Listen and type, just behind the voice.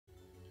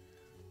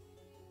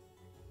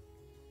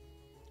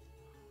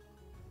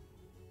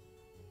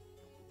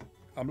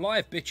I'm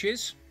live,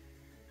 bitches.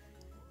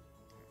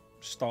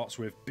 Starts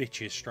with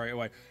bitches straight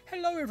away.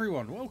 Hello,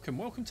 everyone.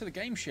 Welcome to the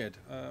Game Shed.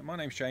 My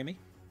name's Jamie.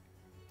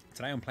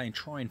 Today I'm playing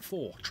Trine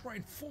 4.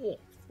 Trine 4.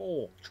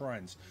 4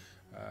 Trines.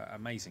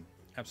 Amazing.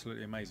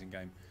 Absolutely amazing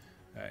game.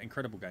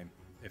 Incredible game,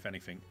 if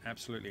anything.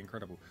 Absolutely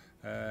incredible.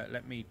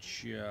 Let me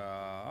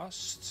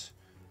just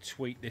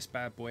tweet this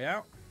bad boy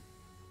out.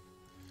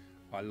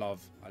 I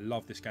love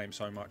this game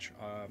so much.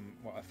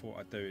 What I thought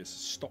I'd do is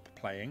stop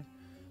playing,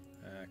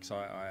 because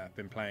I have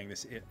been playing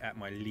this at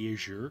my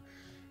leisure.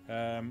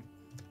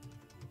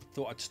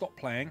 Thought I'd stop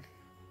playing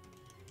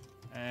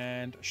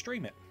and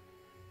stream it.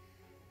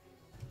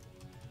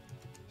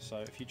 So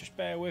if you just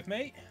bear with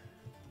me.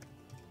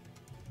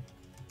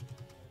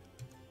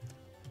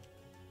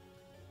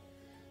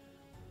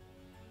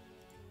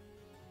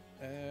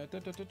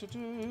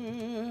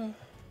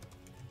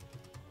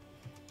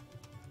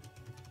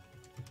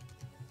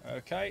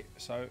 Okay,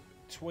 so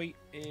tweet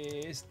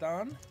is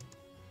done.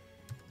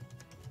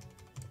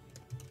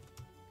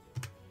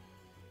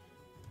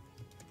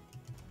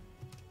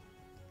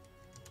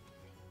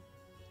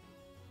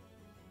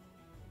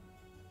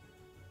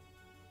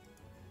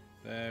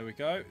 There we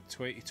go.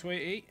 Tweety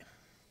tweety.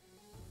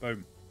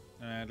 Boom.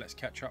 And let's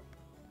catch up.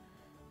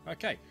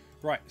 Okay,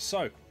 right,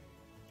 so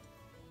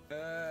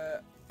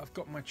I've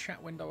got my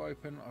chat window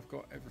open. I've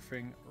got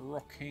everything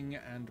rocking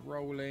and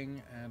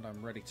rolling, and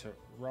I'm ready to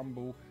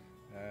rumble.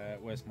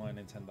 Where's my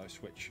Nintendo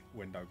Switch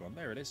window gone?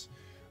 There it is.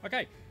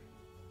 Okay.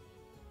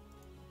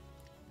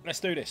 Let's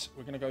do this.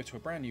 We're going to go to a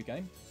brand new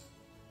game.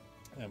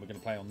 And we're going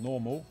to play on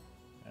normal.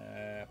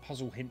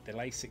 Puzzle hint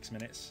delay, 6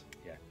 minutes.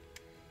 Yeah.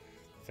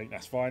 I think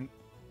that's fine.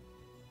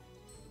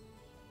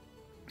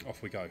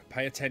 Off we go.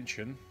 Pay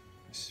attention.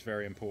 This is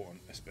very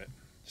important, this bit.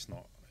 It's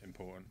not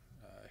important.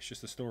 It's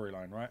just the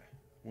storyline, right?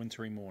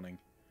 Wintry morning.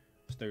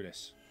 Let's do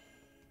this.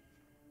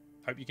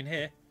 Hope you can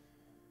hear.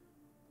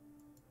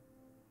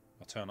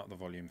 I'll turn up the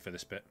volume for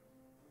this bit.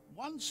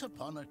 Once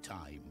upon a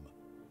time,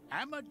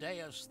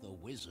 Amadeus the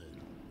wizard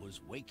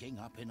was waking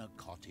up in a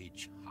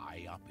cottage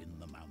high up in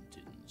the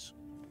mountains.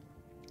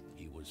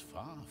 He was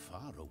far,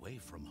 far away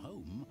from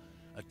home,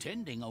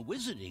 attending a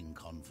wizarding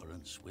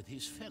conference with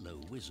his fellow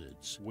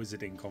wizards.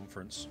 Wizarding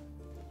conference.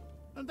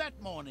 And that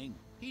morning,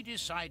 he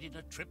decided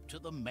a trip to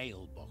the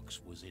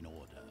mailbox was in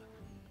order,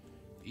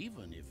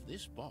 even if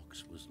this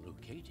box was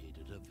located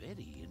at a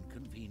very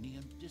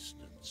inconvenient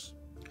distance.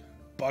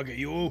 Bugger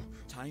you all.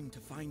 Time to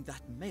find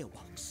that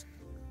mailbox.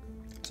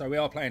 So we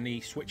are playing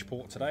the Switch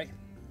port today.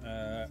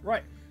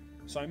 Right,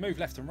 so move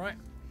left and right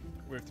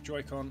with the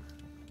Joy-Con.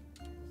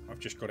 I've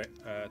just got it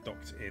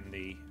docked in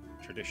the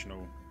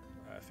traditional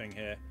thing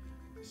here.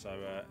 So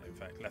in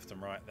fact, left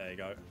and right, there you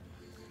go.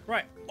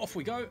 Right, off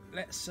we go.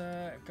 Let's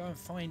go and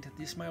find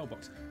this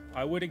mailbox.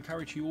 I would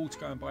encourage you all to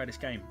go and buy this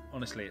game.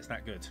 Honestly, it's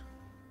that good.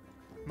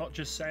 Not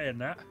just saying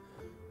that.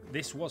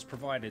 This was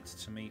provided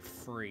to me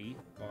free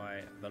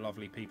by the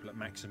lovely people at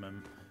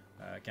Maximum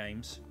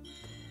Games.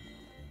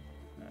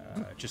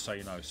 Just so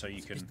you know, so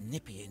you can It's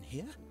nippy in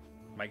here.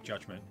 make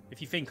judgment.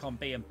 If you think I'm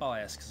being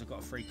biased because I've got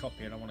a free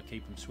copy and I want to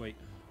keep them sweet,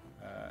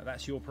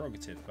 that's your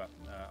prerogative. But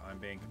I'm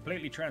being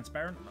completely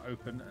transparent and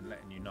open and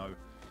letting you know.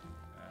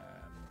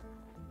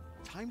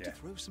 Time to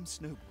throw some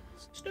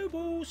snowballs.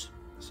 Snowballs!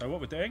 So what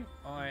we're doing,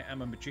 I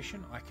am a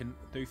magician. I can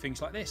do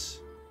things like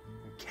this.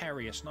 And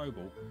carry a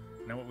snowball.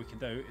 And then what we can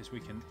do is we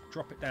can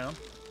drop it down,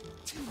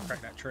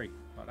 crack that tree,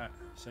 like that.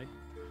 See?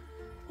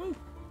 Woo!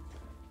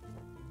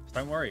 So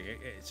don't worry,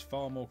 it's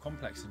far more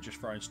complex than just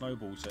throwing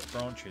snowballs at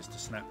branches to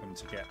snap them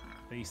to get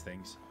these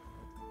things.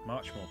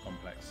 Much more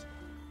complex.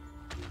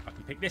 I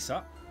can pick this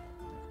up,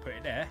 put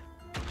it there,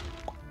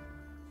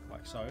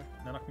 like so,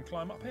 and then I can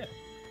climb up here.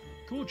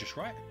 Gorgeous,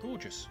 right?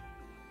 Gorgeous.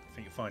 I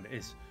think you'll find it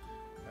is.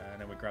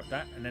 And then we grab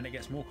that, and then it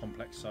gets more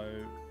complex. So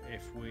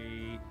if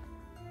we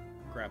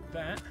grab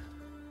that,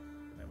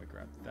 then we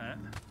grab that,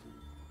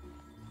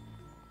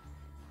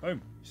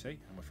 boom, you see,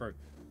 and we're through.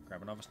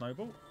 Grab another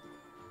snowball.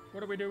 What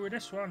do we do with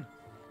this one?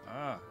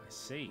 Ah, I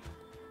see.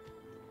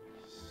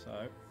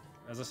 So,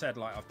 as I said,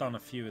 like I've done a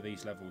few of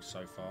these levels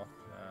so far,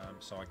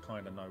 so I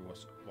kind of know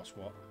what's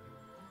what.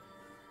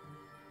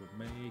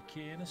 We're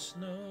making a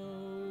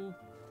snow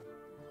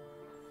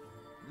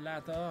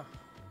ladder.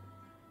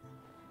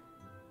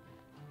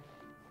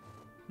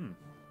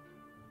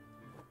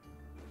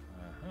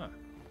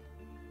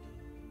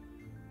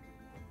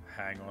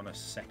 Hang on a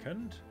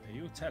second. Are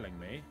you telling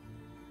me?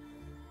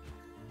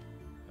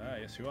 Ah,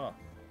 yes you are.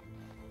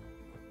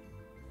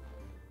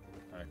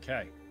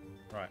 Okay,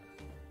 right.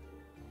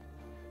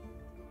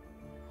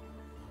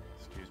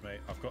 Excuse me.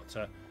 I've got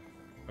to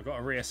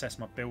reassess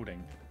my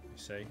building. You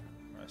see?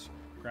 Let's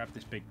grab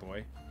this big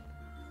boy.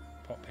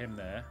 Pop him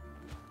there.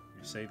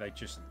 You see? They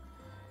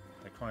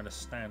kind of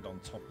stand on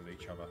top of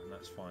each other, and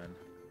that's fine.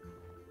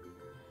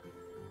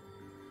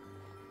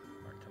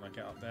 Right, can I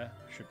get up there?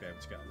 Should be able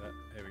to get up there.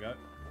 Here we go.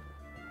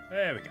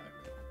 There we go.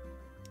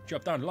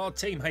 Job done. Lard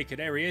Team Haker,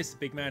 there he is, the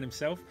big man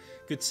himself.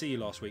 Good to see you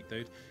last week,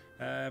 dude.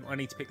 I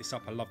need to pick this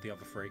up. I love the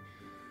other three.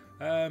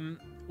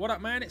 What up,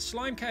 man? It's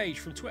Slime Cage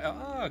from Twitter.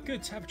 Ah,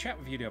 good to have a chat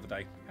with you the other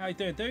day. How you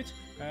doing, dude?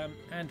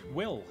 And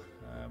Will.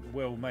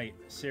 Will, mate,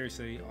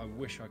 seriously, I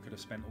wish I could have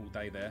spent all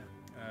day there,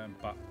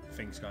 but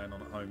things going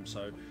on at home,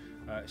 so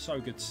so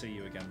good to see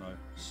you again, though.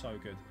 So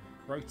good.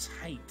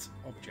 Rotate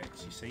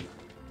objects, you see?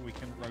 We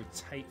can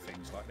rotate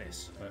things like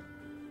this, but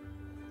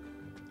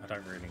I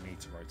don't really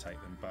need to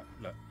rotate them, but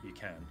look, you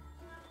can.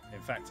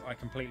 In fact, I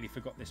completely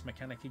forgot this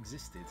mechanic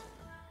existed.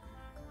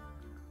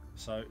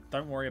 So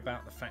don't worry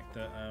about the fact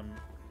that,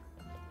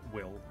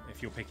 Will,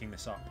 if you're picking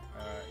this up,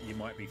 you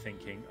might be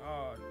thinking,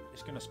 oh,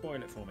 it's going to spoil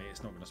it for me.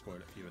 It's not going to spoil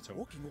it for you at all.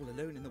 Walking all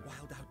alone in the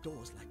wild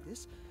outdoors like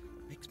this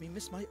makes me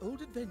miss my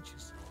old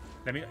adventures.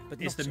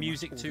 Is the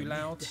music too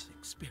loud?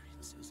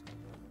 Experiences.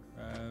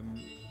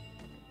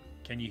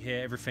 Can you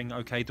hear everything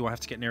okay? Do I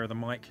have to get nearer the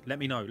mic? Let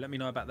me know. Let me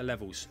know about the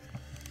levels.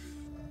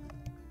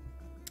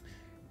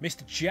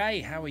 Mr.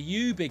 J, how are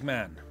you, big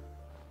man?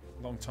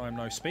 Long time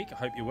no speak. I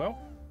hope you're well.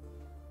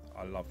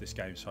 I love this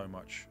game so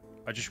much.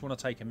 I just want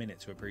to take a minute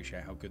to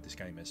appreciate how good this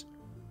game is.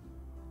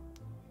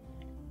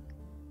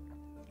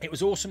 It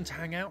was awesome to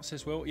hang out,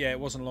 says Will. Yeah, it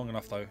wasn't long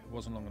enough, though. It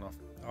wasn't long enough.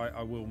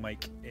 I will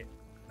make it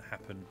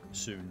happen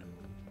soon.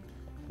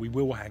 We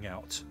will hang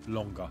out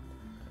longer.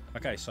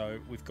 Okay, so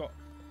we've got...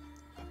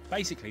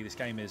 Basically, this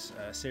game is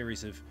a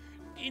series of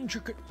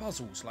intricate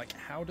puzzles, like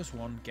how does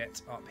one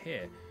get up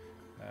here?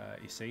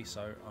 You see,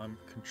 so I'm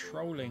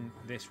controlling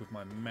this with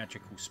my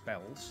magical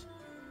spells.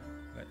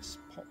 Let's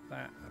pop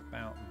that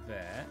about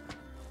there,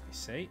 you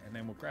see, and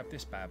then we'll grab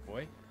this bad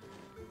boy.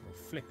 We'll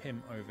flip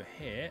him over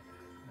here,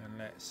 and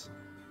let's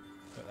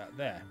put that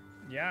there.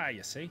 Yeah,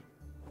 you see.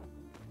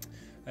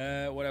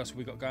 What else have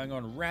we got going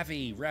on?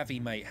 Ravi,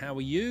 mate, how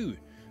are you?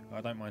 I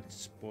don't mind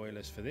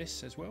spoilers for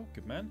this as well.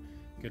 Good man.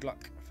 Good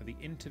luck for the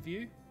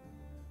interview.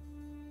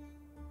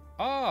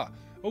 Oh,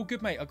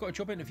 good, mate. I've got a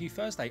job interview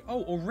Thursday.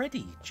 Oh,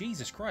 already?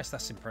 Jesus Christ,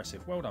 that's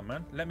impressive. Well done,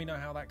 man. Let me know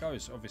how that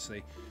goes,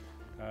 obviously.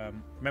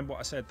 Remember what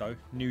I said, though.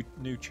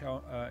 New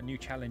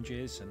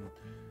challenges and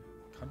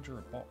conjure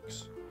a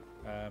box.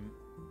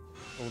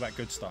 All that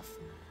good stuff.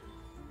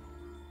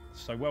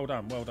 So well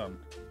done, well done.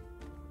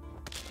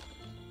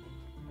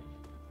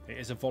 It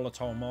is a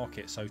volatile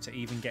market, so to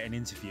even get an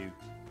interview,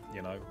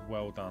 you know,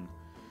 well done.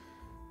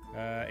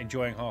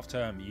 Enjoying half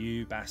term,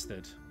 you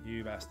bastard,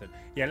 you bastard.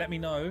 Yeah, let me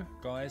know,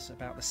 guys,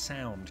 about the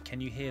sound. Can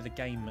you hear the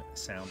game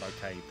sound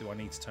okay? Do I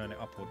need to turn it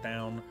up or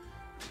down?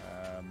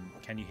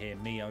 Can you hear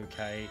me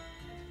okay?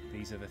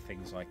 These are the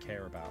things I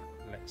care about.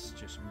 Let's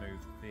just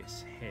move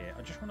this here.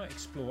 I just want to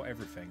explore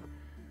everything.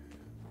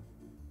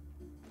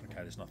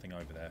 Okay, there's nothing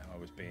over there. I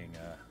was being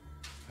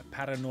a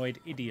paranoid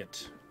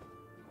idiot.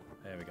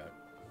 There we go.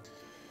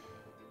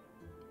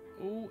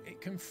 Oh, it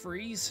can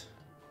freeze.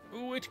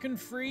 Oh, it can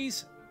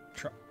freeze.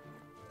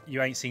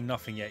 You ain't seen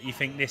nothing yet. You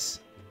think this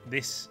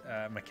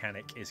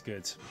mechanic is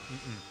good.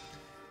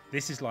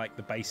 This is like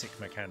the basic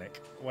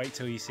mechanic. Wait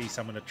till you see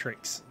some of the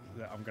tricks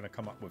that I'm going to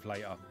come up with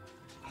later.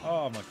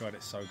 Oh my god,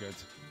 it's so good.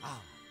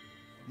 Ah,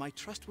 my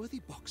trustworthy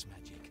box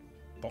magic.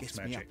 Box Gets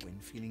magic. Me up when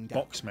feeling down.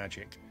 Box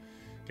magic.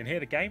 Can hear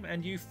the game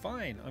and you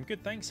fine. I'm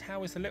good, thanks.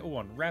 How is the little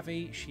one?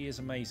 Ravi, she is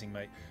amazing,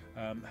 mate.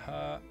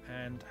 Her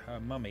and her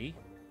mummy.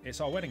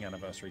 It's our wedding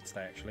anniversary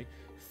today, actually.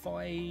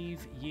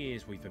 5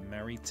 years we've been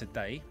married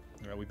today.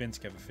 Well, we've been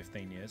together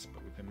 15 years,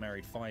 but we've been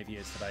married 5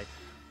 years today.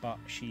 But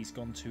she's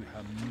gone to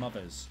her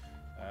mother's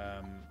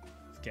to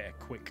get a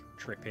quick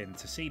trip in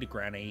to see the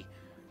granny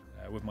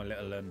with my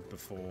little one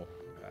before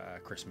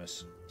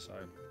Christmas. So,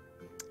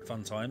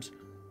 fun times.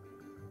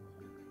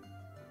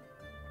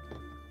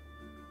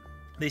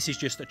 This is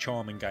just a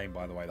charming game,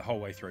 by the way, the whole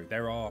way through.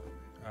 There are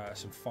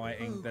some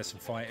fighting. There's some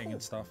fighting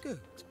and stuff. Good.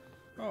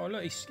 Oh,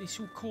 look, he's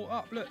all caught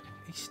up. Look,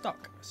 he's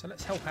stuck. So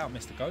let's help out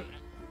Mr. Goat.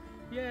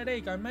 Yeah, there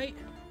you go, mate.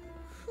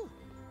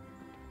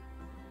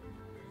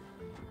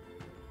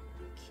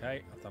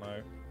 Okay, I don't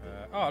know.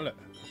 Oh, look,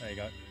 there you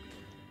go.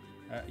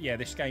 Yeah,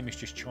 this game is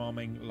just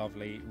charming,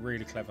 lovely,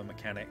 really clever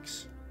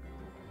mechanics.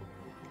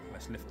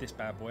 Let's lift this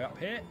bad boy up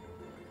here.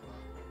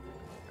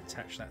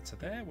 Attach that to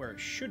there, where it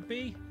should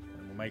be.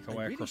 And we'll make our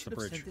way across the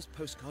bridge. Sent this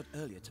postcard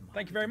earlier to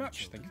Thank you very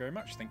much. Thank you very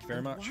much. Thank you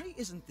very much. Why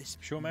isn't this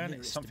sure, man,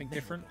 it's something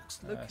different.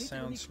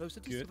 Sounds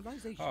good.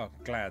 Oh,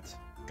 glad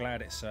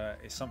it's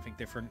something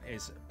different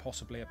is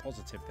possibly a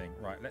positive thing.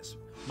 Right, let's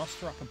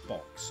muster up a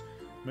box.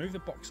 Move the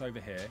box over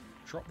here.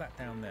 Drop that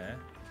down there.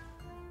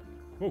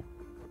 Whoa.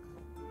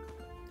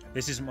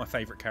 This isn't my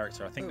favourite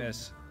character. I think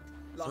there's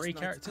 3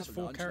 characters,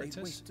 4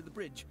 characters. To the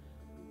bridge.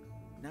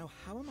 Now,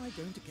 how am I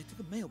going to get to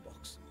the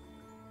mailbox?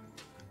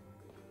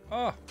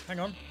 Oh, hang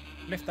on.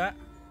 Lift that.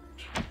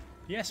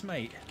 Yes,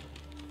 mate.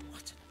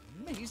 What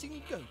an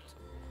amazing goat.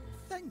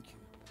 Thank you.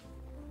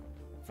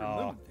 For a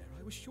moment there,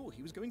 I was sure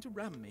he was going to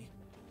ram me.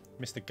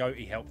 Mr.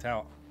 Goaty helped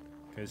out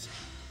because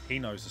he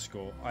knows the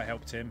score. I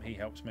helped him, he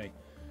helps me.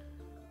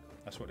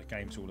 That's what the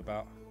game's all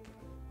about.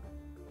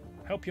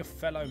 Help your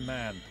fellow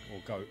man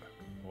or goat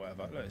or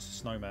whatever. Look, it's a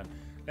snowman.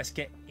 Let's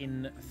get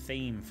in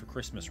theme for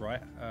Christmas,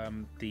 right?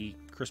 The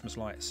Christmas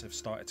lights have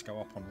started to go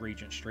up on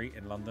Regent Street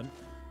in London.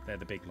 They're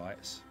the big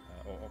lights,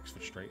 or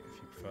Oxford Street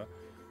if you prefer.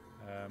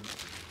 Oh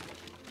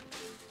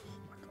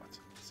my god,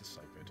 this is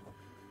so good.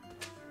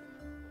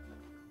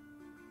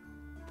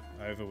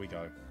 Over we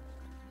go.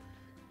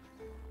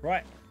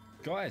 Right,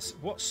 guys,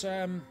 what's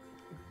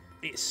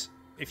it's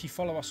if you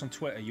follow us on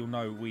Twitter, you'll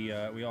know we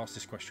ask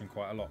this question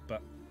quite a lot.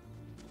 But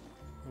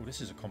oh, this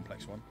is a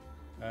complex one.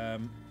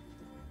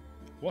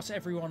 What's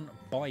everyone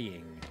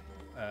buying,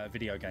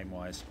 video game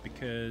wise?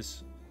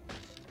 Because I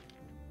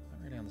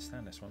don't really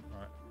understand this one. All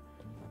right,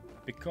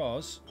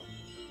 because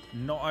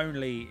not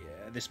only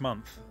this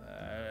month,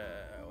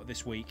 or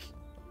this week,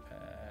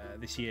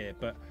 this year,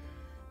 but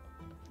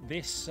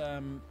this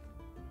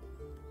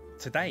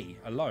today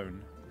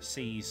alone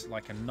sees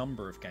like a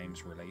number of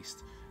games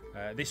released.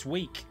 This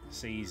week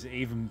sees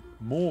even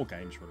more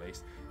games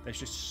released. There's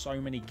just so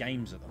many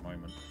games at the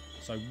moment.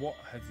 So what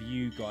have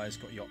you guys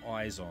got your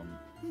eyes on?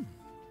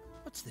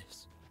 What's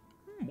this?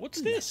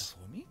 What's this?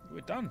 For me?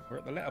 We're done. We're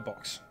at the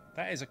letterbox.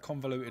 That is a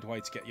convoluted way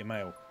to get your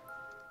mail.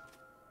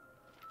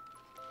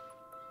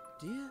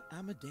 Dear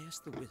Amadeus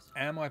the Wizard.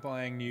 Am I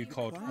buying new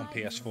COD on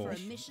PS4? For a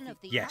mission of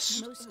the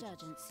Yes. utmost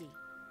urgency.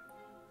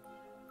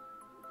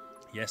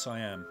 Yes, I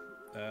am.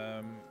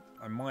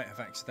 I might have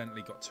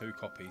accidentally got 2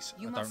 copies.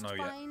 You I must don't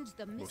know yet. find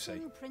the We'll see.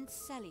 missing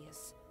Prince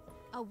Celius,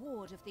 a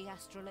ward of the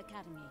Astral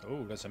Academy.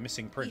 Oh, there's a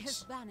missing He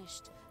has prince.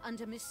 vanished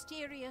under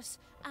mysterious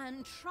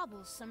and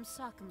troublesome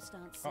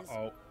circumstances.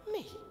 Uh-oh.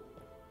 Me?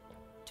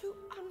 Too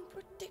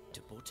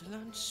unpredictable to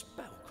learn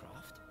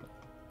spellcraft?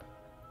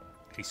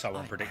 He's so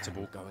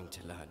unpredictable. I am going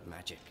to learn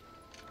magic.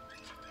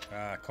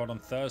 COD on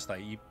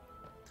Thursday.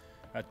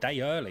 A day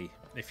early.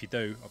 If you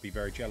do, I'll be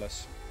very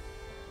jealous.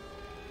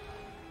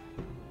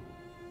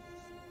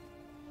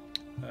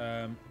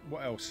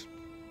 What else?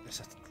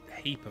 There's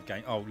a heap of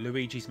games. Oh,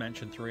 Luigi's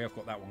Mansion 3. I've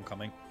got that one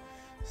coming.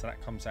 So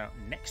that comes out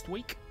next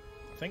week,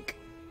 I think.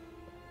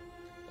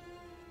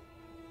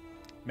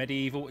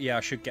 Medieval. Yeah, I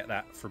should get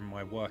that from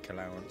my work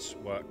allowance.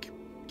 Work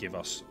give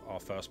us our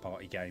first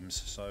party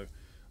games. So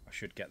I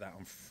should get that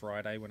on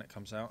Friday when it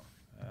comes out.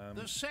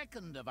 The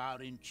second of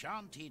our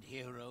enchanted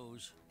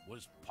heroes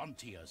was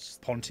Pontius.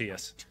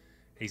 Pontius.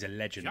 He's a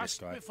legend, Just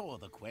this guy. before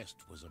the quest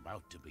was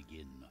about to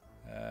begin,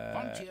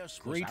 Pontius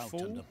was out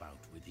and about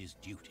with his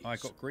duties. I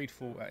got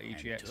Greedfall at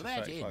EGX for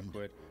that 35 end,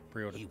 quid.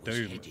 Pre-ordered he was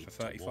Doom headed for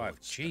 35. towards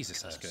the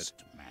Jesus, that's good.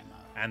 cursed manor.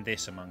 And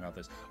this, among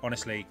others.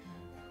 Honestly,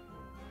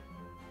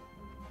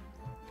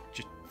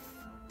 just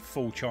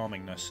full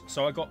charmingness.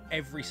 So I got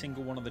every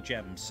single one of the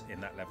gems in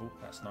that level.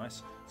 That's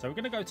nice. So we're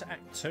going to go to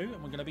Act 2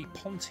 and we're going to be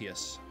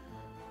Pontius.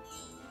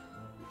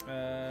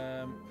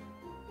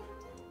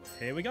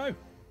 Here we go.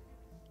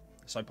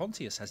 So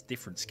Pontius has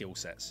different skill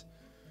sets.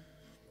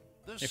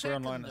 If we're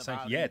online, that's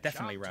yeah,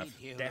 definitely, Rav.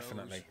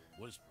 Definitely.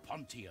 Was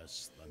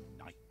Pontius the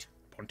Knight.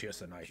 Pontius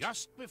the Knight.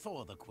 Just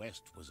before the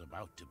quest was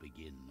about to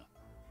begin,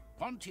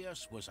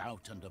 Pontius was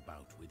out and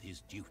about with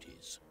his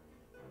duties.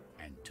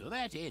 And to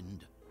that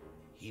end,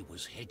 he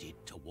was headed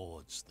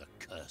towards the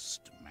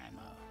Cursed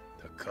Manor.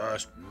 The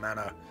Cursed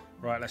Manor.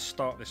 Right, let's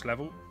start this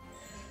level.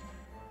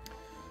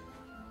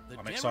 The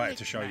I'm excited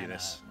to show you manor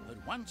this.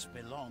 Had once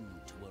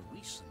belonged to a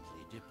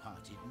recently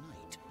departed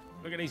knight.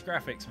 Look at these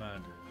graphics,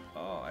 man.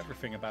 Oh,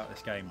 everything about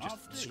this game just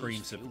After his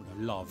screams of funeral,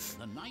 love.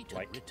 The knight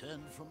Like, had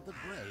returned from the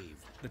grave,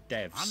 the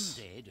devs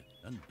undead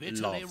and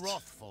bitterly loved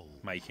wrathful,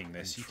 making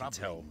this, and you can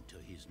tell. troubling to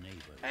his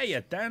neighbours.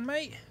 Hey, Dan,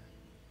 mate.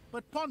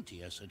 But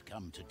Pontius had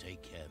come to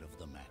take care of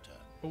the matter.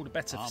 All the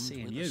better for armed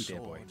seeing with you, a dear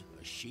boy. sword,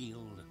 a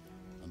shield,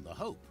 and the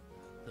hope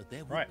that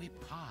there would Right, be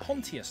pie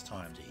Pontius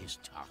time. after his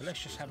task So let's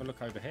just was have a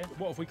look over here.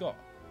 What have we got?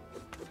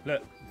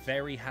 Look,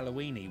 very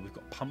Halloween-y. We've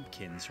got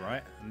pumpkins,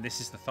 right? And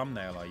this is the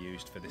thumbnail I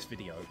used for this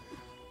video,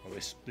 or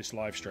this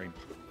live stream.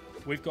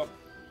 We've got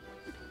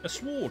a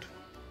sword.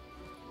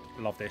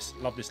 Love this,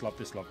 love this, love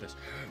this, love this.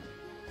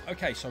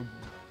 Okay, so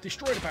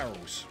destroy the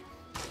barrels.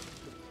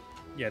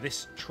 Yeah,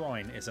 this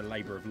Trine is a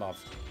labour of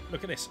love.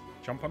 Look at this.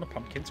 Jump on a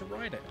pumpkin to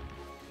ride it.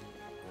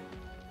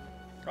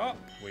 Up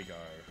we go.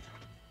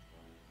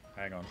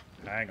 Hang on,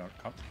 hang on.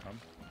 Come, come.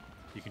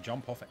 You can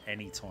jump off at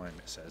any time,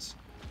 it says.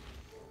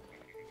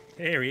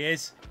 Here he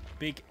is.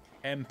 Big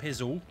M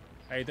Pizzle.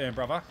 How you doing,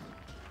 brother?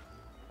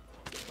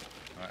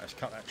 Alright, let's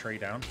cut that tree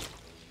down.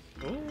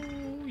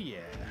 Oh, yeah.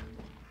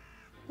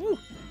 Woo!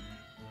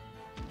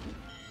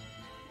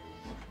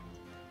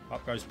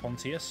 Up goes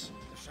Pontius.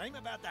 The shame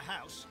about the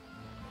house.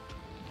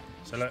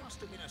 So This look.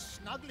 must have been a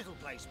snug little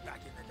place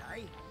back in the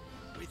day,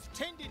 with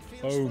tended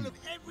fields Boom. full of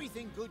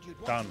everything good you'd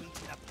want Done. to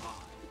eat in a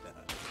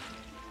pie.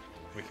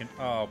 We can...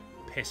 Oh,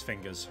 piss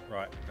fingers.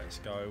 Right, let's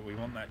go. We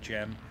want that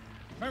gem.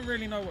 I don't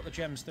really know what the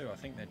gems do. I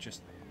think they're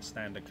just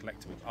standard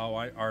collectibles. Oh,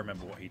 I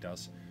remember what he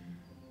does.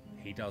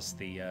 He does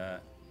the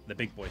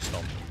big boy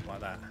stomp,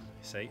 like that. You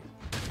see?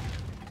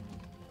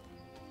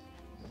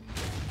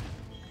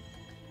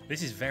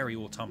 This is very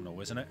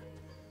autumnal, isn't it?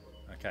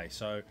 Okay,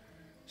 so...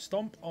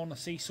 Stomp on a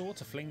seesaw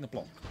to fling the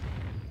block.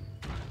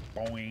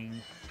 Boing.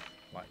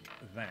 Like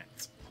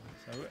that.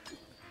 So...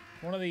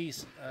 One of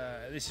these,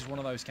 this is one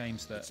of those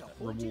games that It's a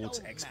haunted rewards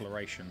old man.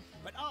 exploration.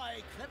 But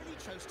I cleverly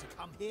chose to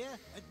come here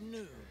at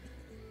noon.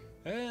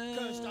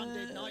 Cursed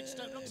undead knights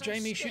don't look so Jamie,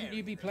 scary shouldn't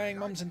you be in the playing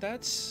daylight. Mums and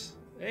Dads?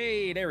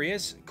 Hey, there he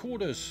is.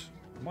 Quarters.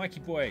 Mikey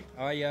boy.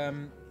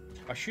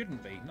 I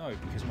shouldn't be, no,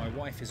 because my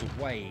wife is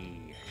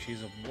away.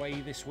 She's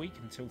away this week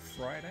until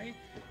Friday.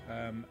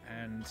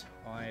 And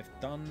I've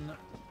done...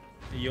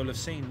 You'll have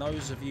seen,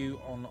 those of you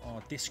on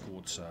our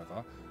Discord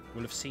server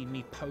will have seen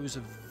me pose a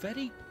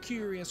very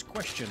curious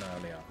question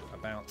earlier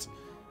about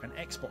an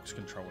Xbox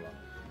controller.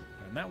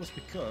 And that was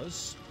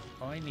because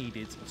I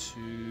needed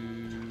to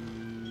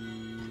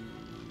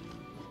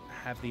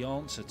have the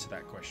answer to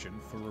that question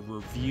for a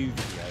review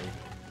video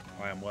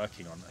I am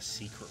working on, a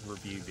secret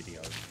review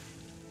video.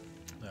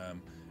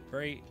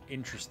 Very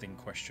interesting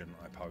question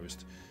I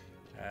posed.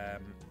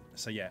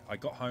 So yeah, I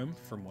got home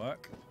from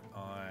work,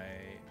 I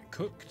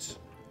cooked,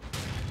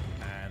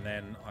 and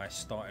then I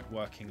started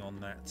working on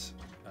that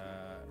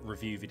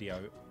review video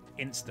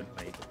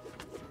instantly.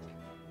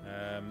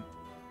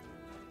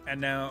 And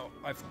now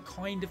I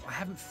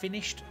haven't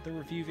finished the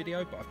review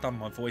video, but I've done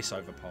my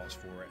voiceover parts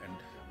for it, and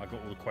I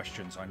got all the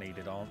questions I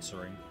needed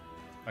answering.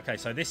 Okay,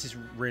 so this is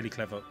really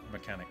clever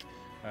mechanic.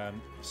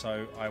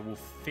 So I will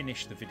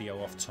finish the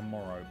video off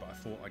tomorrow, but I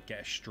thought I'd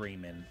get a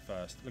stream in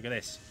first. Look at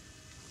this.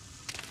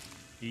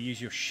 You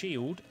use your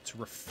shield to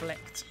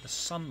reflect the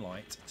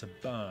sunlight to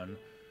burn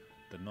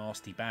the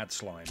nasty bad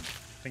slime.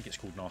 I think it's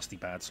called nasty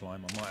bad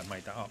slime. I might have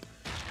made that up.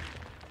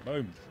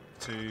 Boom.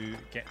 To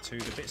get to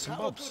the bits and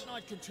How a bobs. good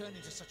knight can turn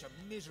into such a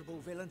miserable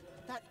villain,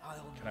 that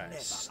I'll never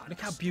understand.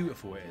 Look how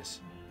beautiful it is.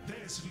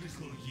 There's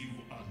little you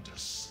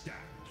understand,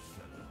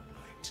 fellow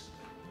knight.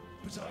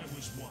 But I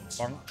was once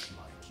Bonk. much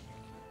like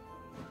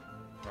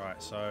you.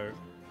 Right, so...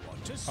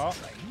 What a Oh.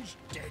 strange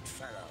dead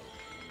fellow.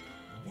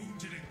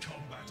 Wounded in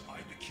combat,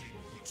 I became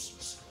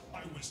useless.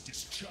 I was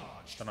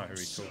discharged. Don't know who from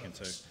he's talking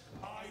to. service.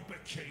 I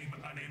became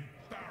an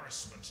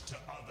embarrassment to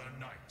other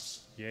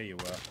knights. Yeah, you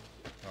were.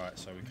 Alright,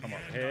 so we come up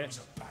In the end, here. I was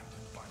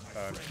abandoned by my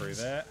Burn friends, through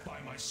there. by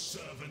my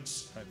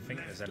servants. Don't think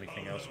there's left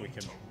anything else we alone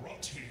can to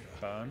rot here.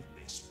 burn.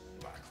 This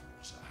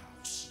backwater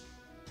house.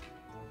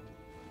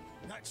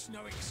 That's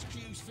no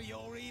excuse for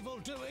your evil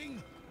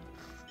doing.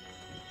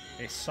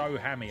 It's so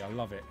hammy, I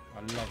love it.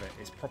 I love it.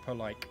 It's proper,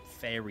 like,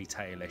 fairy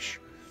tale-ish.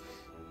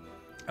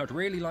 I'd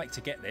really like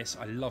to get this.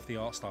 I love the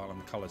art style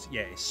and the colours.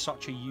 Yeah, it's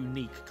such a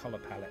unique colour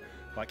palette.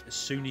 Like, as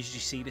soon as you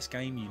see this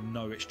game, you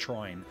know it's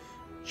Trine,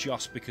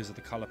 just because of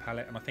the colour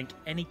palette. And I think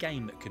any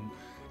game that can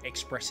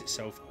express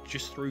itself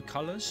just through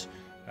colours,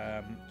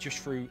 just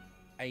through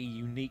a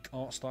unique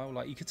art style,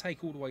 like you could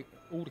take all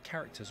the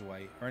characters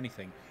away or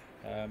anything,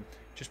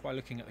 just by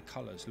looking at the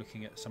colours,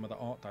 looking at some of the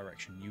art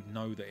direction, you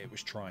know that it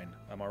was Trine.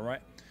 Am I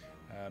right?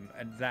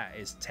 And that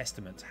is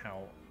testament to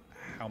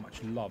how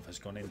much love has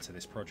gone into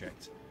this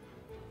project.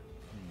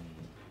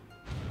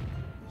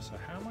 So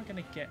how am I going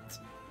to get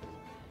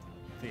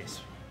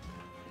this?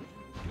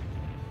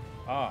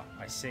 Ah,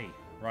 I see.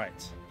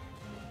 Right.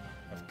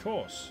 Of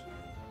course.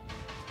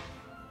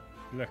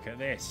 Look at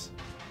this.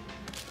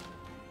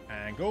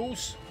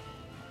 Angles.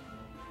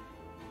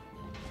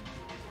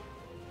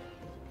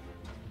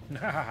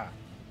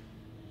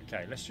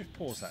 Okay, let's just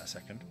pause that a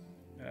second.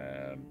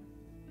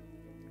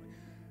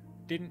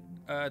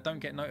 Don't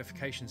get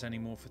notifications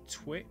anymore for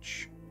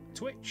Twitch.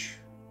 Twitch?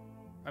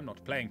 I'm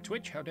not playing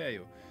Twitch, how dare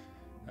you?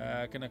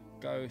 Gonna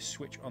go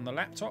switch on the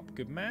laptop,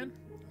 good man.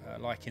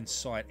 Like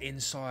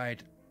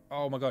inside.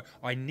 Oh my god,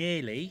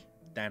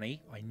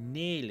 Danny, I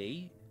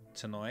nearly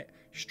tonight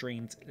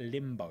streamed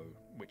Limbo,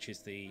 which is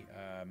the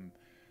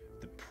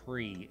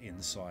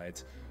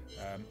pre-inside.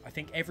 I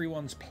think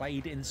everyone's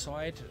played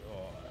inside,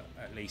 or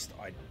at least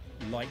I'd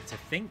like to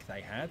think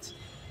they had,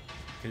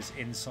 because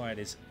inside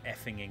is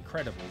effing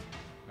incredible.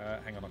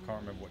 Hang on, I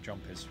can't remember what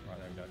jump is. Right,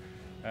 there we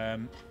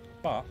go.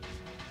 But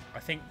I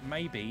think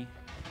maybe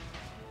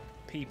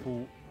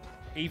people,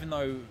 even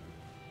though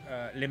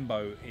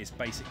Limbo is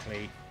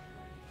basically,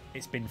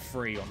 it's been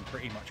free on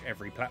pretty much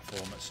every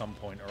platform at some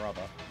point or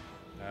other,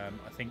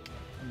 I think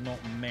not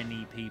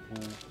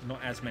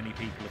as many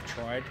people have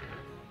tried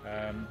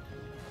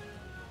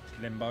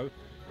Limbo,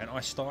 and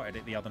I started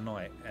it the other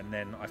night, and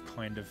then I've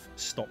kind of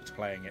stopped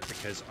playing it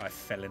because I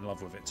fell in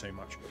love with it too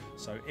much.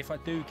 So if I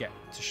do get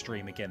to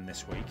stream again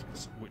this week,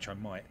 which I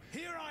might,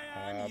 Here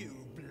I am, you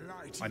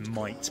blighted I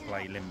might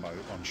play Limbo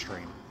on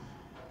stream.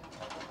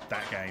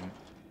 That game,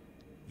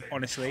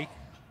 honestly,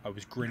 I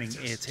was grinning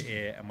ear to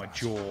ear and my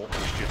jaw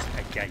was just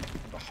agape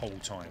the whole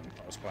time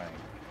I was playing.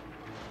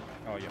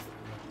 Oh, yeah.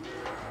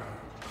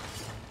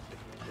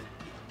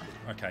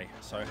 Okay,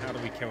 so how do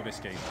we kill this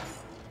geezer?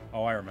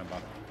 Oh, I remember.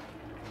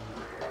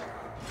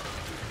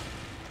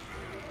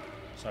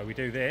 So we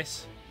do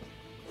this.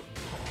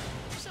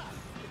 So,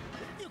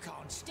 you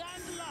can't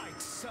stand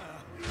lights, sir.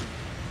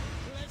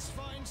 Let's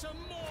find some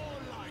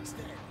more lights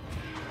then.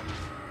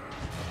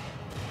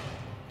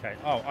 Okay,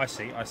 oh, I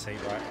see,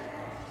 right.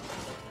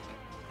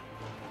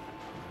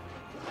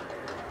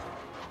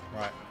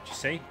 Right,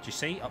 do you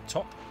see, up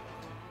top?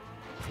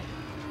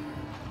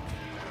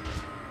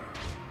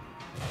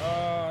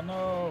 Oh,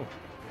 no.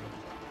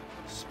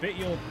 Spit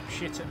your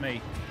shit at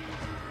me.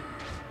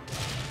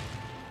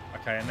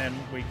 Okay, and then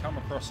we come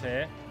across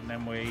here, And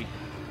then we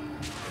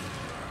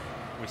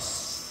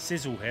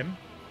sizzle him.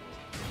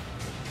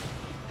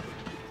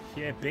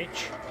 Yeah,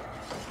 bitch.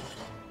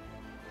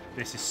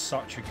 This is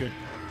such a good...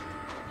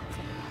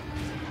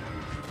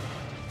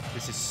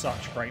 This is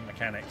such great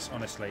mechanics,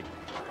 honestly.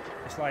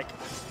 It's like...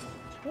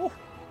 Woo,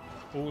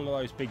 all of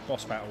those big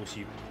boss battles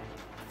you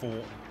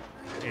fought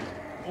in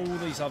all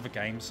these other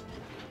games,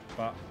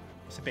 but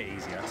it's a bit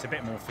easier. It's a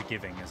bit more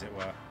forgiving, as it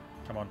were.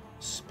 Come on,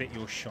 spit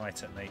your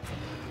shite at me.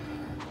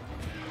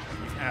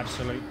 You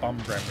absolute bum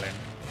gremlin.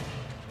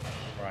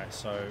 Right,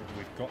 so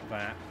we've got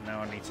that.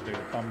 Now I need to do the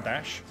bum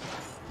dash.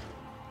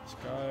 Let's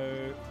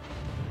go.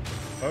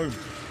 Boom.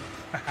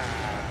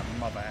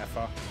 Mother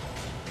effer.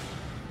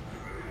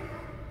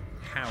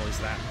 How is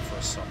that for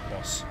a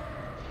sub-boss?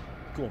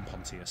 Go on,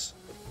 Pontius.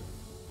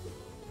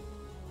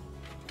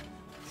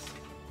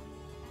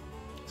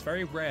 It's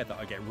very rare that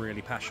I get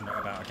really passionate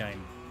about a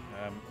game.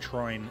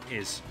 Trine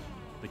is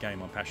the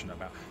game I'm passionate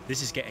about.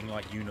 This is getting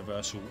like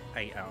universal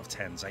 8 out of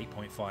 10s,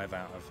 8.5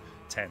 out of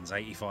 10s,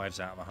 85s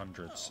out of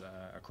 100s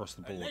across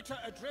the board. A letter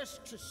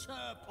addressed to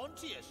Sir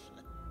Pontius.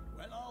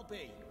 Well, I'll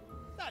be.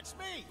 That's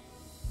me.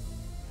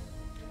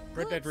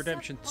 Red Dead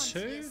Redemption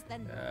 2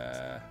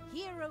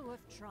 hero of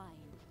Trine.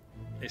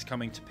 is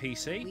coming to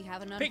PC. We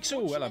have an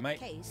Pixel, hello mate.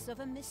 case of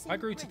a missing I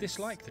grew to prince,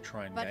 dislike the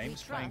Trine but we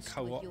games, playing trust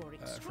co-op with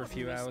your for a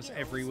few hours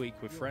extraordinary every skills, week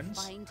with you'll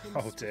friends. find him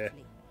Oh dear.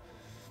 swiftly.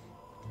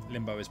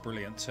 Limbo is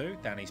brilliant too.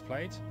 Danny's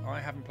played. I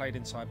haven't played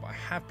Inside, but I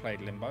have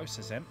played Limbo,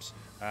 says Emps.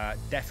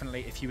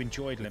 Definitely, if you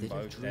enjoyed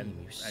Limbo then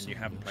and you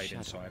haven't played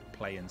Inside,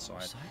 play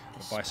Inside,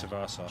 but vice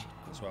versa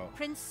as well.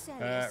 Prince Celius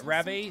has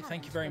Ravi, some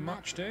thank you talent very for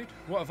much, magic, dude.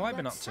 What have I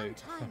been but up to? some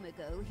time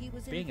ago he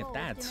was Being a involved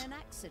dad. in an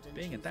accident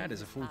Being a using dad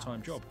is a his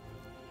full-time powers. job.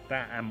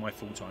 That and my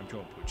full-time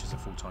job, which is a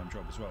full-time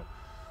job as well.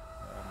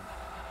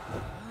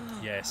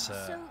 Yes,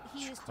 So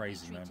he it's is to be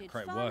crazy, man.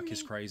 treated Work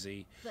is firmly,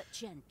 crazy. but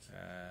gently.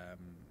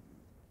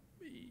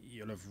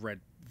 You'll have read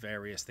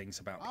various things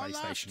about Our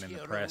last PlayStation in the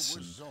hero press,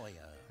 was and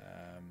Zoya.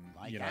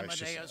 Like you know,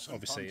 it's Amadeus just and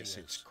obviously it's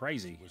Pontius,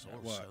 crazy was at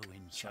also work. So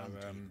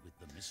enchanted with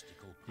the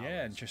mystical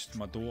yeah, and powers just of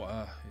my Trine.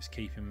 daughter is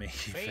keeping me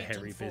Fate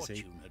very and busy.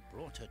 fortune had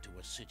brought her to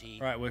a city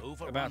Right, we're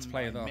about to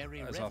play overrun by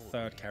merry as our third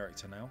revelry.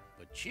 character now.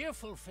 But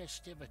cheerful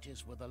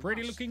festivities were the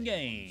Pretty last looking thing on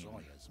game.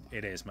 Zoya's mind.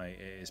 It is, mate.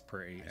 It is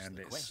pretty, As and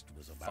the it's quest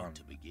was about fun.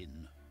 to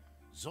begin,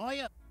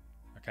 Zoya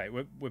Okay,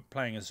 we're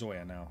playing as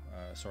Zoya now.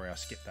 Sorry, I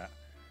skipped that.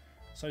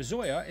 So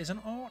Zoya is an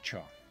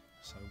archer.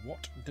 So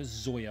what does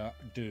Zoya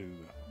do?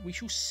 We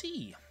shall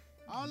see.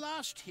 Our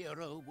last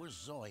hero was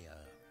Zoya.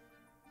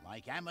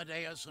 Like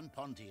Amadeus and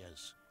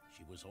Pontius,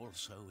 she was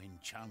also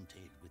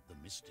enchanted with the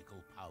mystical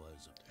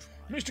powers of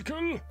Trine.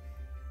 Mystical!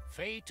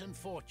 Fate and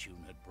fortune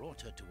had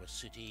brought her to a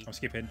city. I'm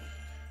skipping,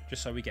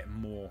 just so we get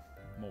more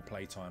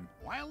playtime.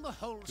 While the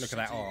whole Look at city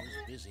that art.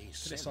 was busy Look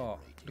at this art.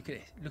 celebrating, Look at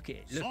it. Look at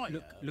it.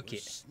 Zoya Look was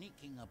it.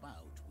 sneaking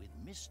about with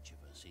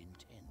mischievous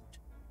intent.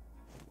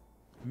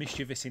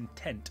 Mischievous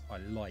intent. I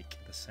like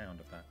the sound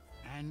of that.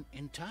 An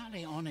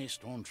entirely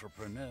honest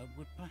entrepreneur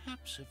would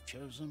perhaps have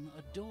chosen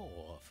a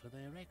door for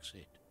their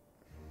exit.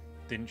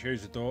 Didn't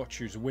choose a door,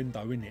 choose a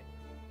window, innit?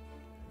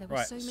 There were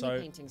Right, so many so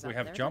paintings we up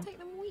have there. jump. It'll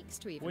take them weeks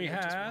to even We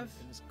notice one have- of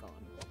them is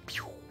gone.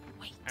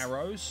 Wait.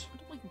 Arrows.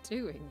 What am I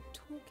doing?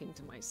 Talking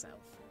to myself.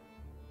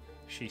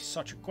 She's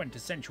such a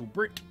quintessential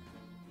Brit.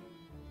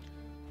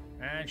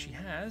 And she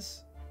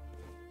has...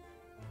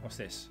 What's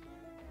this?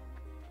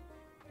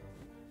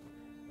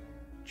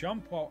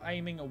 Jump while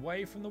aiming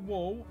away from the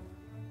wall.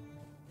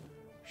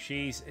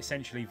 She's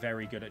essentially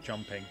very good at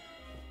jumping.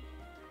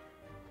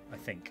 I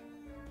think.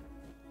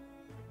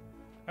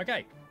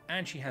 Okay,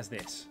 and she has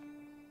this.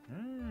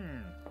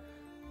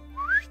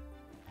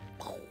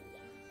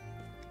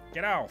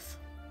 Get off!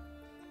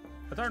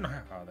 I don't know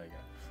how... Oh, there you go.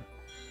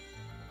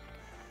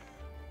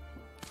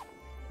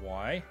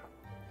 Why?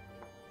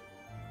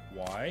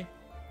 Why?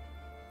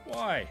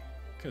 Why?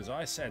 Because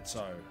I said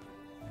so.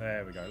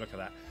 There we go, look at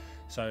that.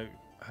 So,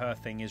 her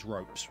thing is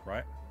ropes,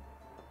 right?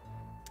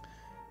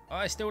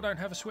 I still don't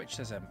have a Switch,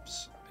 says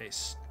Emps.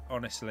 It's,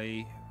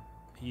 honestly,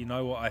 you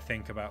know what I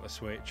think about the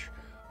Switch.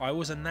 I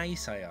was a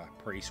naysayer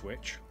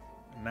pre-Switch.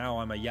 Now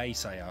I'm a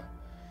yay-sayer.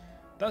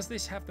 Does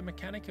this have the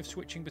mechanic of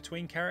switching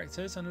between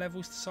characters and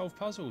levels to solve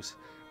puzzles?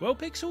 Well,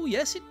 Pixel,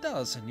 yes it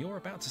does, and you're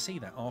about to see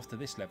that after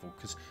this level,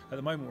 because at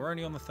the moment we're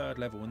only on the 3rd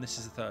level and this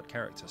is the 3rd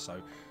character,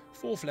 so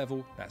 4th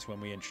level, that's when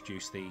we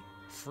introduce the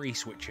free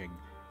switching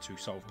to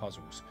solve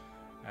puzzles.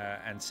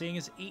 And seeing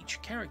as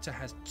each character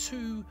has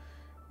 2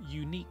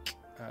 unique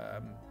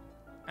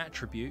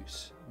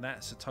attributes,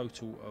 that's a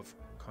total of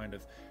kind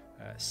of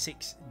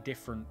 6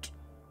 different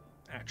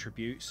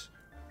attributes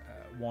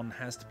one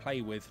has to play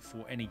with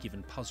for any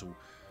given puzzle.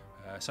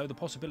 So the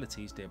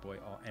possibilities, dear boy,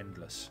 are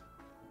endless.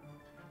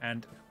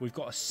 And we've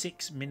got a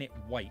 6-minute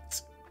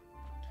wait.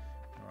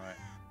 Alright,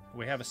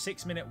 we have a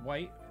 6-minute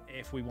wait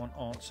if we want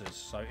answers.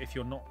 So if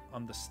you're not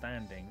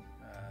understanding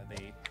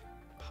the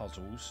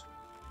puzzles,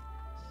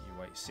 you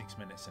wait 6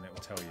 minutes and it will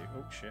tell you.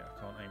 Oh shit,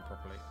 I can't aim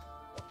properly.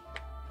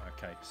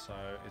 Okay, so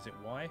is it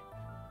Y?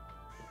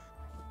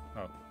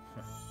 Oh,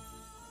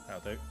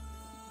 that'll do.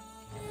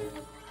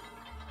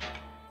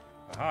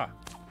 Aha.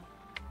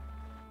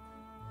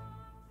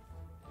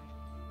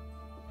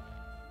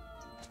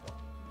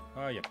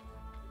 Oh, you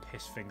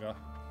piss finger.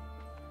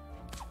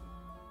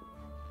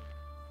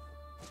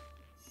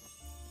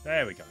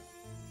 There we go.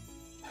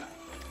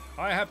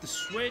 I have the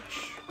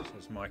switch,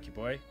 says Mikey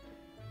boy.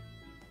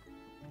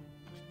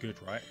 It's good,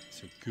 right?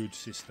 It's a good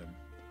system.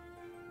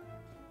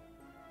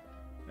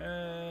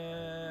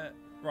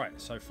 Right,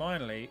 so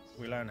finally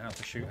we learn how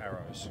to shoot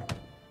arrows.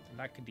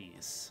 Like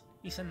this.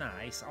 It's a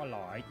nice, I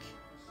like.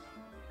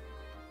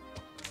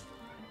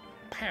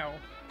 Pow.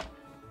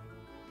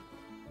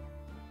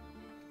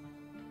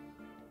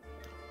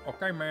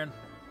 Okay, man.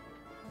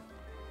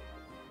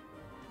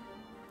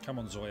 Come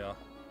on, Zoya.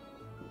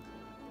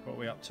 What are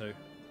we up to?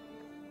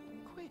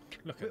 Quick!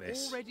 Look at we're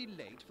this. already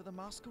late for the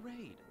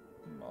masquerade.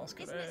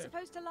 Isn't it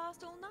supposed to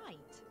last all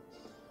night?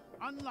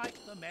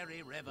 Unlike the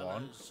merry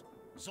revelers,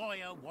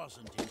 Zoya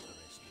wasn't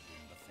interested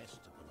in the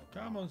festival of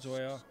Come on, masks.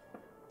 Zoya.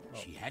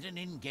 She had an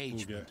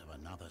engagement of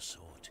another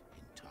sort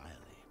entirely.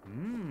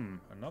 Hmm,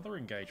 another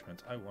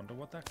engagement. I wonder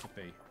what that could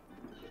be.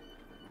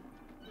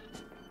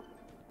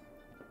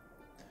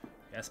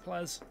 Yes,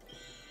 please.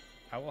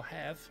 I will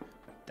have.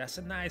 That's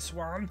a nice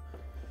one.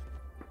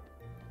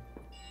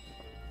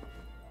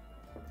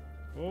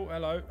 Oh,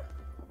 hello.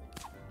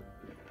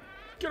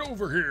 Get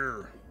over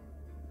here.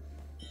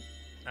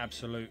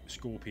 Absolute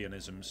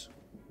scorpionisms.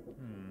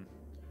 Hmm.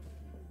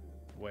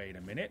 Wait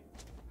a minute.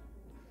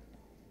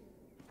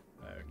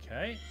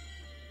 Okay.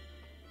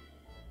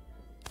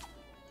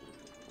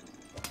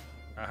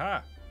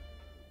 Aha.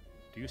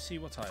 Do you see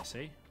what I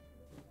see?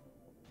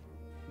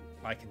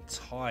 I can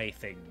tie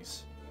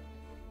things.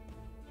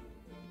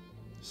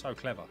 So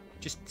clever.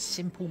 Just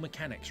simple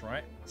mechanics,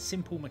 right?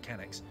 Simple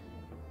mechanics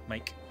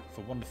make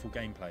for wonderful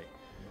gameplay.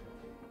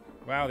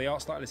 Wow, the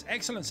art style is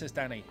excellent, says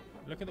Danny.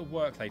 Look at the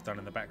work they've done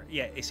in the background.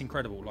 Yeah, it's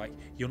incredible. Like,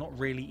 you're not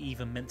really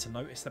even meant to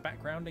notice the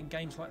background in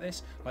games like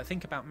this. Like,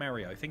 think about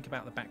Mario. Think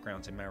about the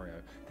backgrounds in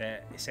Mario.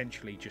 They're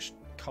essentially just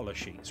colour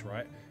sheets,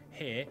 right?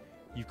 Here,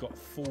 you've got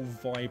full,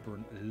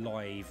 vibrant,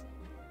 live,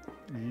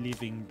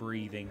 living,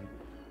 breathing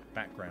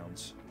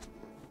backgrounds.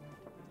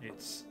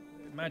 It's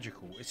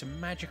magical. It's a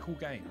magical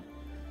game.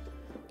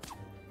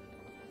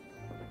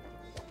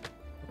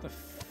 What the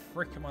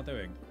frick am I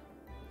doing?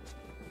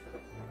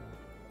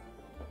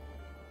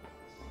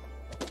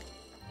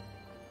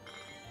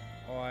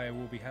 I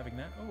will be having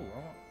that. Oh,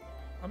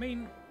 I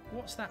mean,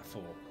 what's that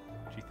for,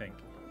 do you think?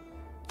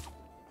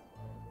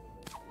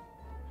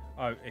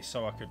 Oh, it's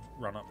so I could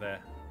run up there.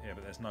 Yeah,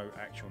 but there's no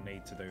actual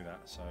need to do that,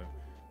 so...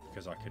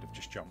 Because I could have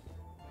just jumped.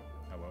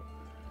 Oh, well.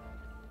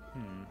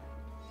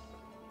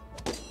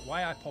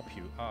 Why I pop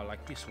you? Oh,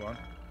 like this one.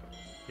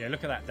 Yeah,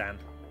 look at that, Dan.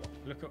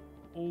 Look at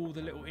all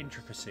the little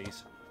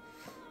intricacies.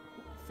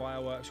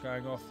 Fireworks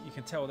going off. You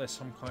can tell there's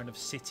some kind of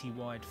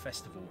city-wide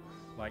festival.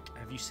 Like,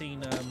 have you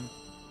seen...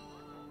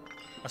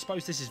 I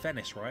suppose this is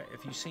Venice, right?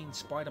 Have you seen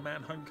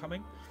Spider-Man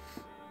Homecoming?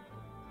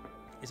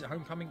 Is it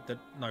Homecoming?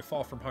 No,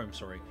 Far From Home,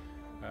 sorry.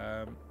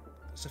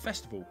 It's a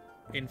festival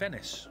in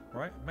Venice,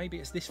 right? Maybe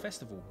it's this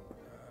festival.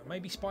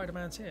 Maybe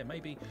Spider-Man's here.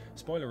 Maybe,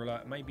 spoiler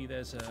alert, maybe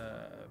there's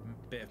a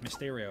bit of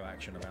Mysterio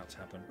action about to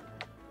happen.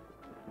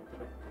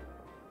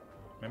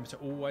 Remember to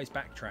always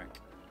backtrack.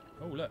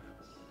 Oh, look.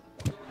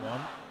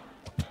 1,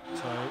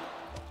 2.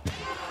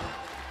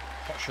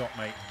 Hot shot,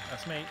 mate.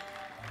 That's me.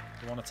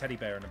 You want a teddy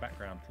bear in the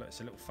background. Look,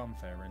 it's a little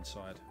funfair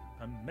inside.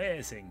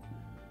 Amazing.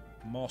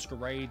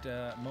 Masquerade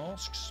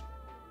masks.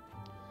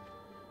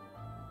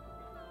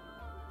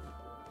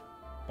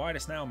 Buy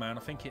this now, man.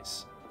 I think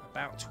it's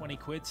about 20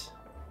 quid.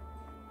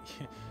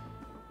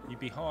 You'd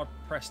be hard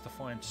pressed to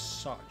find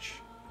such,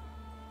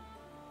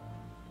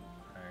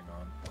 hang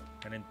on,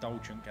 an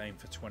indulgent game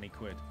for 20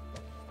 quid.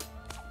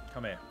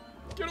 Come here.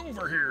 Get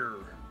over here.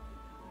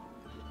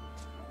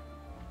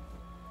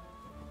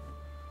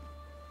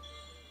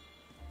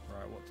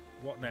 Right,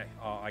 what now?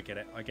 Oh, I get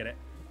it. I get it.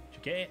 Did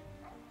you get it?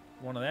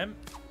 One of them.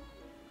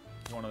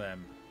 One of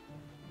them.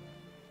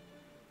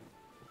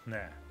 Nah.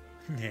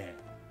 Yeah.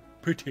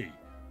 Pretty.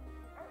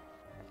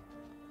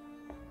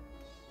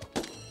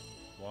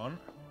 1.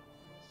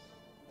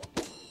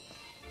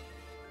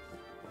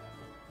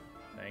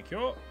 Thank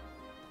you.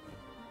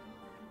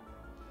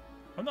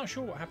 I'm not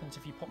sure what happens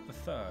if you pop the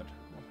third.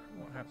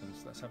 What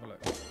happens? Let's have a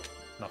look.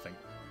 Nothing.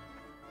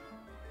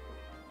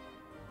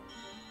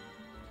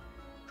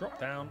 Drop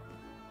down.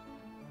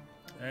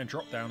 And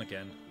drop down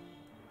again.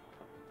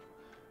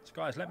 So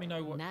guys, let me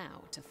know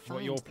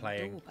what you're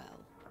playing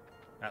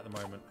at the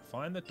moment.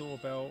 Find the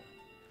doorbell.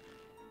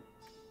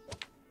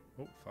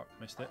 Oh, fuck.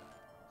 Missed it.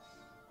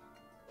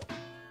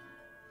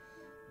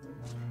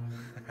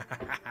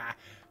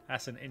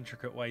 That's an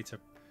intricate way to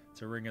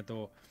ring a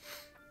door.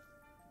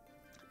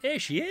 Here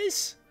she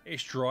is.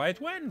 It's Dried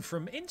Wen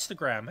from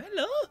Instagram.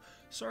 Hello.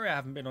 Sorry I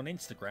haven't been on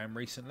Instagram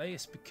recently.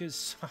 It's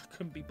because I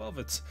couldn't be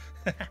bothered.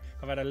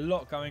 I've had a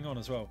lot going on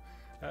as well.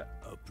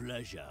 A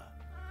pleasure.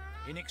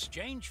 In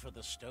exchange for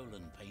the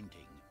stolen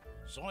painting,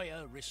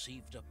 Zoya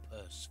received a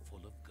purse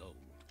full of gold.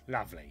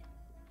 Lovely.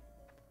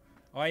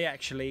 I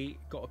actually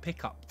got a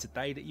pickup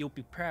today that you'll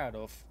be proud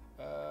of.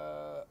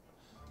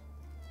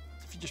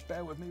 If you just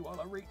bear with me while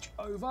I reach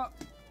over.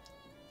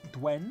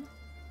 Dwen.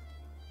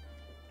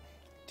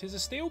 Tis a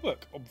steelbook,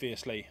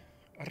 obviously.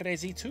 A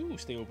Resi 2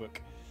 steelbook.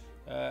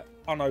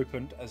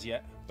 Unopened as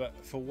yet, but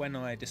for when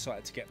I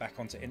decided to get back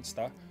onto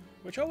Insta,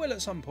 which I will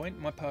at some point,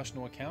 my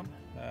personal account,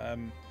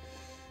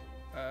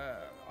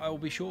 I will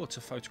be sure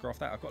to photograph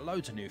that. I've got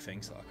loads of new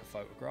things that I can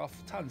photograph.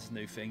 Tons of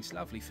new things,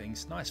 lovely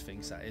things, nice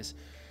things that is.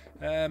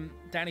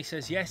 Danny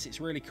says, yes, it's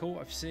really cool.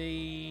 I've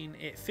seen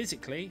it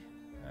physically.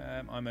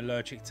 I'm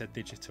allergic to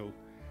digital.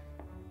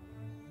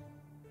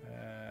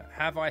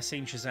 Have I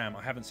seen Shazam?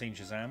 I haven't seen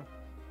Shazam.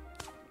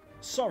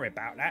 Sorry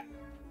about that.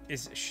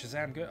 Is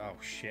Shazam good? Oh,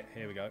 shit.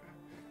 Here we go.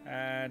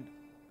 And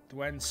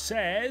Dwen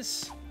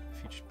says,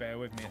 if you just bear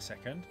with me a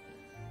second.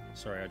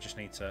 Sorry, I just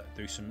need to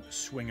do some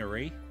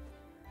swingery.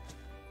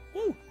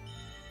 Woo!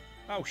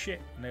 Oh,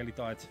 shit. Nearly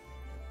died.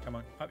 Come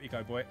on. Up you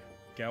go, boy.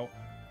 Girl.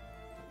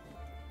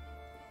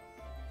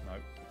 No.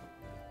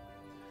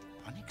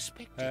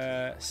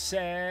 Unexpected.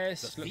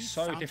 Says looks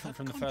so different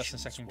from the first and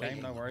second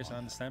game. No worries, I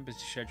understand. Busy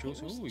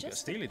schedules. Oh, you got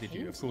Steely, did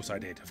you? Of course I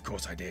did. Of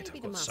course I did.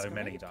 I've got so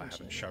many that I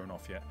haven't shown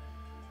off yet.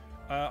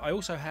 I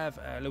also have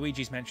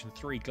Luigi's Mansion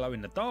 3 Glow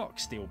in the Dark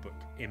Steelbook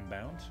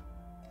inbound.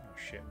 Oh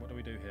shit, what do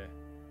we do here?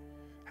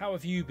 How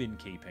have you been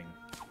keeping?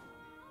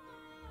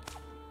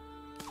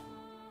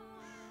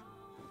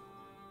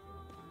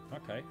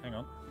 Okay, hang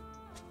on.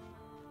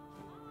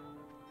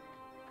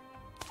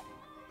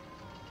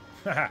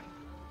 Haha.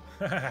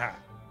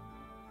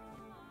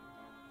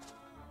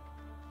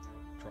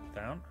 Drop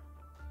down.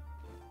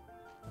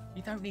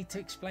 You don't need to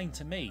explain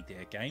to me,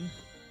 dear game.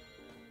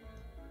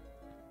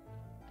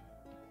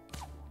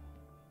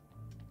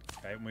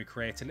 Okay, and we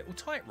create a little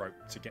tightrope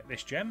to get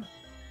this gem.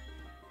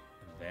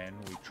 And then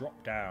we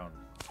drop down.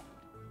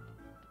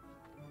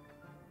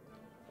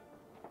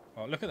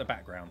 Oh, look at the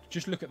background.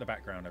 Just look at the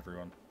background,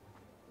 everyone.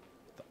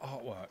 The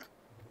artwork.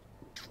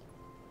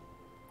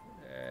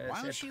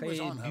 While she was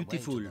on her way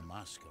to the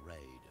masquerade,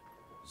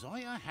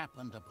 Zoya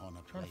happened upon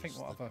a place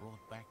that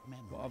brought back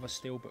memories. What other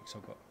steelbooks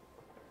I've got?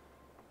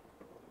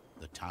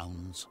 The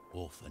town's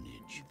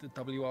orphanage. The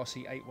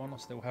WRC 8-1 I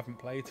still haven't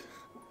played.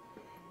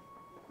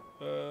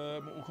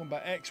 Mortal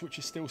Kombat X, which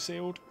is still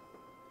sealed.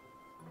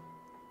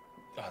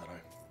 I don't know.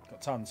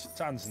 Got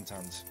tons and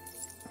tons.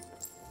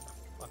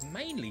 I've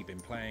mainly been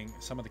playing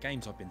some of the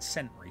games I've been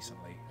sent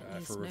recently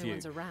for review. No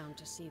one's around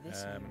to see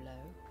this low.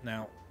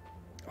 Now,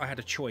 I had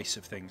a choice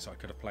of things I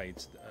could have played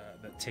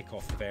that tick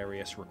off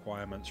various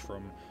requirements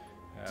from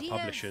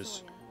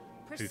publishers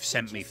who've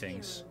sent me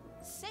things.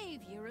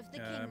 Savior of the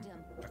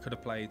kingdom. I could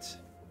have played.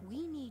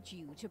 We need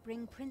you to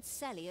bring Prince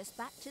Celius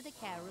back to the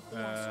care of the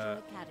Astral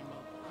Academy.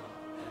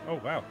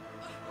 Oh wow!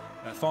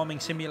 Farming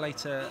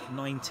Simulator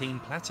 19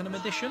 Platinum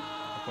Edition.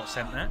 I've got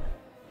sent that.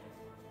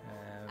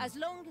 As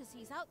long as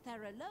he's out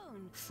there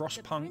alone.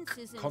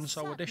 Frostpunk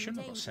Console Edition.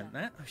 I got sent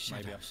that.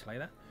 Maybe I'll play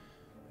that.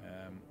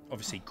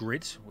 Obviously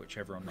Grid, which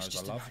everyone knows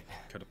I love.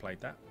 Could have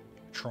played that.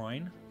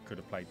 Trine. Could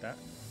have played that.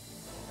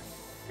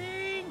 I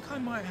think I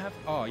might have.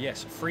 Oh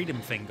yes, Freedom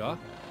Finger.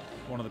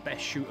 One of the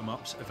best shoot 'em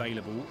ups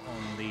available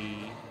on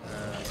the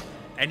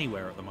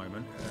anywhere at the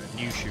moment.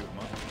 New shoot 'em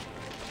up.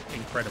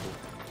 Incredible.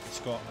 It's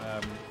got.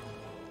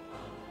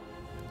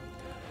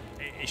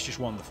 It's just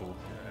wonderful.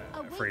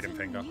 Freedom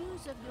Finger.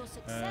 News of your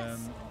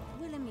success,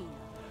 Wilhelmina,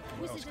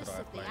 what else could I have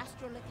of the played?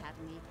 Astral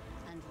Academy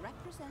and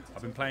representative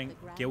I've been playing of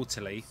the Grand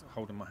guiltily, Council.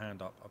 holding my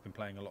hand up. I've been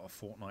playing a lot of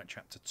Fortnite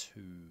Chapter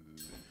 2.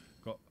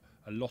 Got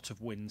a lot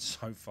of wins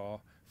so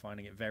far,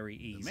 finding it very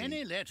easy.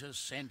 Many letters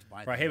sent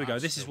by Right, here we go.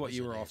 This Master is what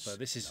you were Wizardess after.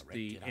 This is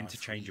the directed our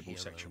interchangeable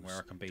three section where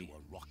I can heroes be to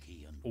a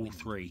rocky and all windy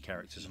three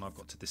characters, and I've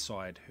got to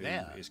decide who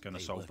There is going to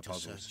they solve were the to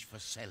puzzles. search for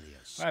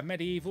Celius, I have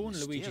Medieval and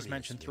the Luigi's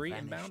Mansion 3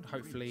 mysteriously inbound. vanished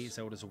Hopefully prince.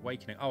 Zelda's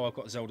Awakening. Oh, I've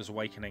got Zelda's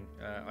Awakening.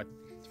 I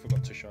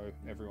forgot to show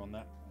everyone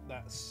that.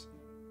 That's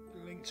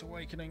Link's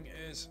Awakening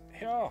is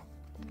here.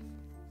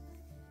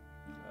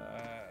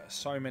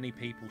 So many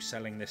people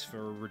selling this for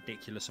a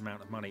ridiculous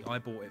amount of money. I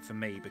bought it for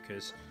me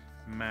because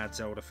mad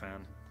Zelda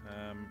fan.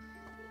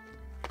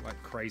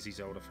 Like crazy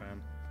Zelda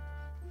fan.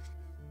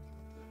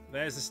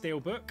 There's the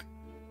steelbook.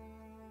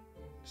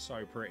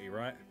 So pretty,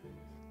 right?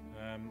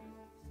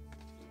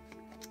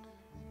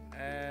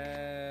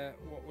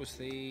 What was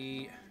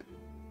the...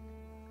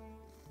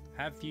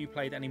 Have you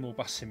played any more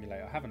Bus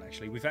Simulator? I haven't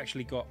actually. We've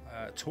actually got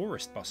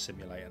Tourist Bus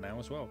Simulator now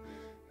as well.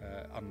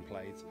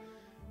 Unplayed.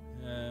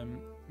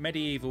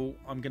 Medieval,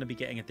 I'm going to be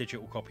getting a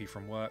digital copy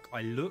from work.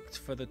 I looked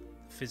for the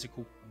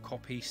physical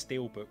copy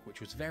steelbook, which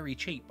was very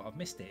cheap, but I've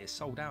missed it. It's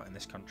sold out in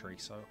this country,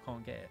 so I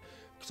can't get it.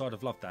 Because I'd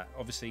have loved that.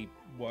 Obviously,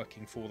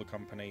 working for the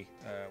company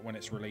when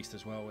it's released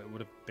as well, it would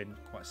have been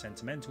quite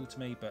sentimental to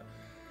me, but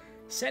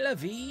c'est la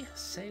vie,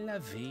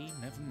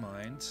 never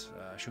mind.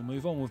 I shall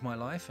move on with my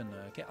life and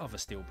get other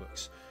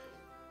steelbooks.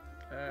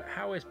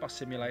 How is Bus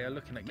Simulator?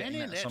 Looking at getting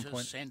that at some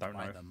point. Don't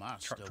know.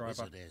 Truck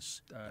driver.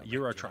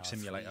 Euro Truck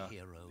Simulator.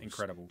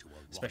 Incredible.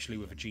 Especially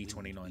with a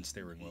G29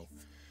 steering wheel.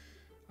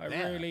 I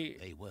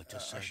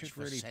should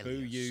really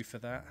boo you for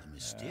that. The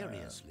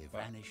mysteriously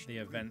But vanished the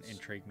event prince.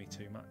 intrigued me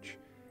too much.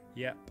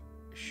 Yep.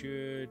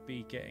 should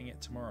be getting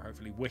it tomorrow,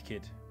 hopefully.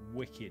 Wicked.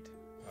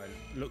 I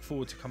look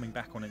forward to coming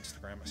back on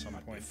Instagram at some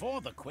point.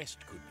 Before the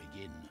quest could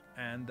begin,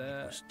 and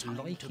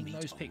liking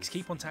those pics.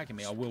 Keep on tagging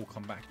me. I will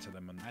come back to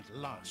them and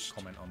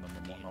comment on them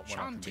and whatnot when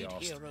I can be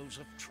asked. Heroes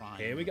of Trine.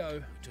 Here we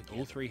go.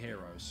 All 3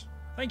 heroes.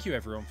 Thank you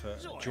everyone for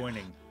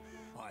joining.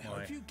 I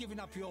hope you've given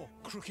up your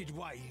crooked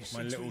ways.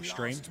 My little since we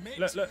stream. last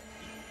met. Look.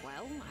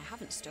 Well, I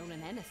haven't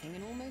stolen anything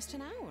in almost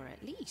an hour,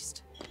 at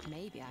least.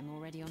 Maybe I'm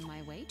already on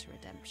my way to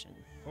redemption.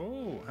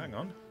 Oh, hang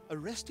on.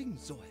 Arresting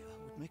Zoya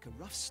would make a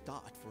rough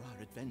start for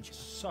our adventure.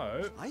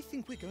 So, I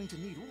think we're going to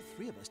need all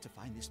 3 of us to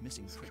find this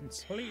missing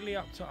prince. Completely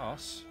up to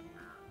us.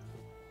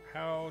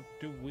 How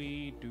do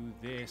we do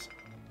this?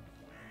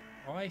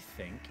 I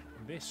think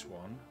this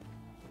one.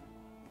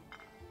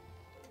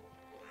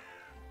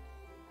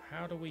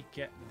 How do we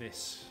get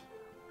this?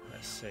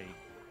 Let's see.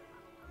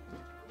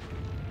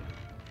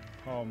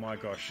 Oh my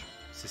gosh.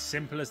 It's as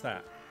simple as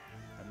that.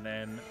 And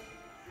then...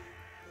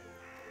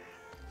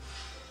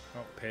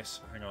 Oh, piss.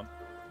 Hang on.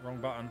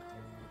 Wrong button.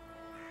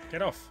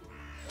 Get off.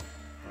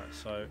 Right,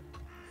 so...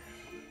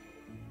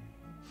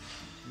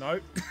 No.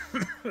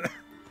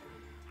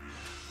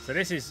 So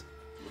this is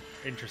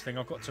interesting.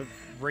 I've got to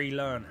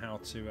relearn how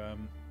to...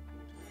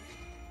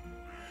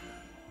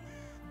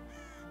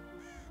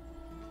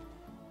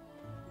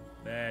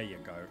 There you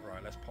go.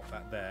 Right, let's pop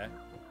that there.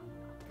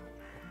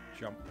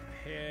 Jump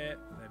here,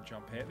 then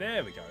jump here.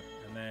 There we go.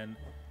 And then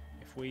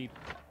if we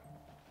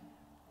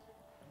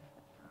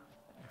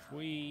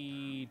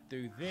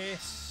do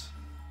this,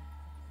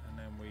 and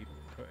then we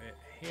put it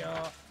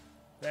here.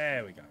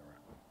 There we go.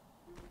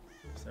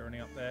 Right. Is there any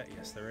up there?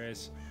 Yes, there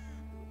is.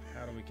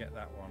 How do we get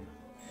that one?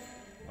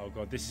 Oh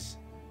god, this is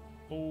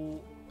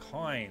all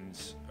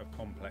kinds of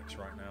complex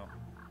right now.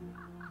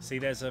 See,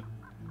 there's a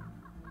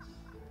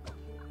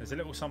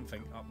little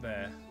something up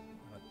there.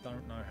 I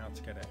don't know how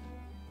to get it.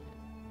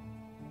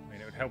 I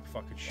mean, it would help if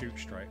I could shoot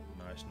straight.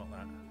 No, it's not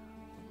that.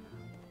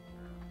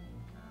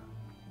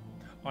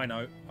 I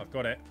know, I've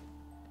got it.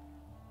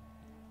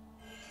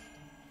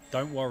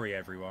 Don't worry,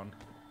 everyone.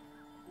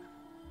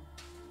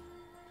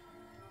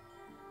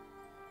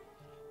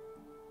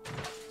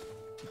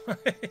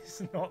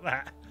 It's not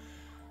that.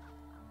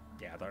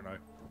 Yeah, I don't know.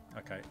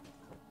 Okay.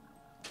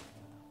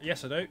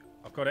 Yes, I do.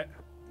 I've got it.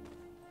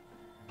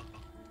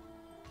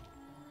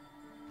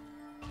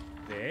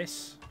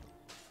 This.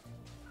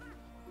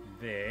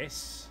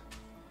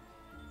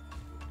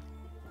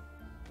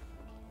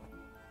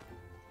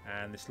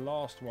 And this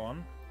last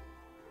one.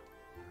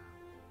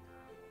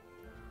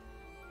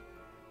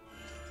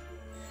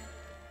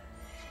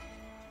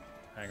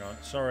 Hang on.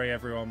 Sorry,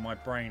 everyone. My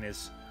brain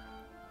is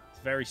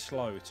very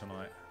slow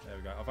tonight. There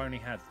we go. I've only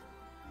had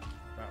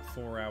about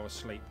 4 hours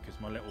sleep because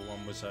my little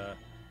one was...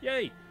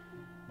 Yay!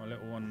 My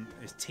little one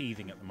is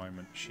teething at the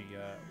moment. She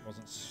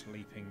wasn't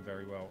sleeping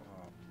very well.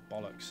 Oh,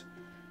 bollocks.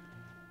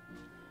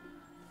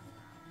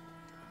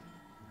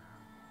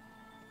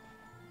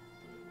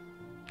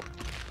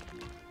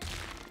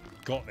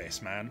 Got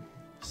this, man.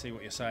 See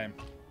what you're saying.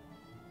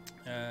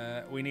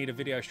 We need a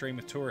video stream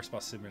with Tourist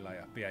Bus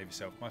Simulator. Behave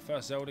yourself. My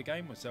first Zelda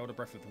game was Zelda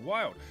Breath of the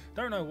Wild.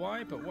 Don't know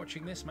why, but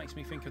watching this makes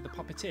me think of The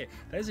Puppeteer.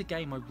 There's a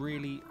game I've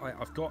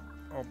got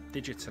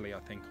digitally, I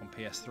think, on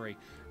PS3.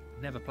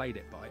 Never played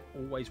it, but I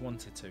always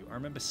wanted to. I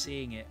remember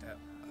seeing it at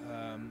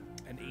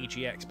an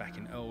EGX back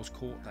in Earl's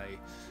Court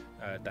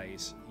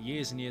days,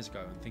 years and years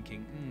ago, and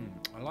thinking,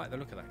 I like the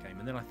look of that game.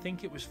 And then I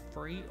think it was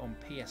free on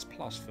PS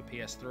Plus for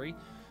PS3.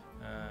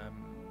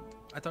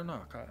 I don't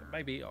know.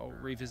 Maybe I'll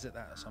revisit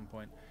that at some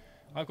point.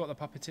 I've got The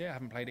Puppeteer. I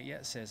haven't played it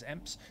yet, says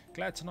Emps.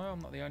 Glad to know I'm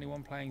not the only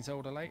one playing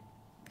Zelda late.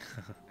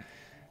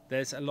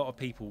 There's a lot of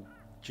people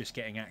just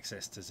getting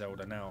access to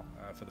Zelda now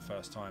for the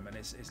first time, and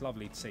it's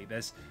lovely to see.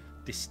 There's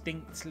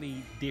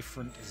distinctly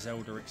different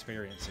Zelda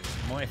experiences.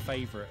 My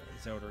favourite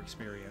Zelda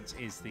experience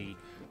is the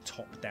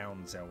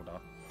top-down Zelda.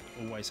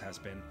 Always has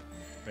been.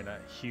 Been a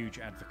huge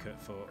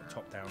advocate for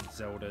top-down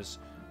Zeldas.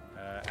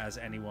 As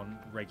anyone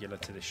regular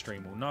to this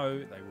stream will know,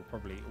 they will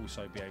probably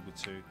also be able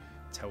to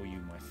tell you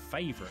my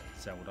favourite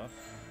Zelda,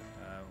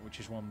 which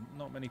is one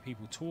not many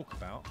people talk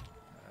about,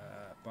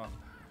 but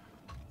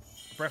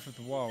Breath of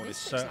the Wild is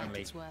certainly... Like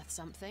it's worth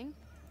something.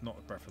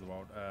 Not Breath of the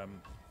Wild.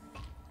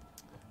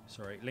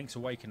 Sorry, Link's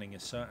Awakening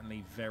is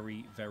certainly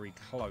very, very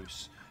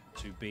close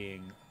to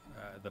being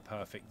the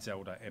perfect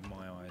Zelda in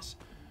my eyes.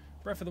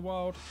 Breath of the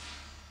Wild,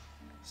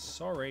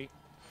 sorry,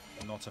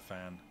 not a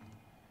fan.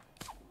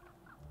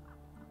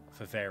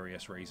 For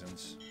various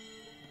reasons.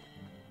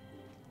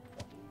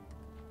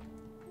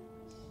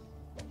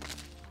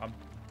 I'm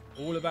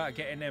all about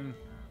getting them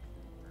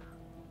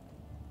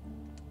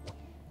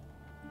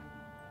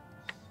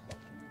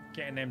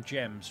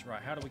gems.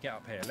 Right, how do we get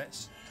up here?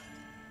 Let's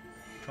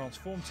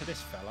transform to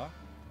this fella,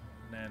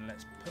 and then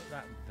let's put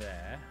that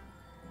there.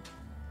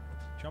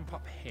 Jump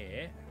up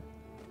here.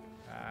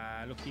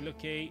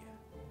 Looky.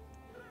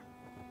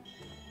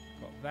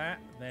 Got that.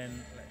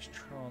 Then let's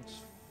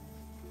transform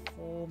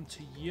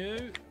to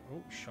you.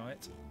 Oh,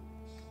 shite.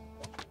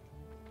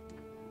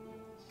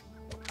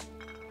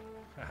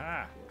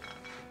 Haha.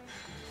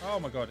 Oh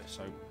my god, it's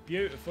so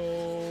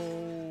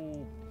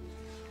beautiful.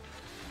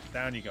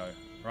 Down you go.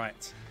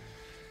 Right.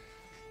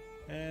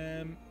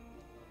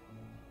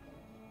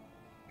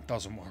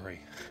 Doesn't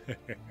worry.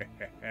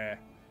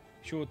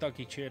 Sure,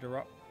 Dougie cheered her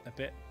up a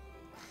bit.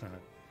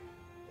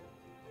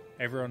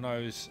 Everyone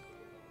knows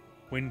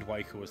Wind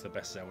Waker was the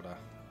best Zelda.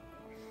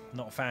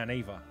 Not a fan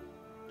either.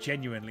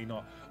 Genuinely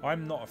not.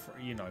 I'm not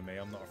afraid. You know me.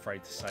 I'm not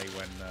afraid to say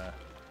when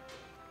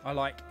I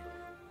like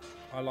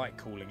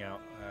calling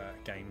out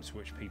games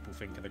which people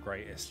think are the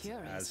greatest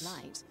as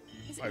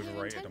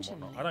overrated and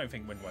whatnot. I don't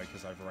think Wind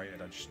Waker's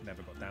overrated. I just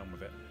never got down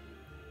with it.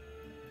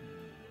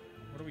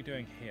 What are we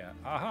doing here?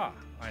 Aha!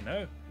 I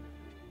know.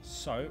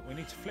 So we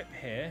need to flip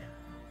here,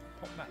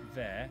 pop that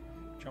there,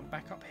 jump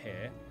back up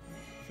here,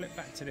 flip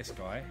back to this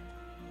guy,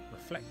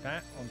 reflect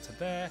that onto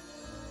there.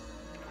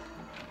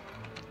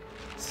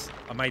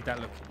 I made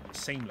that look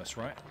seamless,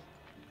 right?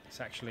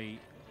 It's actually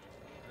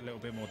a little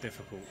bit more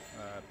difficult,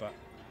 but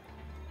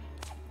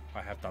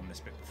I have done this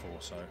bit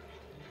before, so.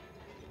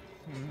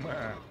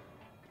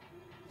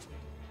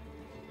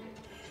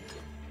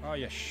 Oh,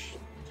 yes.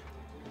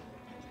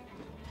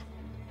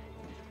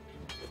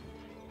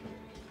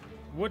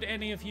 Would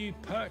any of you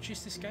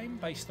purchase this game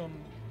based on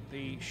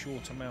the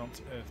short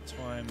amount of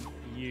time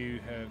you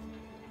have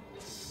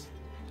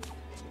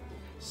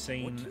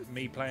seen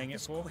me playing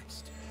it for?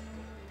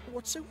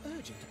 What's so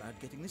urgent about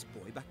getting this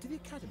boy back to the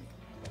academy?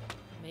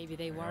 Maybe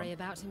they worry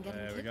about him getting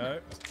There we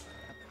kidnapped. go.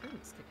 A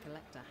prince could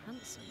collect a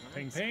handsome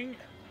Ping ransom. ping.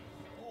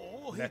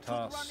 Oh, he Let could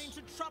us run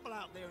into trouble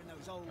out there in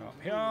those old up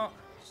here.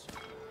 ruins.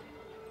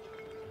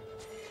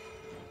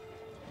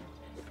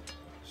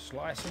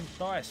 Slice and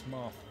dice,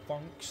 my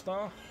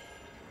funkster.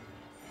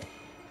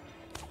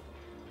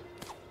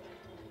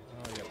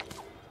 Oh, yep.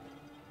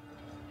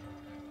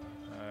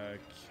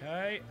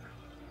 Okay.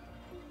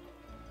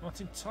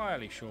 Not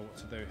entirely sure what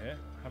to do here.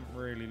 Haven't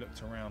really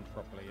looked around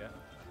properly yet.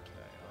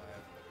 Okay,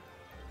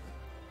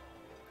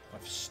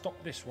 I've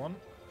stopped this one,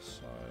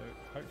 so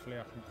hopefully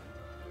I can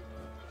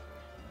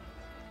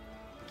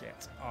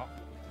get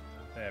up.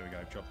 There we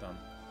go, job done.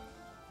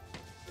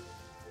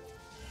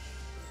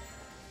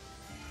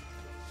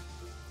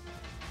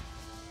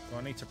 Do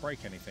I need to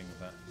break anything with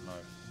that? No.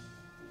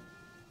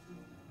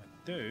 I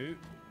do.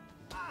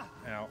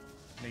 Ow.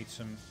 Need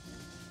some.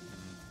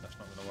 That's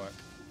not going to work.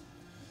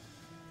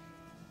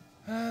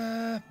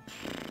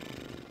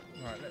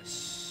 Right,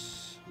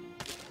 let's.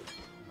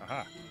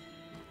 Aha.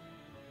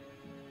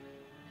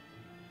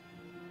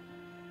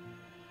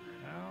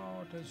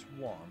 How does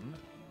one.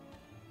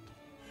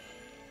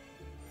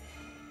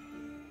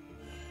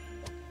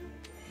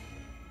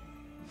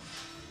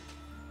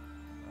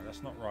 No,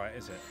 that's not right,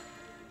 is it?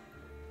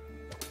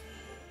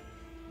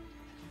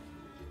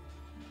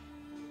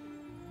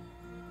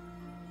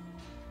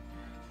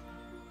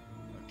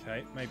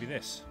 Okay, maybe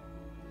this.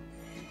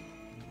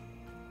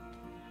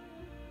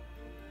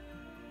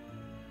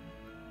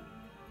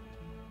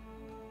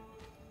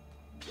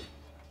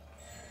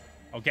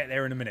 I'll get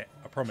there in a minute,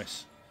 I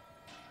promise.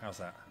 How's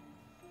that?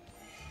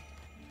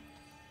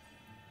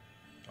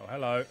 Oh,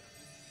 hello.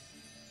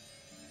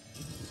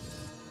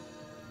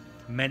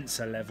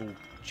 Mensa level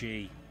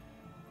G.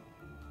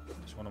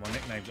 It's one of my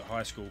nicknames at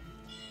high school.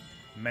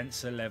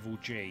 Mensa level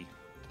G.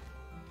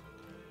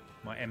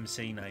 My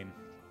MC name.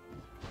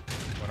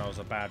 When I was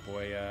a bad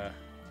boy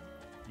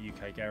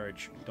UK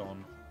garage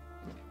don.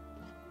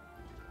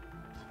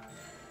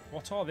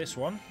 What are this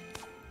one?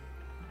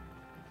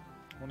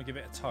 I want to give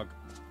it a tug.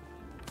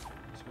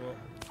 That's what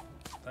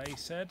they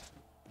said.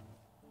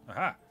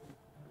 Aha!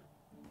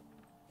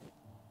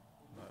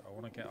 No, I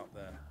want to get up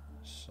there.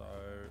 So...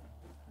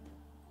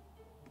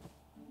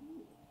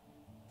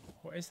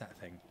 What is that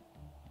thing?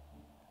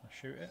 I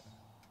shoot it?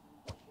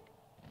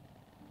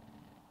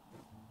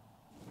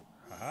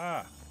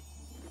 Aha!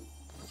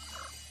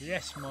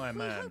 Yes, my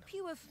man. We hope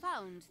you have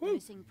found the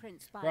missing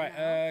prince by now.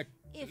 Right,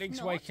 If Link's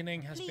not,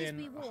 Awakening has please been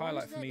be a warned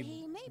highlight for that me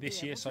he may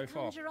this be year able so to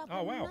far. conjure up Oh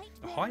a wow, a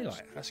nightmarish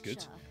highlight. That's good.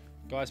 creature.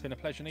 Guys, been a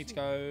pleasure. Need to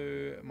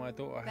go. My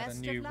daughter had Best a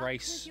of new luck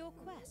race with your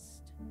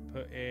quest.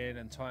 put in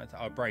and tightened.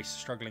 Oh, brace,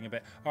 struggling a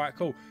bit. All right,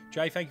 cool.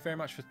 Jay, thank you very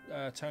much for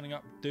turning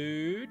up,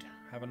 dude.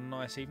 Have a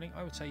nice evening.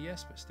 I would say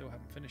yes, but still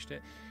haven't finished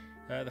it.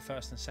 The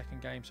first and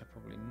second game, so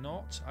probably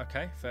not.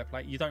 Okay, fair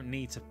play. You don't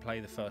need to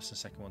play the first and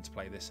second one to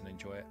play this and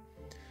enjoy it.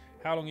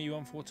 How long are you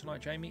on for tonight,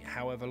 Jamie?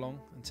 However long,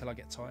 until I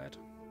get tired.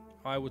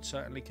 I would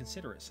certainly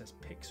consider it, says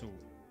Pixel.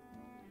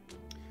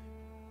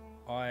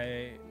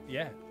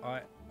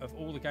 Of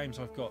all the games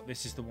I've got,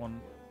 this is the one.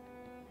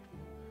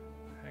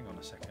 Hang on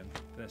a second.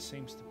 There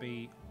seems to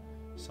be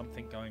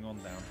something going on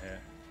down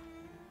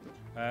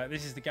here.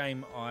 This is the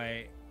game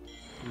I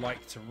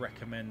like to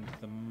recommend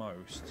the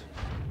most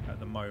at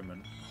the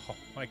moment. Oh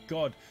my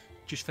god,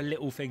 just for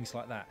little things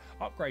like that.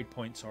 Upgrade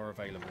points are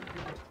available.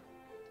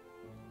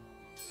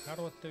 How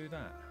do I do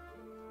that?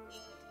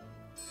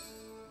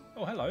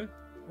 Oh, hello.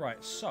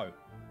 Right, so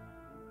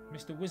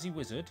Mr. Wizzy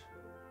Wizard,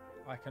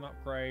 I can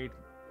upgrade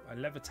a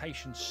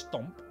levitation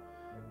stomp.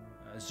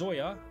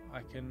 Zoya,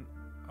 I can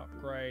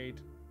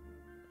upgrade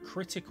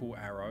critical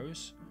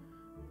arrows,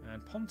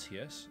 And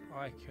Pontius,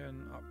 I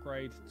can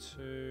upgrade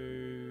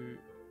to...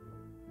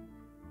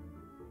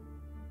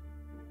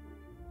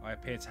 I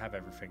appear to have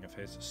everything of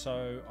his.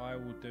 So I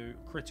will do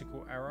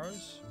critical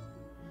arrows.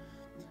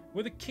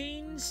 With a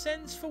keen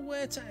sense for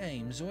where to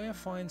aim, Zoya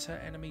finds her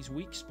enemies'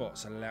 weak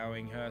spots,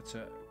 allowing her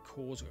to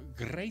cause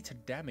greater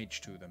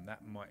damage to them.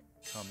 That might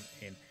come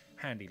in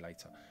handy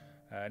later.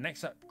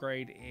 Next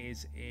upgrade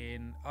is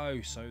in...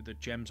 Oh, so the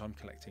gems I'm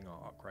collecting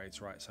are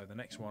upgrades, right? So the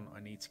next one, I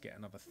need to get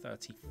another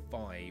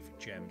 35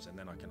 gems, and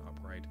then I can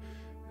upgrade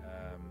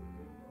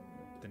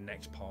the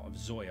next part of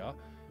Zoya,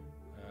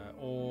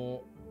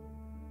 or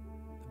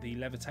the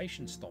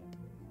levitation stomp.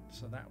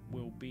 So that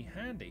will be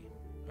handy.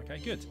 Okay,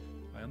 good.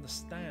 I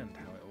understand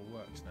how it all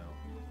works now.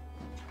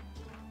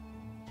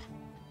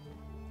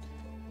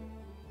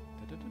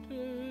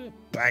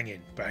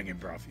 Banging,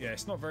 bruv. Yeah,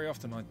 it's not very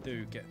often I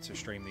do get to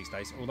stream these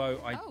days. Although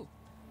I... Oh,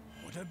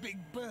 What a big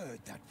bird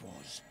that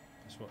was.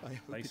 That's what I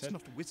hope they it's said.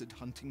 not wizard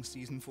hunting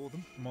season for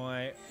them.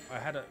 I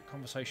had a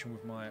conversation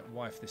with my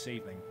wife this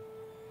evening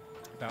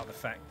about the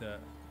fact that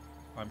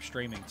I'm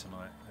streaming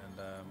tonight, and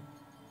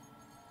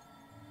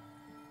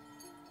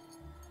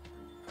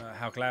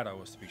how glad I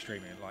was to be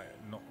streaming. Like,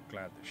 not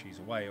glad that she's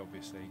away,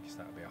 obviously, because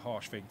that would be a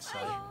harsh thing to say.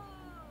 I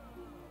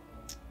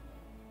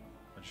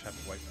just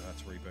have to wait for her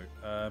to reboot.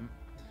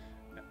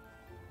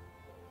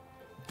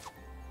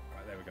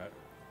 Right, there we go.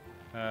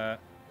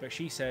 But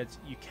she said,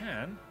 you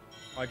can,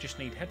 I just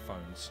need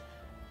headphones.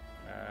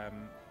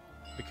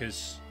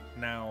 Because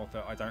now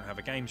that I don't have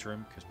a games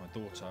room, because my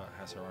daughter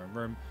has her own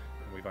room,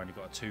 and we've only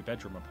got a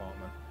 2-bedroom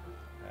apartment,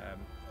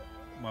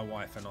 my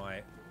wife and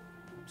I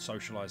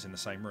socialise in the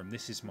same room.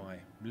 This is my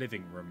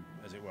living room,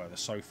 as it were. The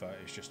sofa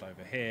is just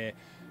over here,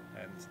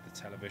 and the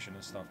television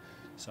and stuff.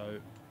 So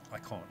I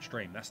can't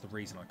stream. That's the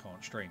reason I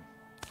can't stream,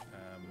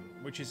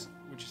 which is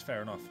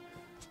fair enough.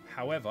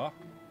 However,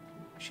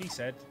 she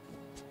said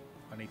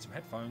I need some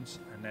headphones,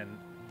 and then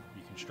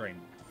you can stream.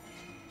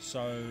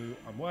 So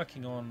I'm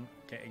working on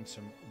getting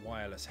some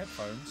wireless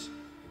headphones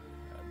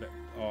that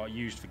are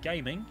used for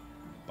gaming,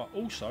 but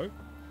also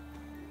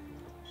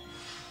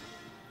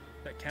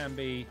that can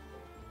be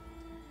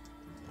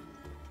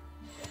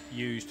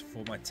used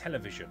for my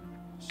television,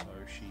 so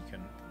she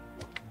can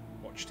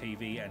watch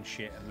TV and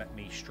shit and let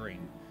me stream.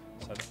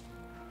 So that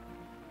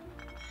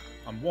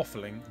I'm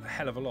waffling a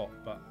hell of a lot,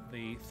 but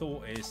the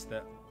thought is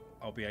that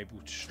I'll be able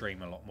to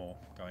stream a lot more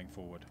going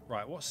forward.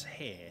 Right, what's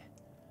here?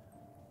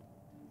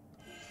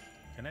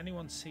 Can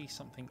anyone see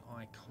something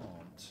I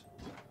can't?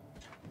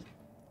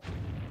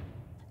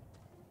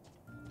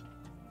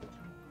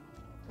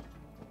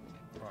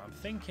 Right, I'm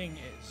thinking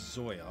it's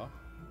Zoya.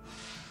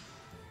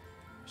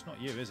 It's not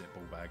you, is it,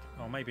 Ballbag?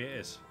 Oh, maybe it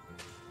is.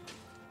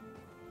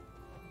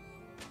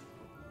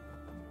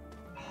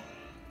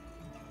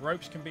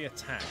 Ropes can be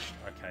attached.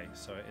 Okay,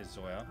 so it is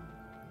Zoya.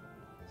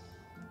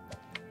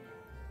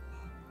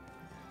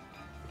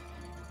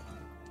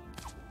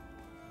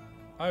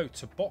 Oh,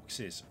 to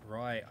boxes.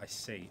 Right, I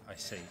see.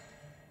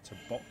 To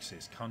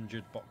boxes.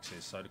 Conjured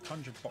boxes. So the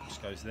conjured box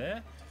goes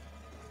there.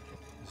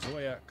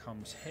 Zoya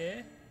comes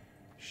here.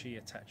 She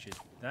attaches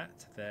that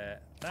to there,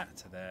 that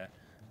to there.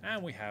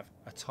 And we have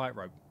a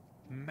tightrope.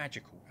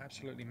 Magical.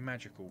 Absolutely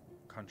magical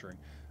conjuring.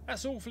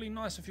 That's awfully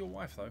nice of your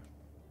wife, though.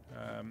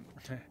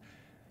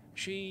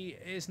 She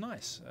is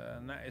nice.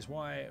 And that is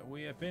why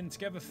we have been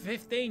together for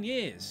 15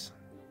 years.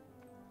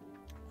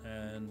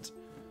 And...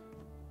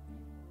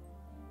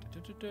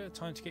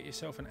 time to get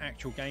yourself an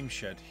actual game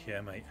shed.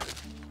 Yeah, mate.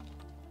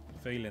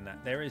 Feeling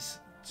that. There is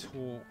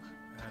talk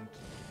and...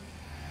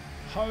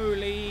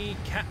 Holy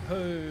cat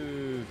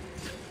poo!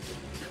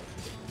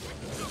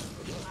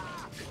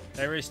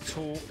 There is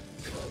talk,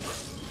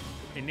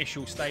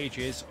 initial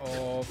stages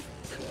of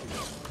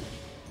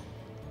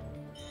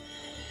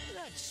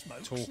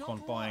talk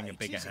on buying a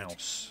bigger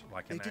house,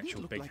 like an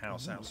actual big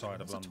house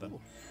outside of London.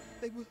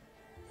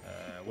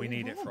 We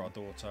need it for our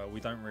daughter. We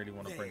don't really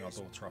want to bring our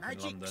daughter up in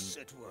London.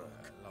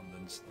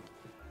 London's...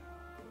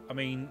 I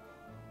mean,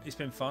 it's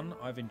been fun.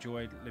 I've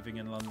enjoyed living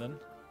in London.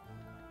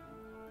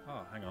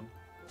 Oh, hang on.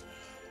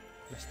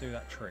 Let's do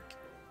that trick.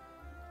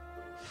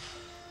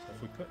 So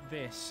if we put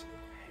this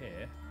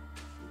here...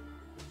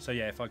 So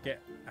yeah, if I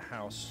get a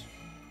house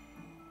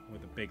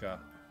with a bigger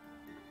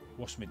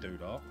what's me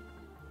doodah,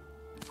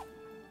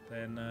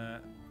 then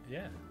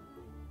yeah.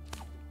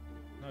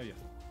 No, you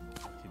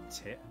fucking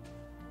tit.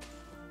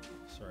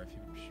 Sorry,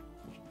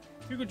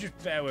 if you could just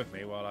bear with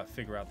me while I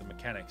figure out the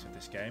mechanics of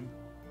this game.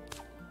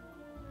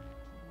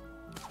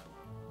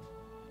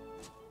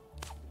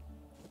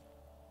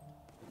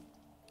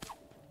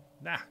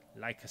 Nah,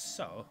 like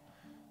so.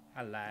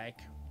 I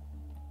like.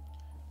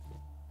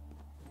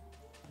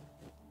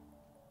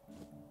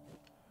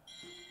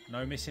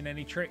 No missing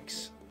any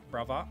tricks,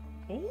 brother.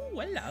 Oh,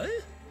 hello.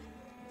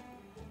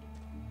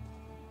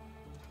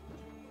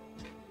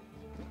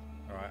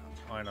 Alright,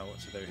 I know what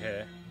to do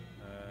here.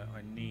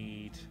 I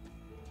need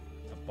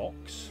a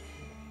box.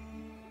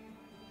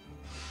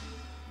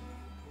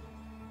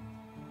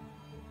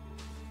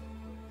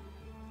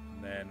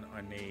 And then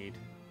I need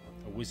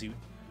a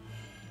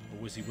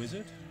Wizzy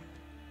Wizard.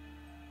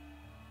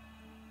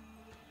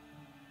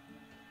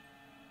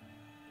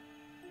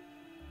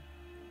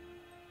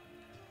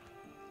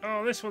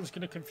 Oh, this one's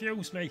going to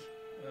confuse me.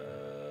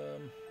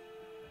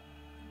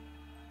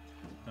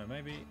 No,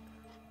 maybe...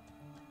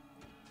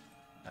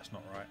 That's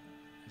not right.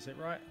 Is it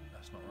right?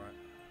 That's not right.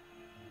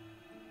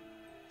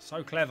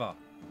 So clever.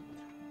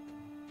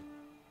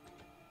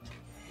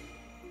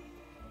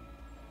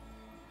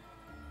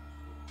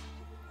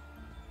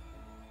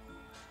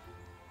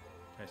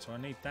 Okay, so I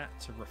need that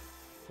to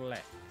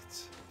reflect.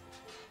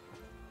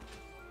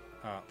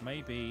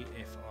 Maybe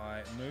if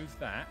I move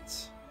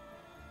that...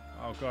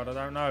 Oh god, I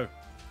don't know.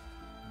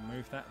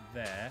 Move that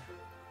there.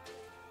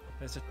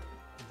 There's a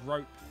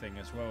rope thing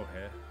as well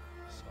here,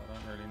 so I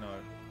don't really know.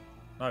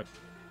 No.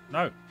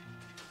 No.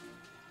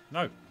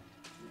 No. You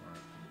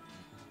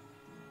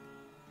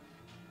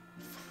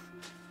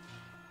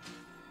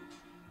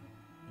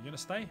gonna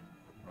stay?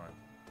 Right.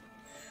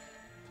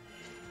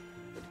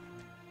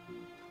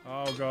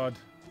 Oh god.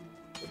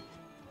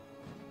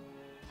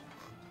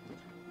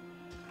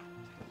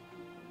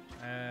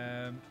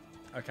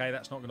 Okay,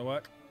 that's not gonna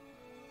work.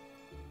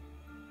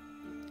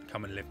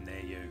 Come and live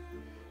near you.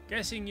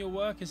 Guessing your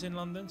work is in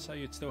London, so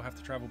you'd still have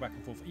to travel back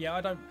and forth. Yeah,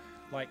 I don't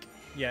like.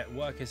 Yeah,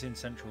 work is in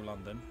central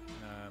London.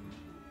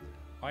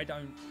 I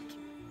don't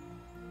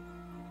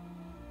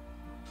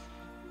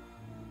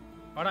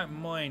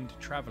mind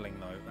travelling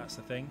though. That's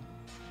the thing.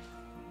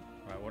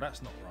 Right. Well,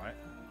 that's not right.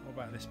 What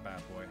about this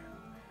bad boy?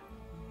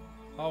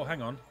 Oh,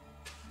 hang on.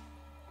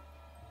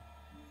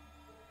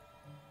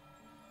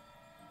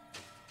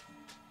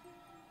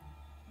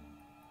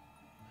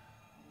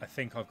 I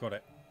think I've got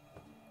it.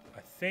 I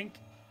think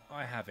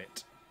I have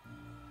it.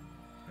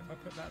 If I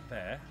put that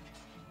there.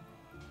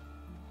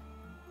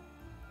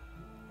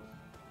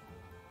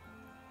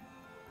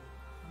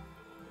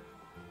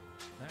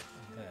 That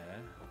there.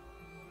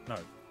 No.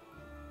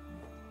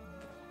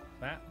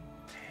 That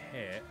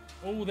here.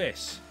 All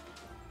this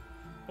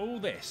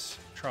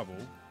trouble.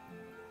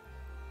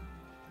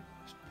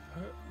 Let's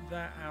put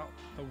that out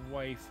the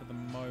way for the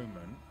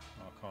moment.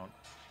 Oh, I can't.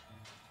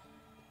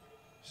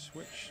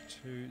 Switch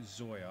to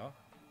Zoya.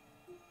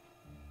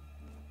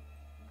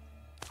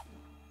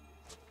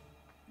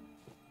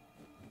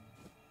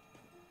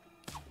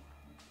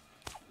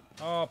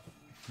 Oh,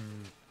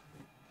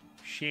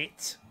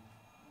 shit.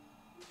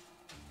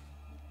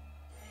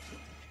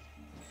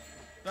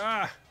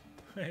 Ah,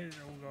 it's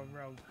all gone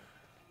wrong.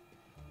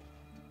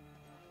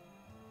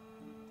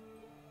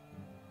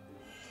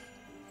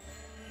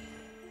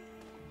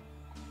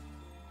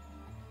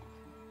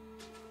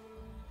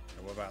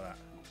 Okay, what about that?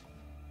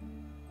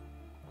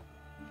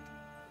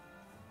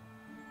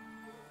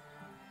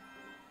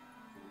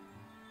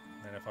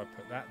 Then if I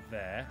put that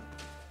there.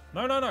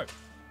 No, no, no.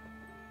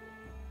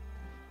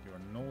 You're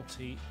a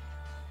naughty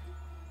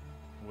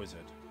wizard.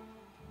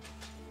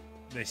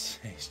 This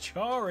is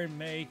jarring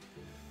me.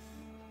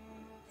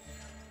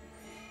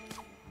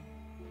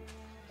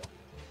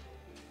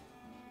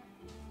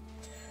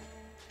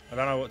 I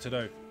don't know what to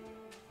do.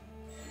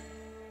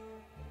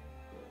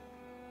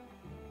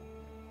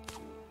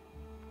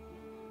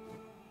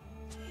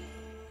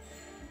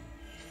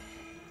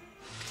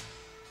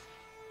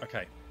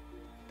 Okay.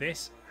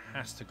 This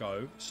has to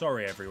go.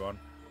 Sorry, everyone,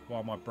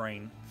 while my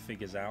brain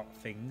figures out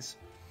things.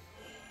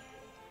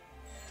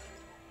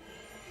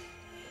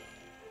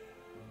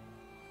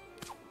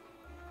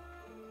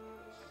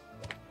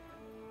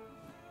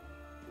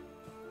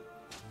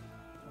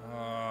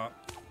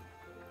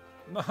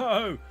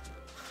 No!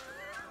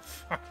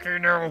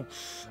 Fucking hell!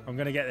 I'm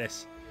gonna get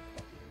this.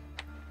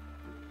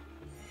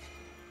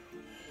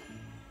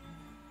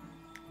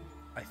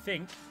 I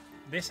think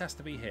this has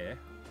to be here,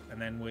 and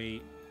then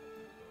we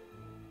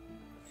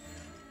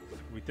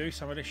do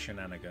some of this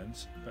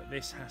shenanigans, but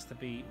this has to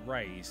be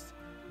raised.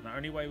 And the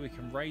only way we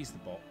can raise the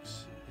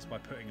box is by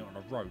putting it on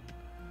a rope.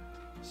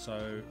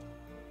 So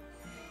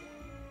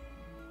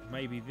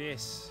maybe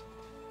this.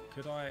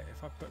 Could I,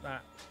 if I put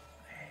that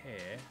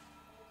here?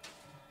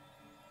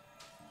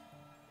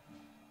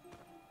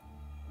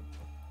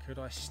 Could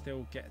I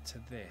still get to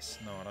this?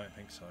 No, I don't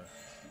think so.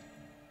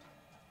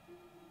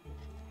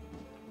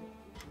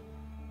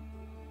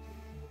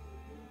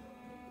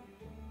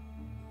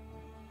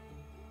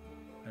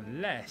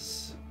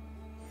 Unless...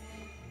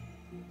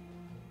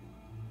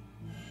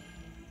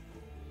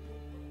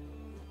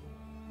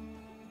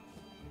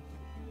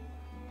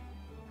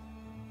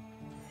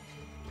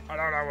 I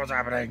don't know what's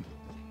happening.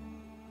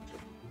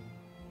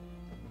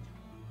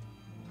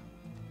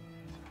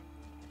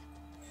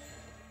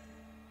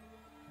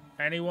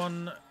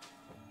 Anyone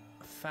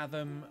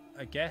fathom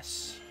a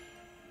guess?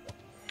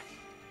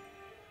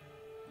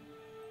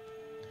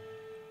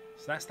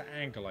 So that's the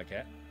angle I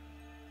get.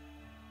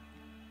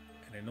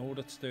 And in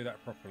order to do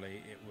that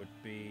properly, it would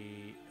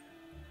be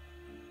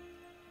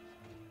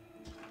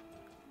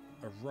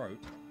a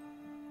rope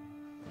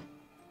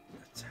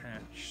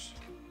attached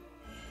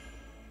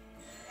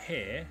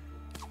here.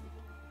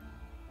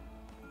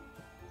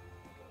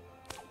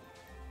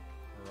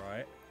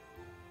 Right.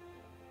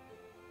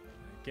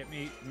 Get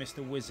me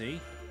Mr. Wizzy.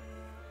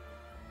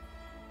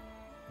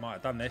 Might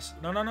have done this.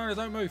 No, no, no,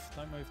 don't move.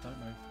 Don't move, don't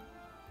move.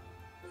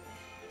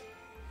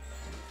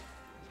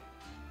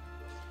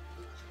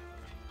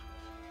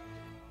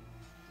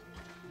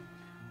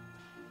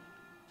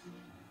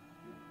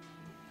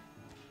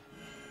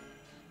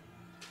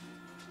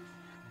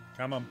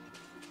 Come on.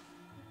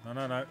 No,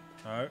 no, no.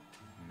 No.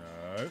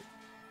 No.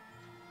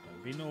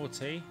 Don't be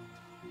naughty.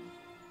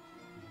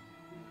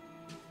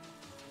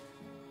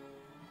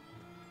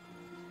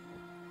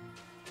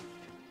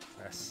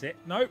 That's it.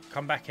 No,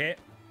 come back here.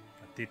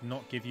 I did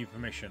not give you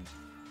permission.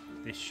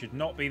 This should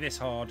not be this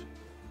hard.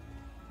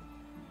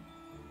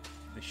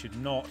 This should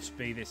not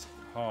be this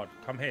hard.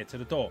 Come here to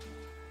the door.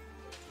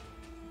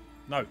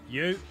 No,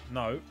 you.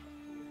 No. No,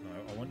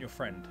 I want your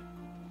friend.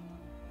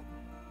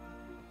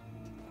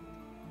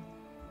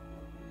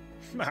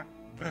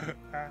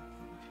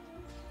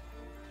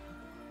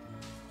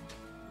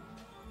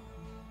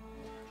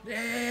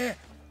 Yeah.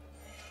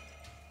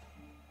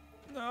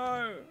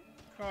 No.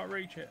 Can't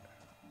reach it.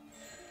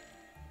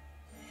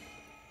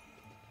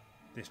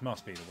 This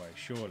must be the way,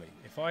 surely.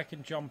 If I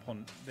can jump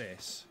on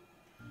this...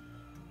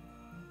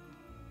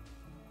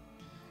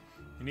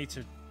 You need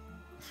to...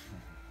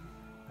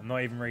 I'm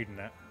not even reading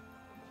that.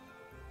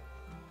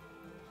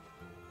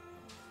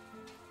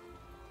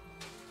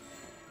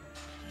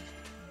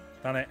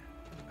 Done it.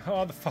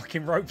 Oh, the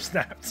fucking rope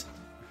snapped.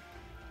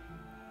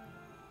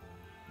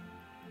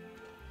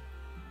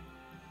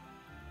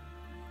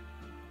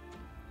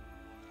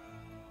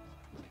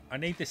 I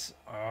need this.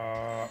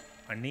 I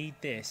need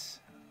this.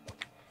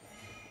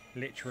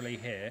 Literally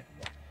here.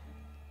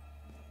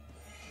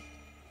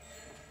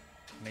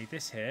 I need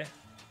this here.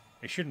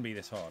 It shouldn't be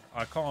this hard.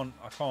 I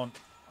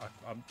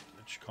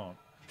just can't.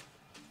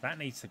 That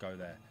needs to go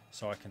there.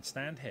 So I can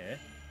stand here.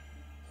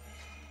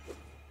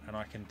 And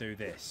I can do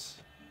this.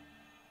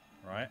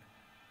 Right?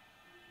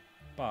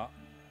 But...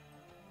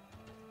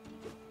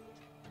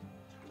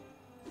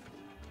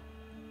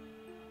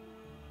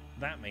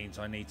 that means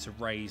I need to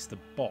raise the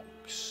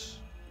box.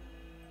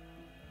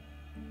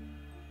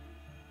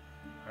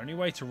 Only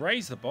way to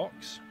raise the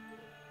box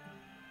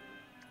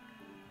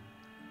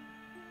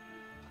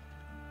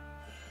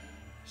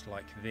is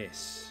like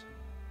this.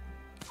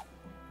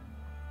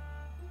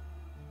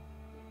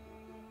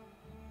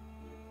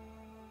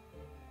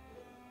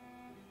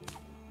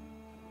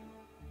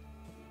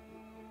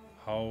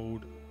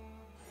 Hold.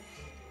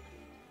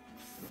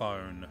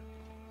 Phone.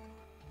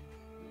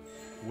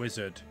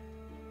 Wizard.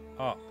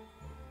 Up.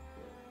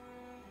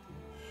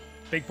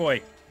 Big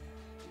boy.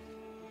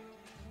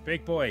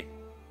 Big boy.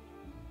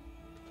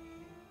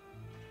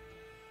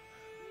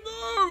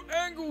 No!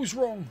 Angle's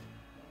wrong.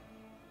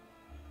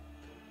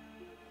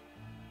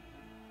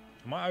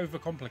 Am I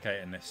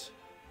overcomplicating this?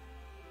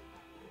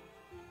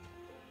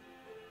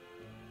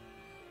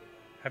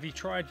 Have you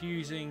tried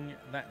using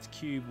that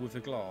cube with the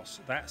glass?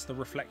 That's the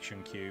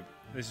reflection cube.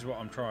 This is what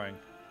I'm trying.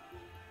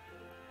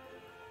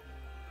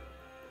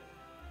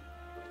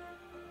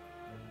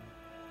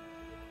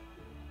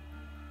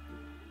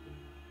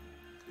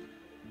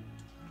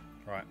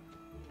 Right.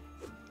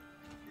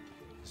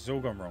 This has all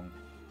gone wrong.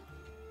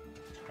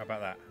 How about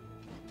that?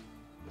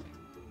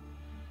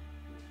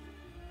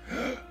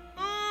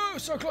 Oh,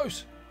 so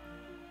close!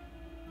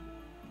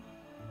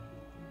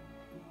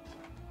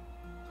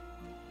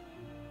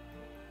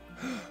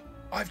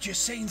 I've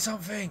just seen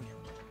something!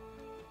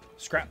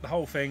 Scrap the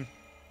whole thing.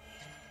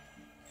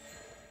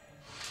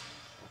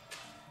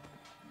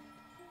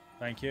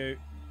 Thank you.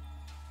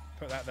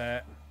 Put that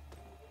there.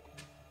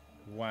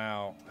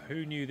 Wow.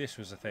 Who knew this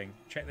was a thing?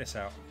 Check this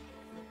out.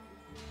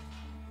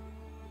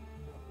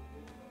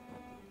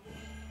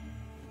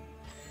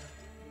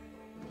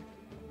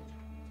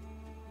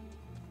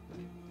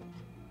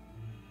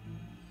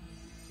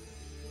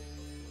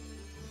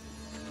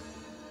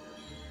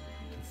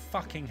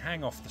 Fucking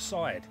hang off the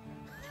side.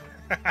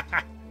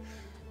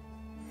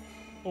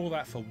 All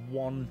that for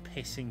one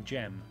pissing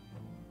gem.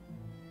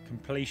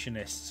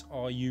 Completionists,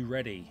 are you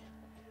ready?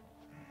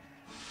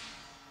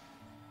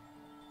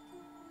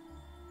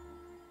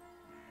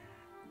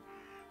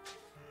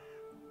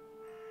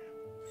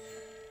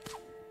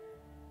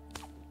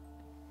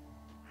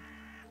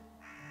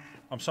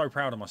 I'm so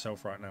proud of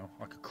myself right now.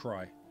 I could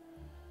cry.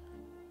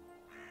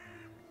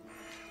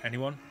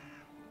 Anyone?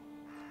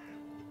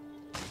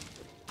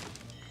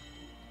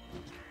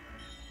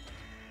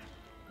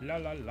 La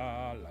la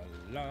la la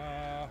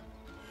la.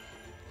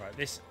 Right,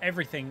 this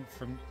everything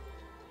from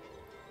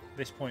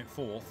this point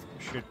forth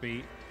should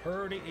be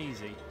pretty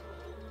easy.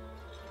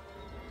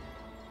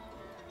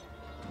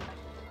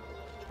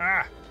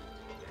 Ah!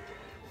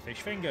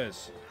 Fish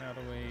fingers. How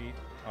do we...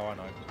 oh, I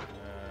know.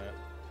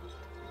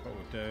 What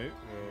we'll do,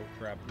 we'll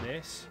grab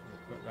this,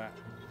 we'll put that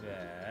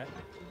there,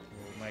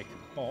 we'll make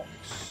a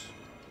box.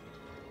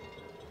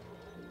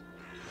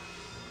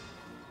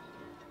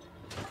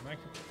 Make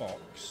a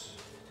box.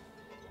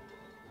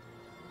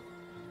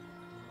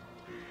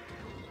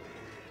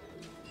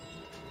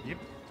 Yep.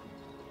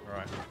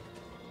 Alright.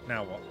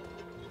 Now what?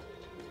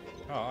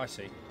 Oh, I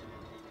see.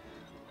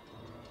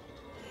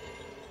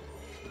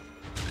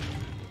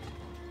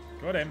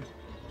 Got him.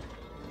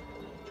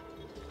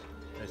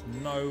 There's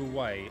no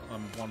way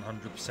I'm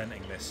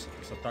 100%ing this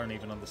because I don't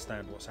even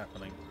understand what's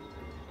happening.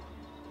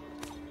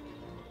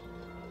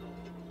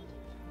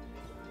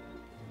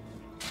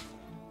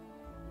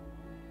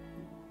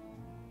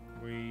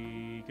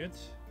 We good?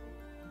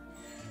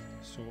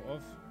 Sort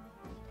of.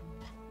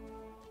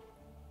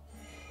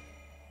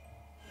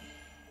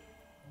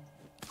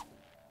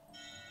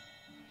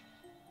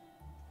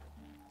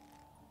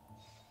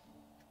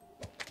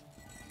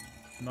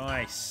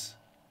 Nice.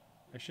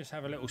 Let's just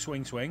have a little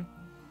swing.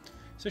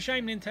 It's a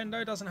shame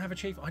Nintendo doesn't have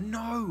achievement. I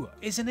know,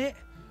 isn't it?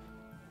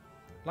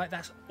 Like,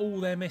 that's all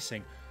they're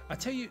missing. I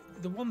tell you,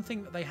 the one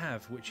thing that they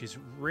have, which is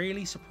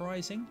really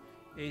surprising,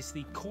 is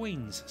the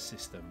coins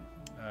system.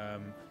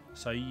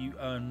 So you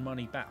earn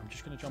money back. I'm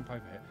just going to jump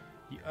over here.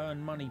 You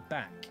earn money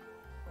back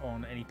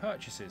on any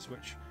purchases,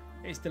 which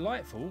is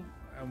delightful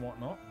and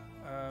whatnot.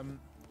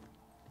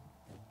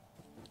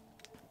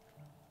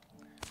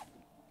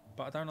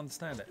 But I don't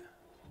understand it.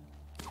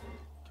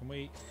 Can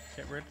we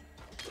get rid?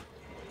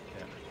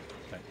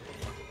 Yeah.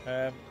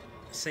 Okay.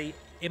 See,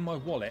 in my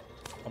wallet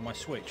on my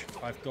Switch,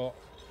 I've got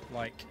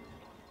like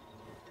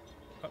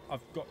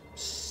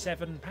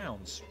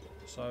 £7.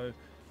 So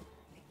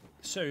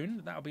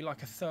soon that'll be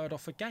like a third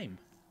off a game,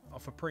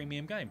 off a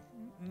premium game,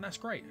 and that's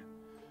great.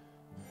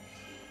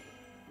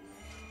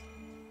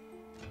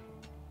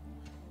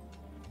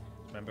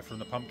 Remember from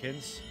the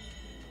pumpkins?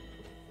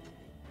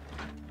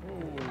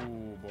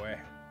 Oh boy.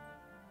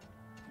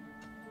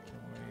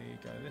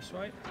 Go this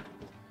way.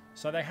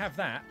 So they have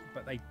that,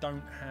 but they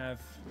don't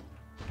have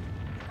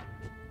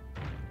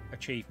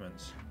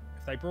achievements.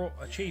 If they brought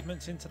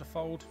achievements into the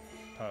fold,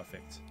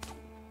 perfect.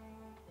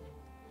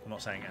 I'm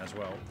not saying it as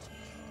well.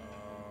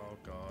 Oh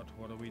god,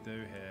 what do we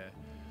do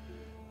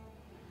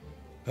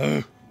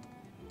here?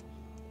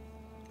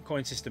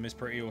 Coin system is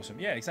pretty awesome.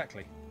 Yeah,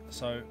 exactly.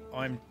 So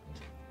I'm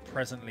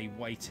presently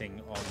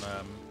waiting on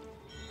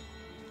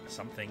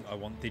something I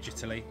want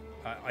digitally.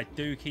 I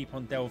do keep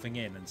on delving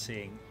in and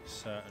seeing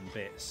certain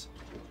bits,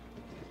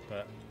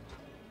 but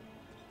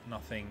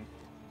nothing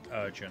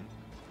urgent.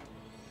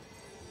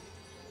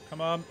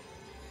 Come on.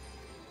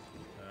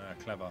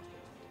 Clever.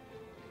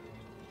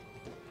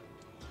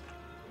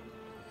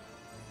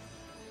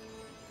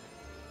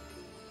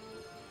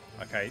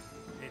 Okay,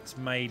 it's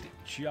made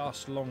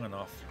just long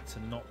enough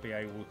to not be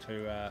able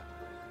to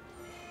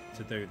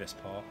do this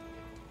part.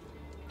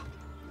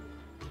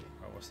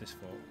 Right, what's this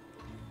for?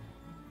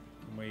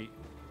 Can we...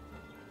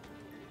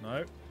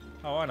 No.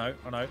 Oh, I know.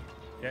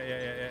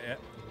 Yeah.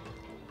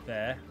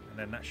 There. And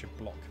then that should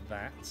block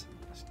that.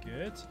 That's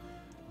good.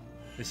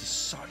 This is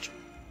such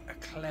a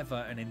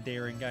clever and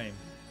endearing game.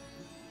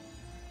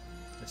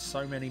 There's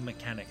so many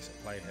mechanics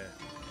at play here.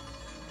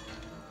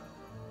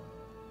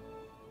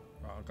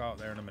 Right, I'll go up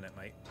there in a minute,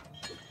 mate.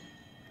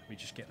 Let me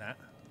just get that.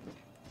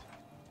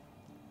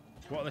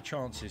 What are the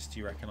chances, do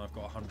you reckon, I've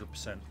got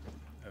 100%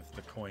 of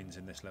the coins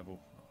in this level?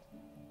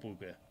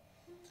 Bullbeer.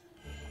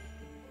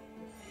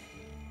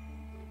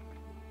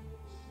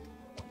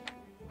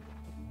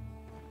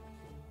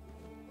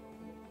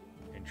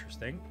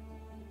 Interesting.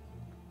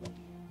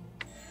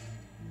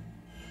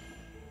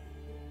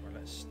 Right,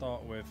 let's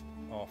start with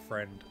our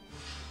friend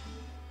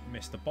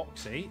Mr.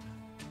 Boxy.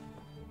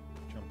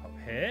 Jump up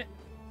here.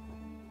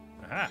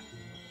 Aha!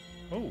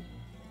 Oh!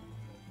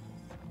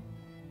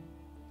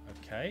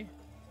 Okay.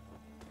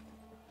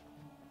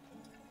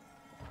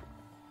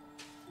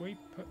 If we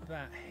put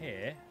that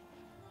here,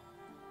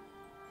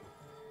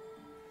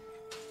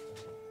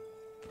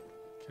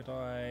 could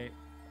I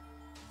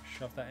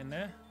shove that in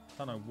there? I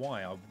don't know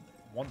why I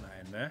want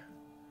that in there.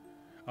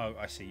 Oh,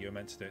 I see. You were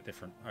meant to do it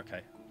different.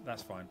 Okay,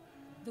 that's fine.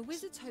 The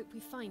wizards hope we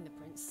find the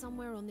prince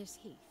somewhere on this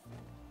heath.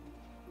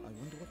 I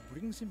wonder what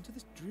brings him to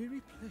this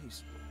dreary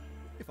place.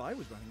 If I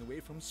was running away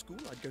from school,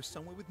 I'd go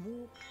somewhere with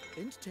more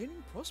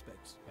entertaining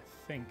prospects. I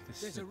think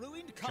this There's is a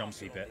ruined jumpy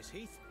castle on bit. this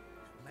heath.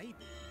 Maybe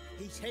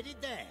he's headed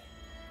there.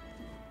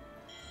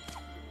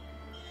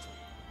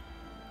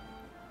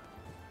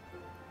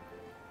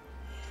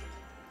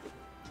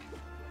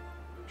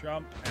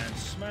 Jump and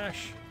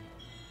smash.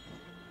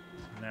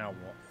 Now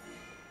what?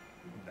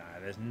 Nah,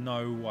 there's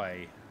no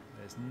way.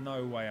 There's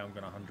no way I'm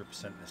going to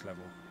 100% this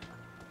level.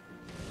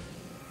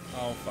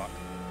 Oh, fuck.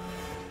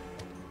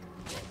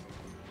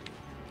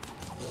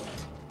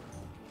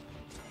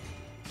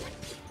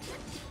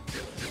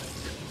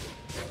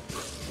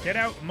 Get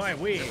out of my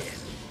way.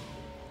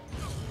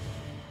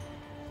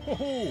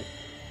 Ho-ho!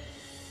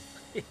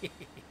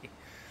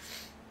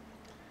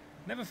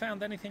 Never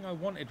found anything I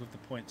wanted with the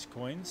points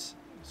coins.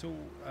 It's all,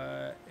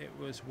 it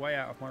was way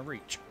out of my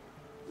reach.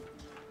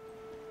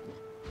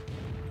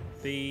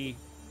 The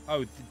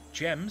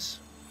gems.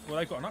 Well,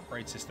 they've got an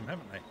upgrade system,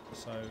 haven't they?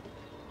 So,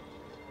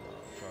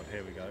 oh god,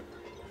 here we go.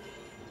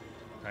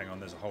 Hang on,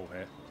 there's a hole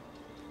here.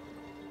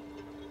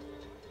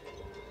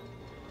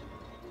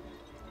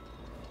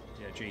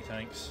 Yeah, gee,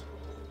 thanks.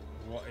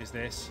 What is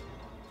this?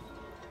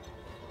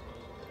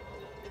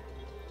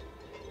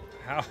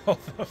 How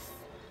the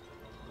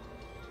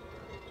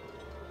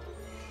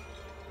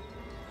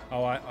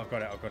Oh, I've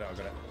got it. I've got it. I've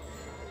got it.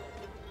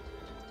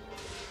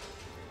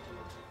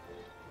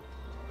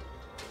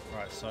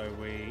 Right, so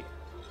we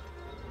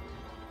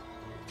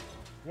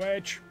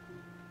wedge.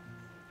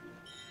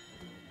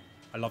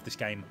 I love this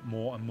game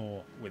more and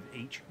more with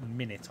each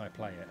minute I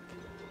play it.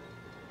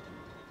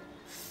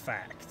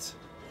 Fact.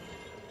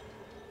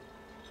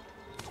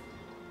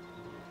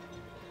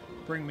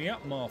 Bring me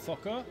up,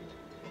 motherfucker.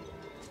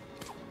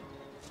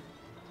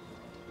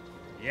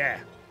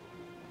 Yeah.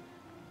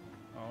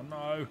 Oh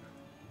no.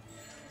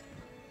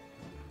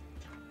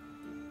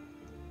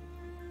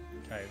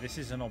 Okay, this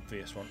is an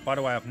obvious one. By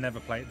the way, I've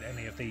never played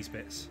any of these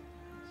bits.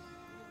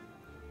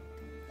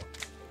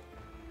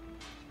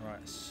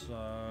 Right,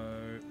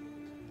 so...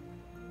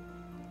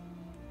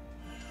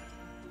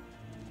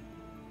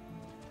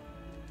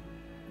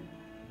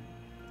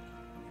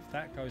 if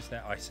that goes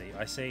there, I see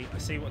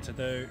what to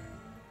do.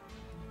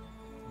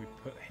 We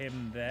put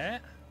him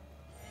there.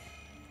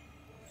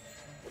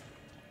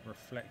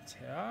 Reflect.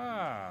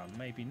 Ah,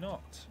 maybe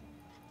not.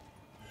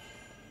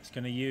 It's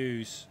going to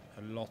use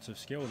a lot of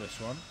skill, this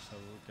one, so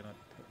we're going to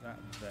put that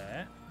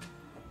there.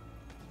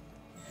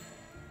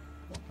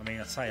 I mean,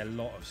 I'd say a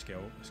lot of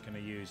skill. It's going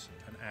to use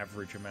an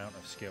average amount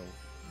of skill.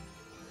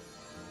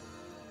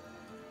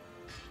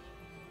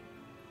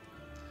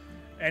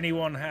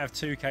 Anyone have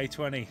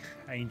 2K20?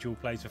 Angel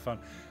plays for fun.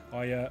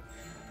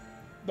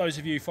 Those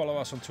of you who follow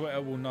us on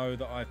Twitter will know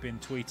that I've been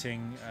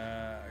tweeting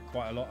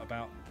quite a lot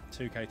about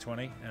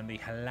 2K20 and the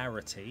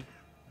hilarity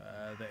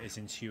that is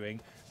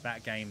ensuing.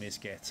 That game is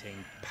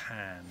getting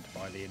panned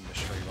by the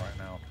industry right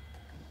now.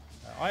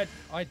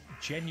 I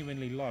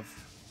genuinely love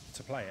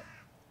to play it.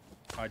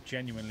 I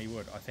genuinely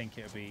would. I think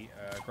it would be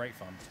great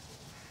fun.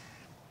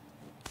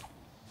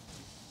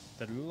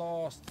 The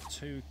last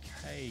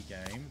 2K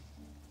game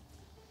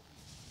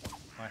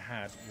I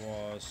had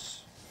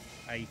was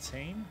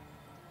 18.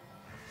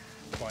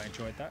 Quite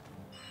enjoyed that.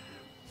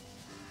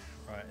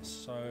 Right,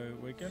 so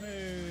we're going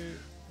to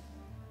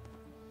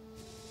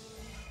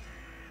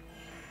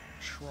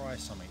try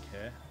something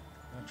here.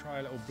 I'm going to try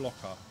a little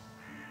blocker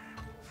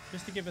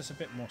just to give us a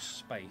bit more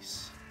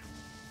space.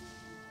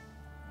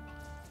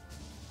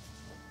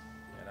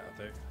 Yeah, that'll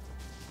do.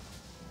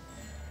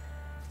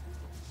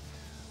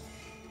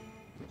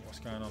 What's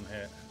going on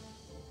here?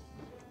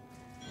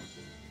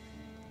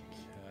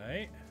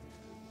 Okay.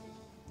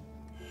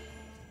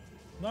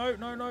 No,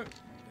 no, no.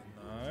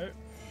 No.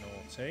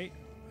 Naughty.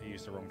 I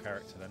used the wrong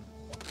character then.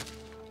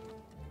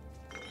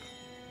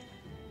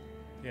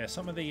 Yeah,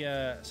 some of the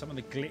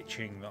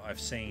glitching that I've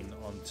seen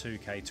on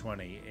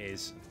 2K20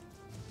 is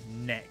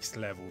next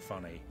level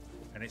funny,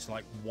 and it's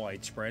like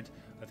widespread.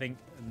 I think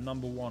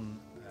 #1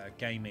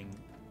 gaming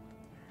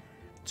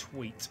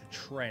tweet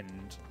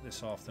trend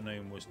this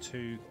afternoon was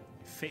to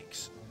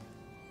fix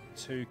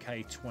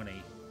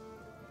 2K20.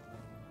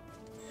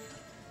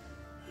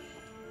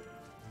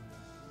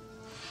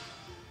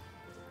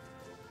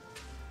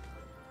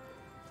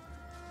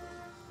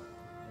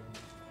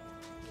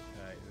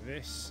 Okay,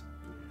 this.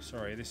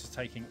 Sorry, this is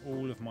taking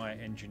all of my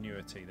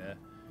ingenuity there.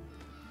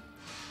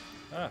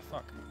 Ah,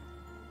 fuck.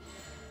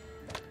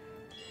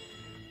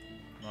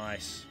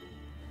 Nice.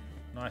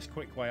 Nice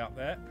quick way up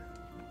there.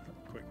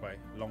 Quick way,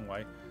 long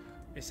way.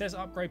 It says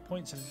upgrade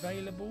points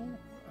available.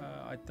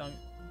 I don't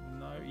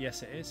know.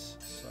 Yes, it is.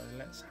 So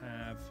let's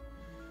have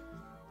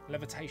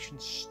levitation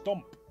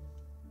stomp.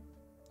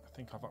 I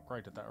think I've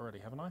upgraded that already,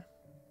 haven't I?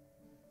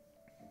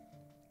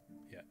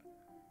 Yeah.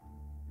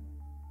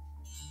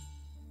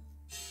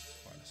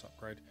 Right, let's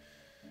upgrade.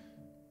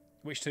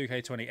 Which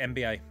 2K20?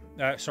 NBA.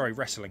 Sorry,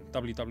 wrestling.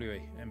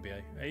 WWE.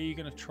 NBA. Are you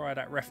going to try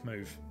that ref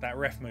move? That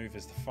ref move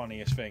is the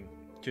funniest thing.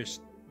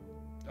 Just,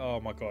 oh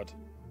my god.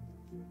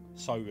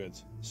 So good.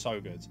 So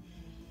good.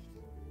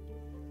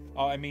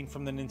 Oh, I mean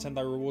from the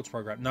Nintendo Rewards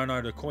program. No,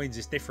 no, the coins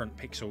is different,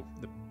 Pixel.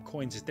 The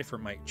coins is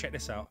different, mate. Check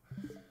this out.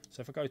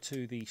 So if I go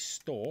to the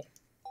store,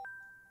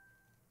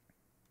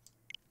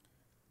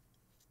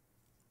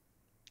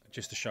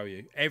 just to show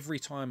you, every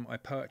time I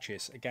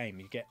purchase a game,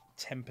 you get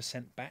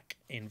 10% back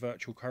in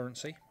virtual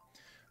currency.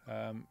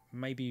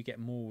 Maybe you get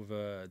more of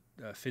a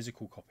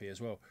physical copy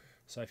as well.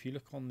 So if you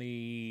look on the...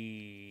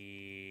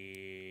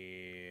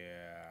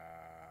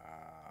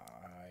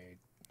 I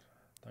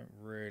don't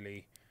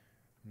really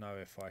know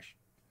if I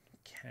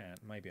can.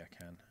 Maybe I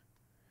can.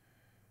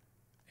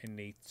 In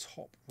the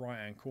top right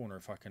hand corner,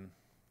 if I can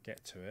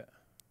get to it,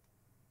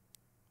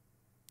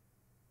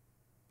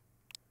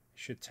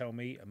 should tell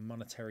me a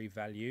monetary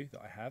value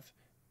that I have.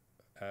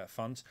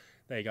 Funds.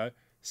 There you go.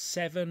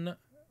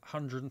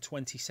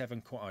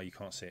 727 coins. Oh, you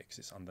can't see it because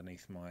it's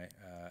underneath my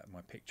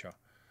my picture.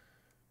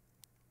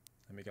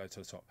 Let me go to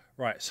the top.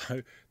 Right,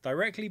 so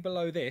directly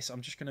below this,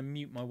 I'm just going to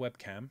mute my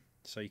webcam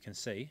so you can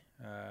see.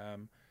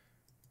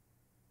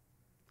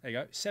 There you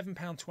go.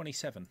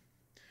 £7.27.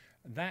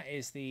 That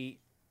is the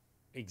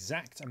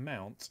exact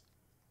amount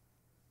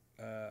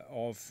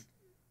of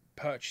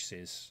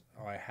purchases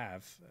I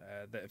have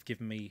that have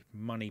given me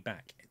money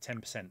back,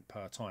 10%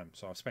 per time.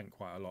 So I've spent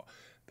quite a lot,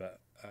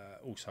 but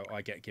also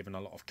I get given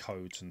a lot of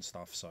codes and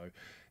stuff, so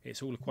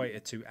it's all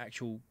equated to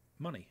actual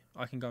money.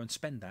 I can go and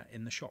spend that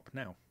in the shop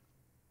now.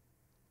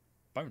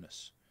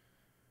 Bonus.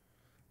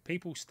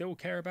 People still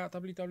care about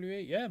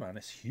WWE? Yeah, man,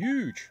 it's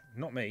huge.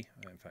 Not me.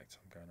 In fact,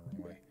 I'm going the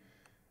wrong way.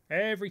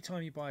 Every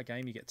time you buy a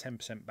game, you get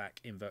 10% back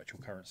in virtual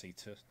currency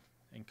to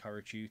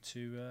encourage you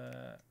to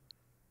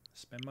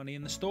spend money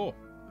in the store,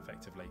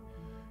 effectively.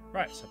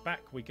 Right, so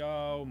back we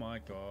go. Oh my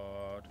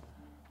god.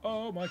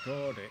 Oh my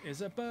god, it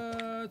is a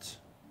bird.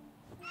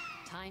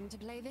 Time to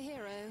play the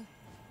hero.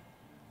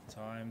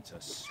 Time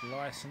to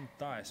slice and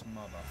dice,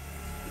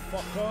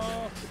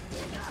 motherfucker.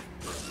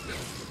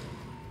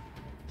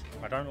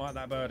 I don't like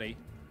that birdie.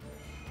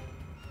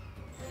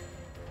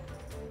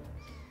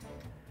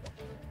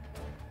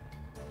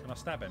 Can I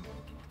stab him?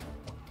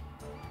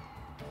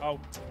 Oh,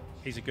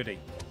 he's a goodie.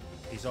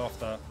 He's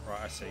after...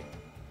 Right, I see.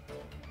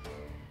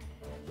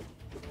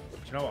 Do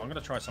you know what? I'm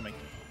going to try something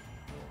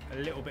a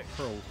little bit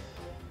cruel.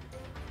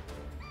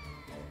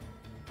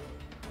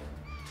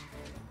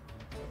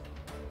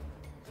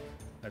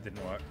 That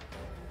didn't work.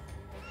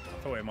 I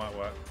thought it might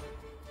work.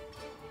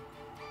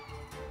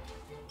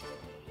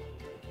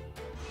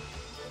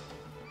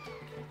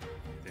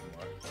 It didn't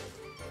work.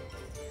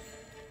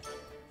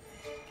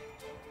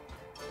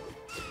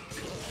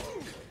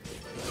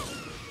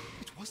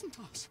 It wasn't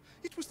us.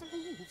 It was the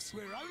wolves.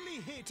 We're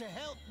only here to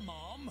help,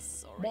 Mom.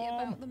 Sorry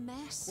Mom, about the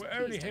mess. we're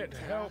Please only don't here to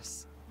kill help.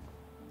 us.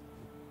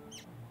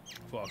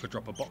 Thought I could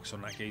drop a box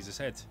on that geezer's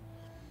head.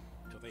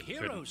 To the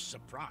hero's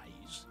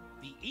surprise,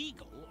 the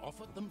eagle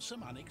offered them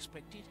some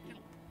unexpected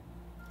help.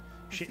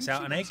 Shits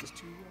out an egg.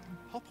 To,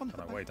 hop on I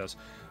don't know what he does.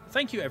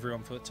 Thank you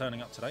everyone for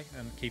turning up today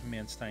and keeping me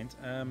entertained.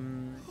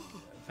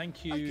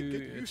 Thank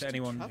you to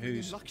anyone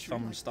who's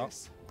thumbs up,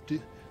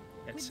 With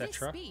this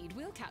etc. speed,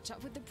 we'll catch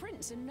up with the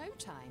prince in no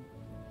time.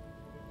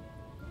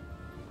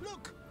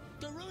 Look,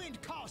 the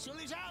ruined castle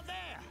is out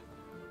there.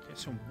 Get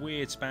some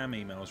weird spam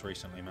emails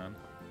recently, man.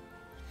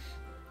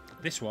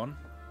 This one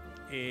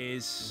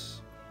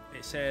is.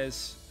 It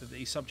says that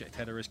the subject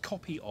header is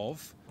copy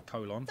of : Thank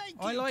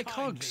I you like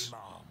kindly, hugs.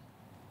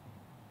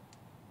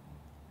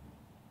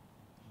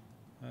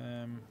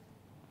 Mom.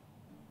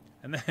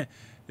 And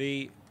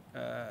then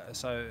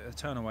so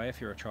turn away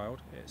if you're a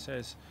child. It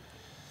says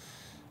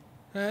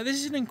this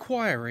is an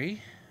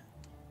inquiry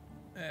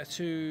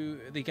to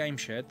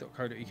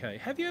thegameshed.co.uk.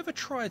 Have you ever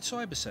tried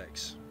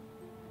cybersex?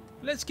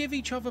 Let's give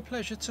each other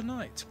pleasure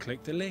tonight.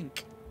 Click the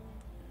link.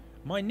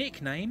 My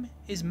nickname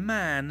is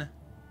Man.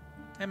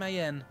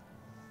 M-A-N.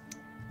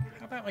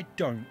 How about I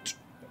don't?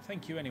 But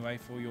thank you anyway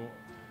for your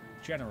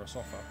generous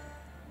offer.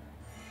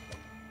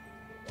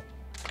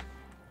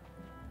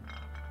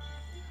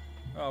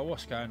 Oh,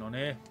 what's going on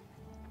here?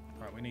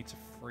 Right, we need to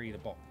free the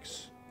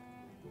box.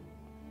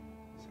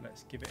 So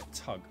let's give it a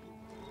tug.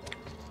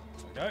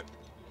 There we go.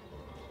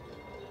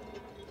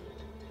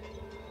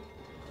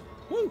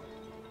 Woo!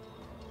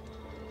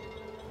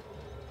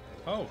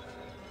 Oh,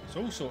 there's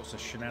all sorts of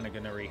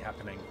shenaniganery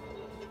happening.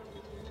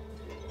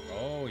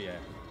 Oh, yeah.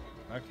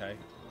 Okay.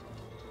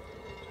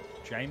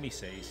 Jamie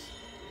sees.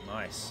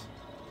 Nice.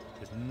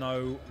 There's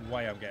no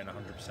way I'm getting 100%.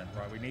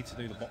 Right, we need to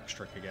do the box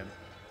trick again.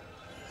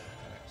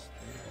 Let's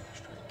do the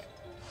box trick.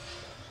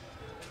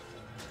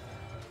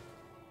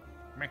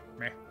 Meh,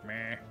 meh,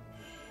 meh.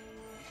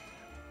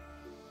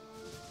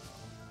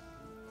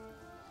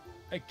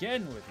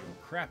 Again with your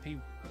crappy...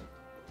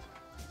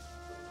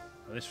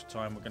 Well, this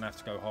time we're going to have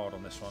to go hard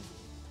on this one.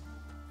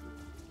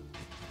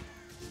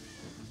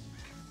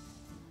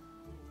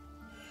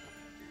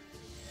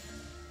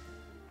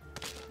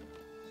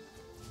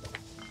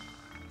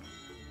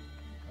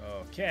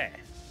 Okay.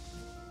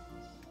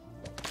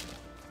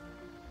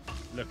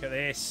 Look at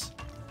this.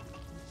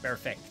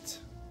 Perfect.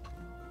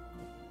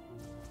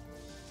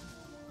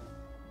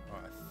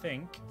 Right, I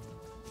think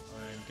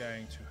I'm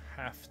going to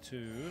have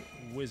to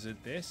wizard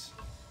this.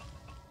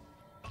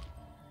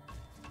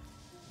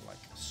 Like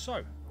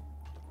so.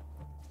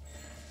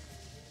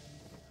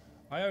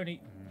 I only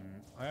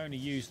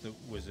use the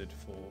wizard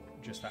for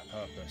just that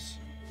purpose.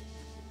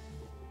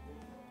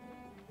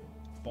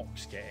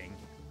 Box getting,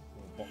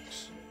 or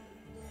box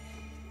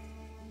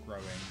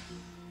growing.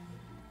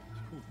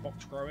 It's called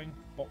box growing,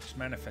 box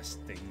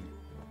manifesting.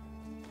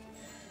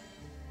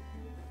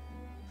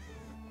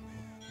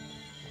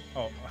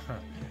 Oh,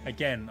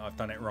 again, I've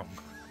done it wrong.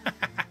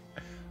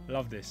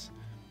 Love this.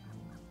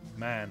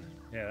 Man.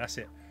 Yeah, that's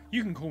it.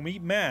 You can call me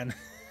Man.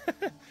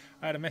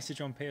 I had a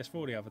message on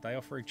PS4 the other day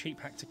offering cheap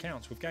hacked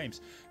accounts with games.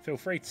 Feel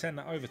free to send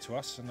that over to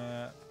us. And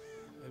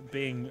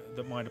being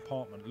that my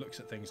department looks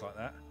at things like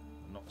that,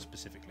 not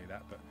specifically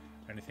that, but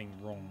anything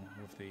wrong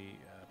with the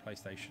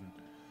PlayStation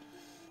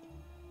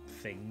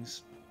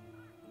things,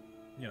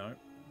 you know.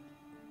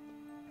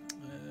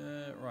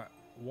 Right,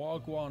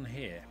 Wagwan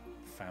here,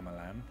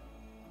 Famalam.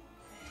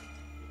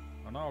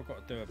 I know I've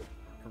got to do a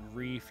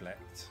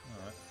reflect.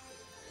 Alright.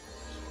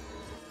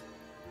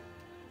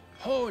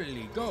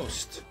 Holy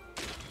Ghost!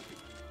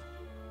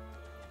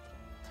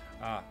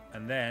 Ah,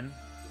 and then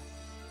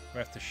we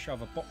have to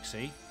shove a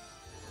boxy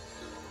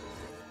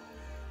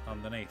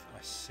underneath.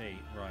 I see,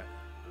 right.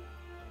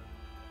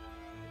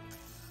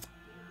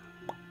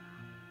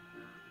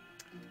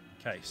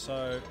 Okay,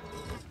 so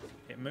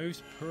it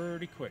moves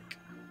pretty quick.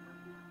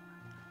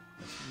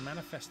 Let's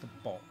manifest a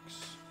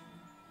box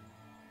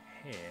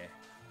here.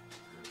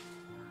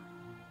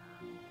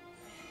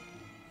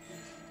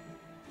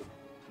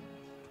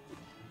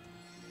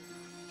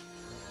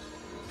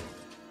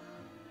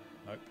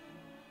 Nope.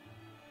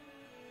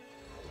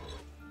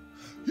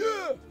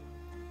 Yeah!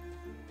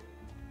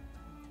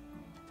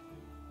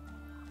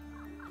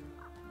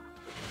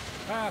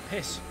 Ah,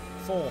 piss.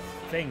 4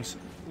 things.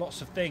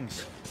 Lots of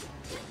things.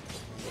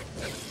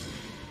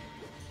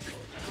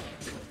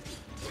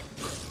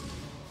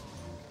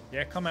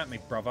 Yeah, come at me,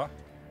 brother.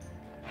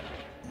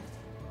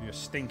 Your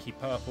stinky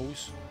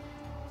purples.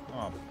 Oh,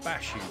 I'll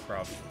bash you,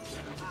 bruv.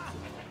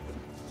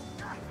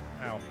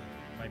 Ow.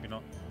 Maybe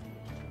not.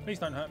 Please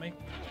don't hurt me.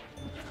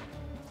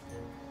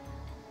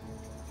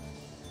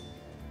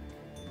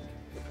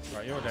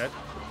 Right, you're dead.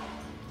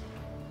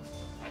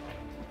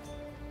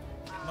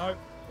 No.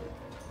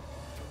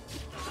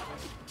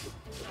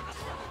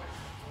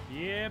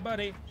 Yeah,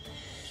 buddy.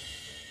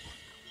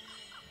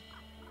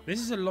 This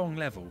is a long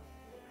level.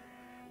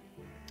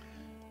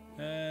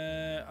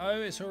 Oh,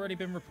 it's already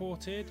been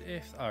reported.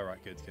 If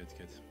right, good.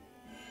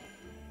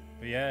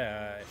 But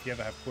yeah, if you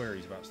ever have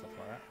queries about stuff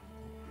like that,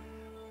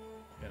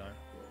 you know,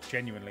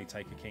 genuinely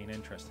take a keen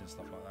interest in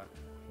stuff like that,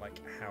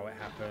 like how it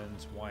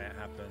happens, why it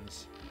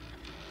happens.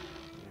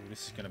 Ooh,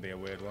 this is going to be a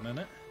weird one, isn't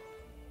it?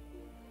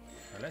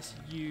 Now, let's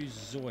use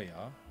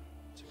Zoya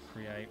to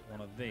create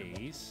one of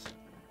these.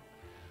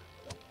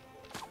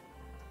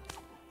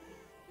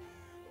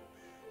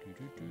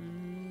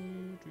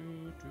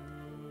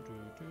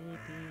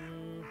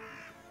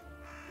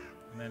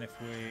 And then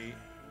if we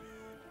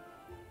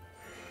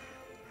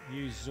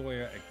use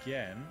Zoya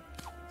again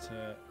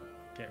to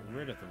get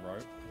rid of the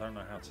rope, I don't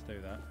know how to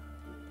do that.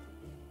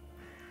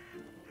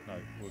 No,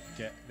 we'll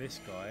get this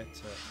guy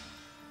to,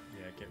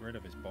 yeah, get rid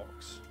of his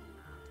box.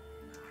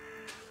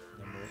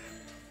 Then we'll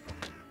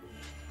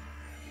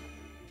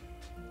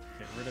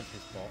get rid of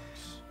his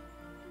box.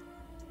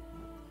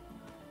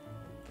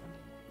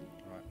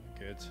 Right,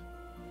 good.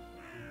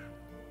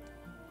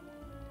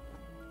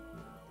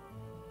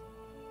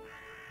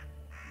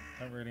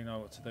 Don't really know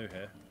what to do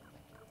here.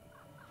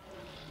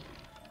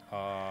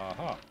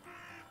 Aha!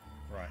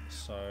 Right,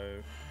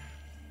 so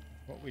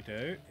what we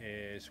do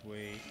is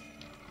we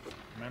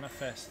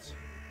manifest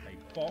a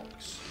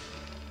box,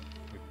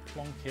 we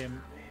plonk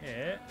him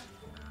here,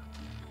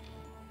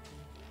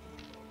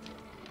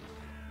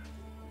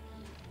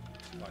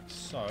 like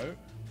so,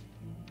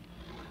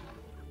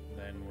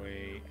 then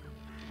we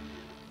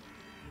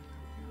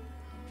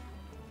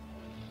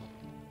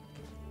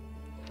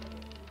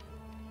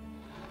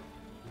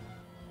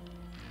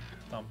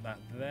dump that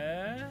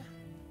there.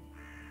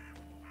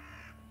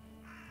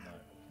 No.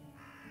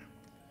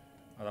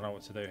 I don't know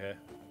what to do here.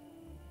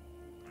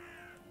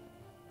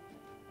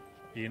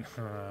 You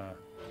know,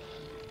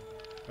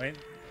 I mean,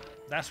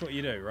 that's what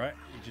you do, right?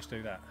 You just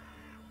do that.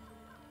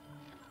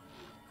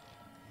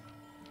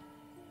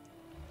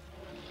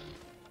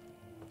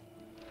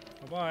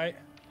 Bye-bye.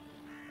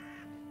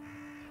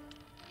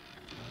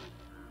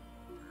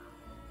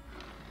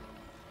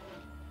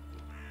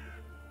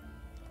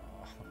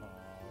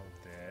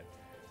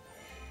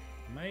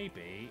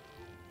 Maybe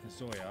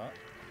Zoya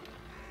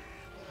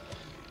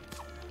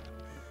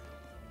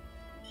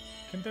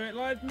can do it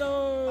live.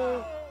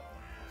 No!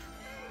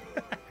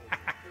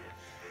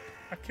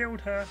 I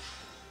killed her.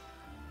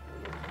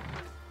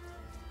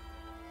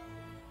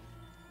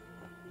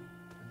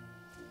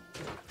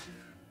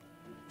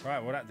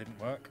 Right, well that didn't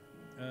work.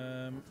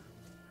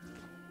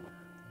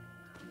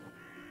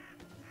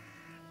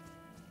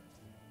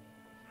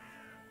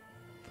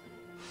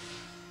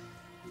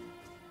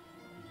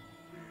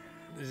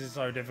 This is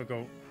so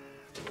difficult.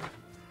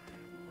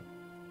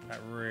 That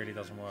really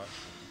doesn't work.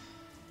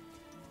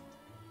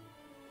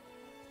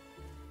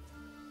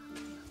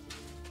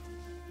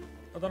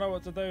 I don't know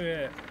what to do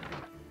here.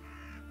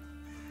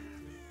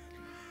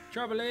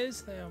 Trouble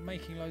is, they are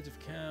making loads of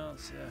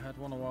accounts. I had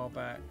one a while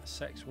back, a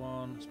sex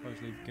one.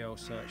 Supposedly the girl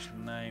searched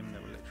the name.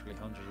 There were literally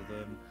hundreds of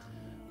them.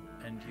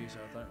 End user,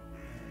 I don't know,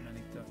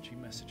 many dodgy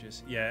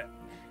messages. Yeah,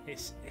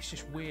 it's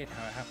just weird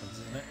how it happens,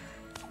 isn't it?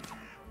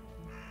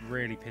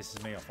 Really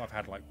pisses me off. I've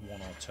had like 1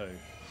 or 2.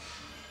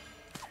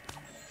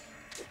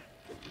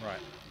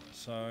 Right,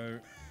 so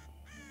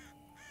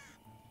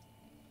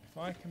if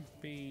I can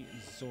be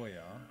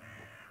Zoya,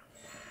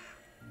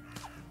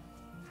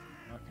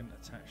 I can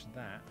attach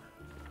that.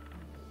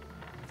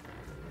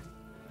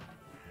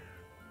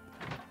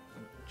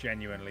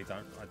 Genuinely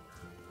don't.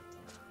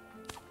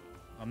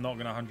 I'm not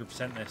going to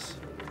 100% this.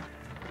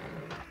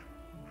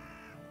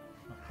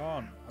 I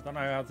can't. I don't know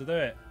how to do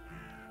it.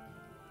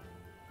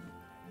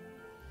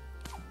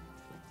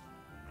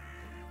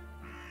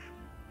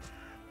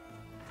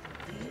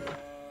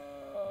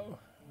 No.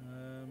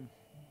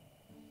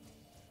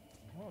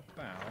 What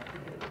about?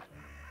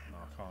 No, I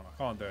can't. I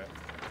can't do it.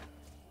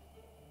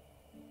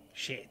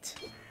 Shit.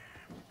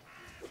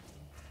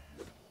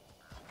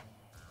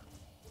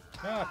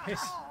 Ah,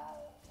 piss.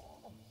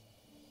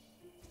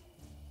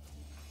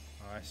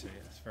 I see.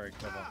 That's very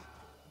clever.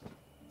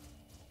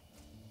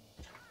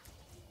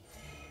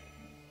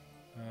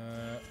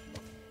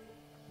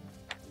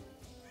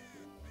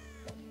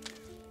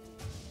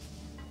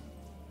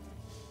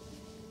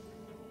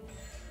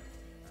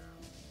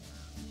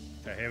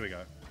 Okay, here we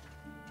go.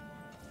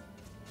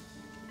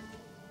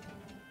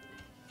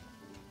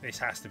 This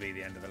has to be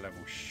the end of the level,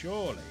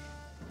 surely.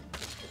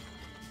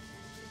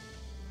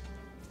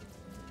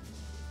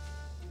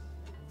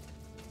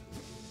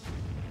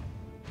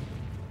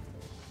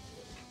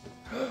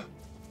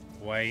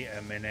 Wait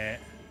a minute.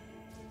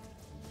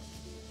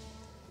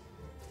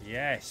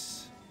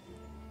 Yes.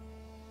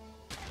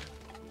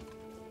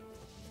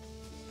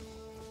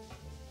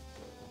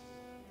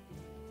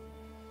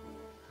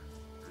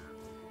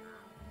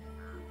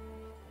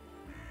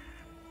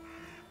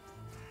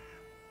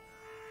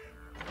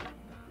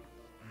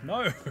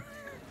 No.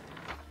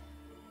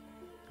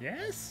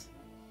 Yes?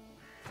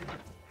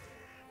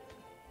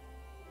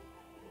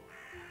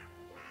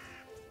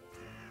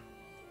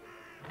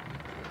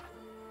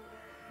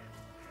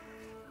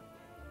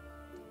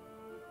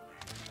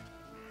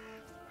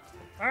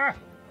 Ah!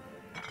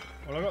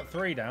 Well, I got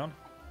 3 down.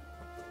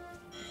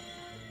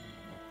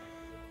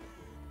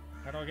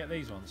 How do I get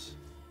these ones?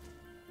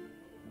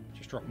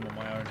 Just drop them on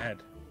my own head.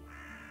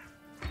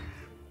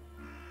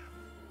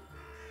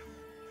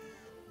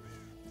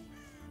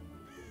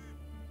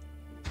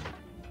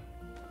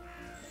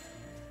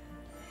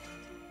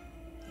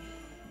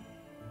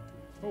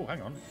 Oh,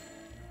 hang on.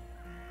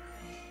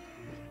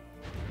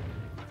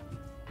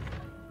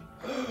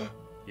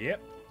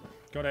 Yep,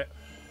 got it.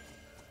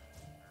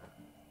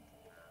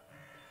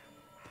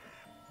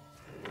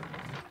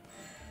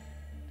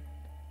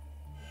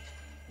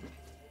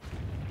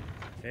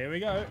 Here we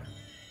go.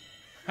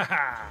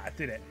 Haha, I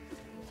did it.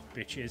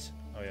 Bitches.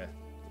 Oh yeah,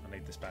 I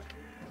need this back.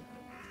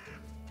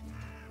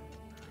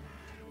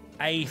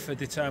 A for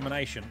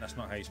determination. That's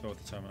not how you spell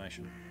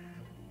determination.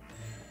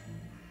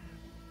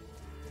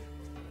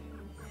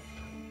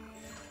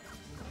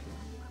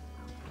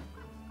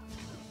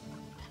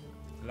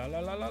 La la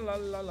la la la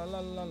la la la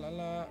la la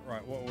la.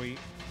 Right, what are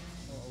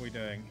we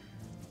doing?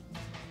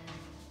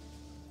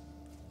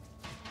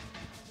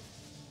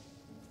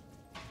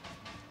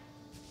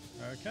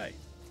 Okay.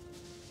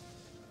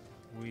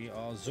 We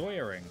are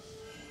Zoyering.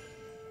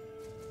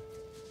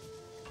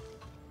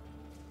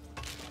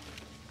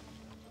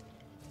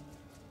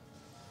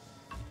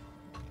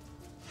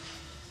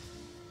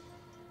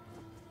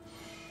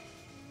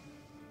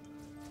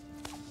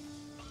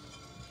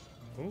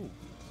 Ooh.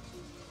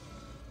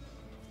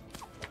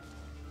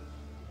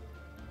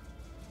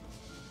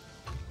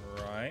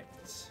 Right.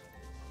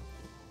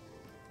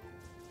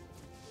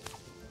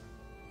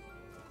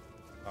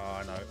 Oh,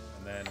 I know.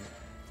 And then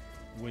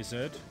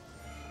wizard.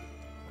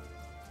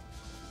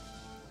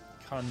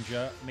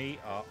 Conjure me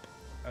up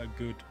a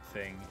good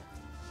thing.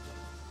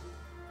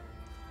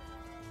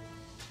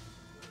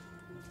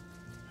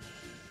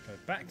 Go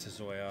back to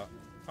Zoya.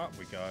 Up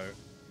we go.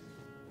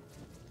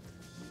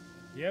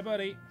 Yeah,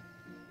 buddy.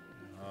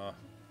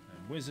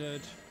 And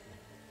wizard.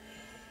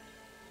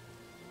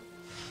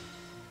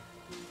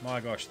 My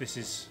gosh, this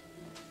is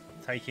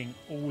taking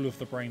all of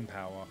the brain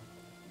power.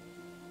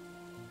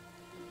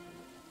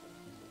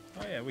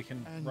 Oh yeah, we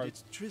can. And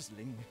it's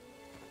drizzling.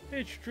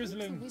 It's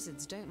drizzling. The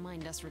wizards don't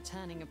mind us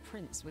returning a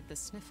prince with the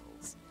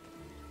sniffles.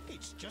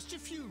 It's just a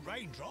few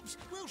raindrops.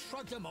 We'll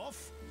shrug them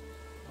off.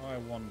 I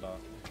wonder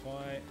if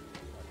I...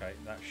 Okay,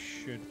 that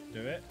should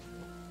do it.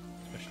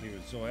 Especially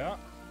with Zoya.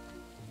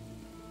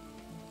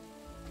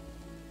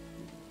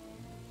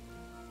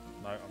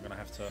 No, I'm going to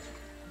have to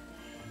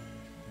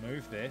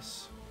move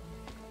this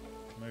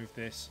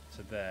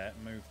to there,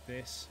 move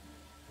this,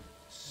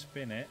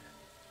 spin it,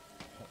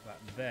 put that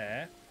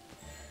there.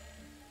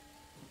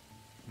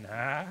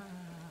 Nah.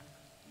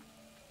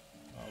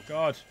 Oh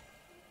God.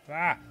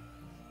 Ah.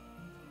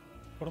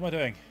 What am I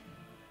doing?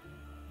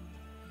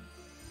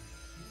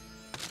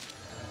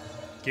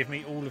 Give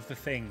me all of the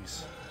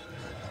things.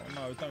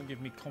 Oh, no, don't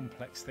give me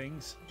complex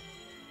things.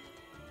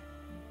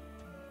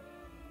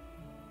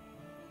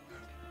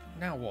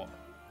 Now what?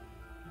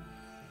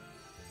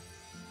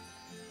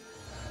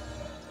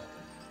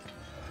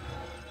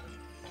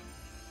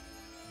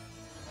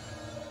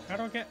 How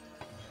do I get...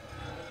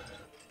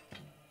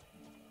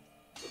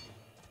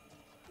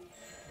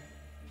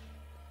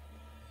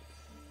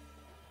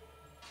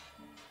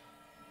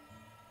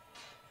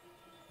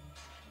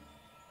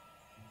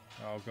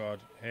 Oh God,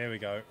 here we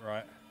go,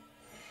 right.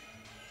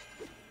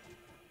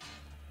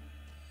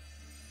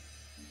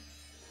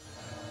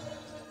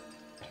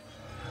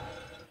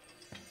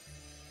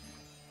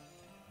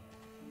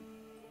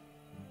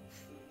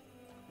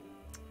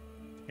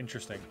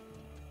 Interesting.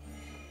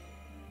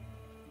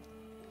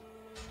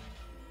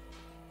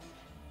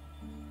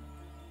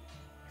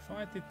 If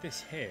I did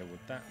this here, would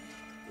that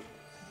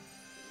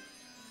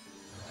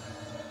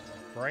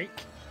break?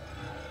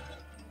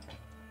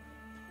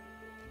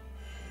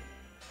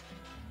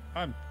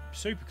 I'm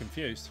super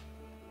confused.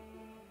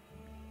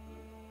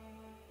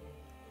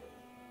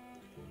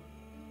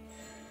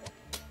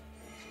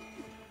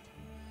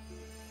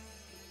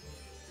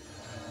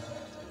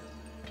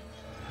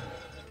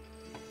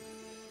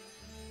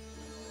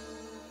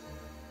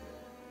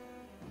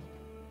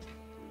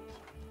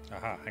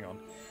 Aha, hang on.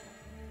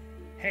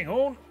 Hang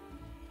on!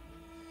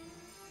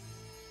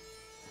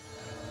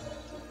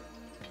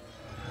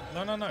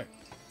 No, no, no.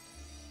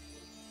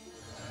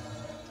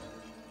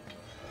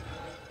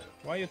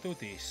 Why you do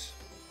this?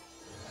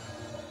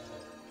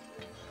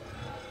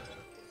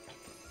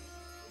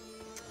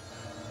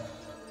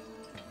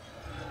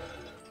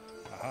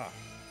 Aha.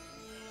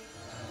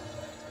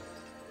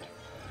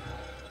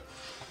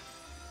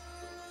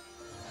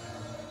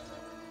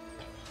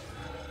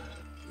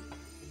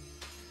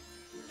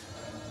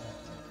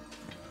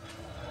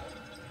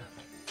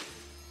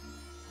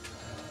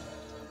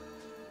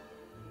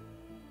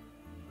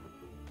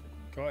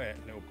 Got it,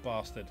 little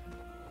bastard.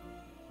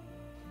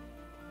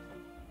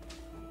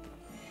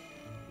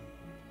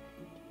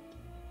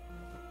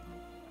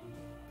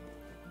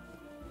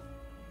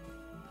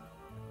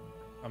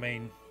 I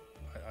mean,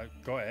 I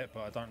got it,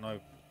 but I don't know.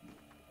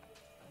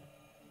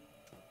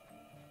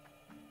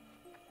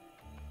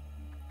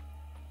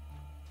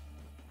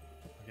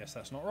 I guess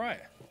that's not right.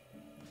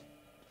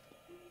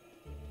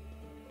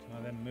 Can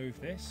I then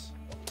move this?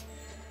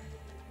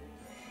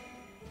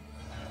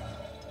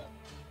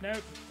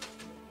 Nope.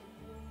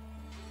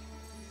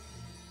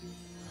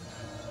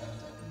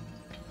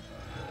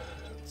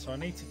 So I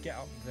need to get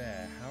up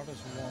there. How does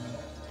one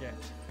get...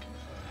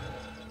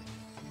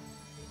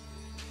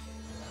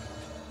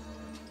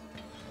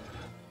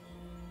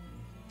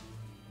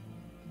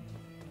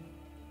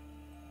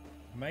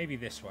 Maybe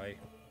this way.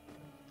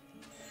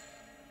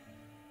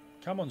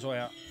 Come on,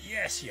 Zoya.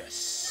 Yes, you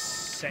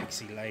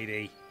sexy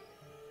lady.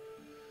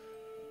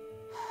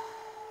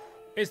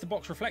 Is the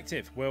box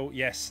reflective? Well,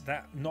 yes,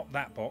 not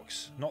that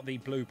box, not the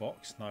blue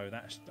box. No,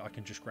 that's I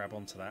can just grab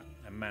onto that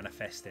and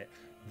manifest it.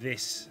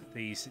 These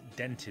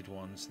dented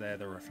ones, they're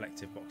the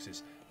reflective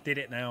boxes. Did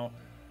it now.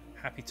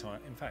 Happy time.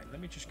 In fact, let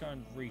me just go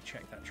and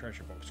recheck that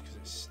treasure box because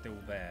it's still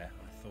there.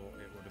 I thought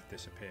it would have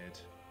disappeared.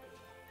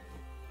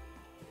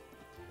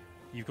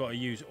 You've got to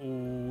use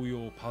all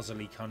your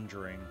puzzly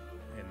conjuring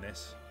in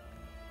this.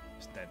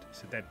 It's dead.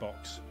 It's a dead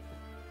box.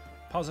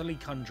 Puzzly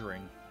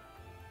conjuring.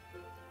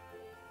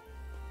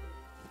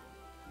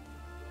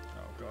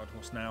 Oh god,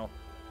 what's now?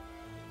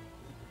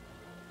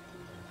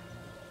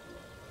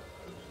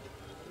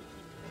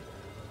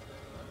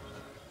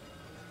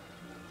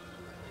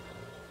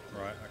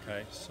 Right,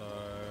 okay, so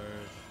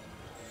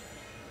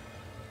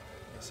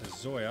this is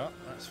Zoya,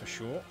 that's for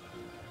sure.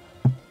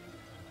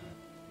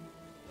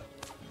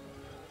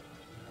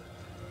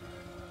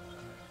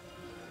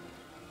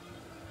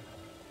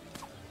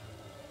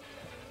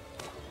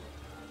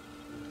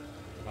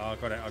 Oh, I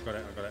got it, I got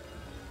it, I got it.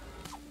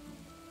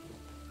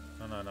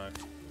 No, no, no.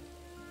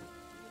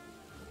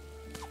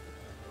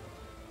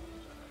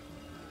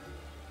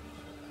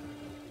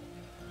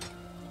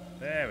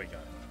 There we go.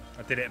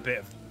 I did it a bit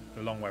of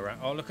the long way around.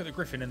 Oh, look at the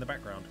griffin in the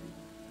background.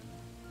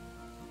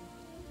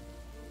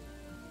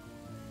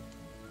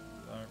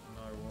 Don't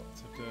know what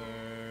to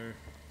do.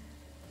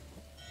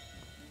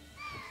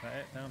 Is that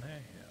it down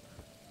here?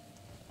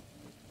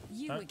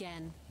 Yeah. You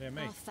again. Yeah,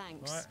 me. Oh,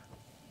 thanks. Right.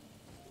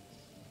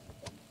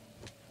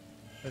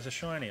 There's a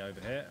shiny over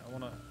here. I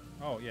want to...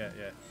 Oh, yeah,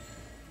 yeah.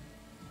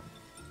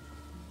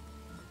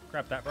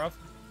 Grab that, bruv.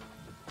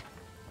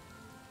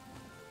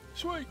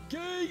 Sweet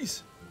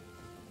geese!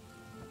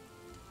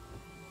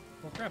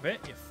 Well, grab it,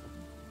 you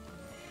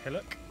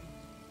hillock.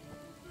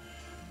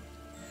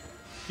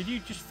 Could you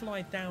just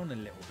fly down a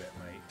little bit,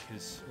 mate?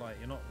 Because, like,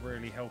 you're not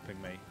really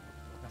helping me.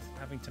 I'm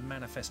having to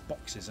manifest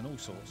boxes and all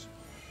sorts.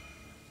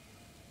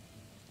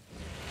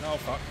 Oh,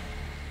 fuck.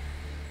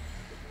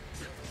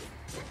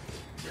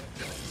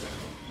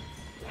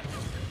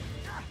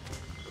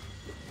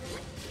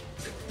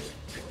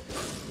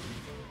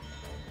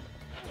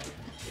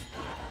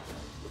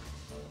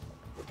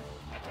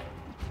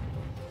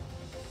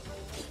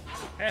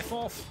 F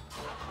off,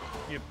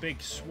 you big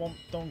swamp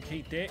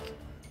donkey dick.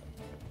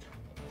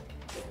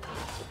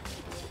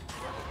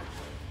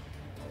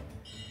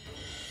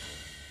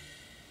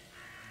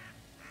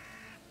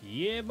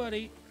 Yeah,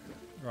 buddy.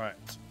 Right,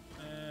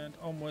 and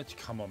onwards.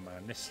 Come on,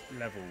 man. This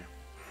level.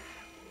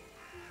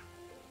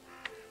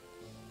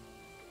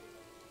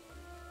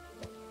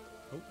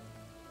 Oh.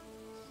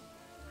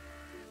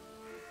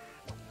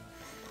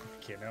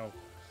 Fucking hell.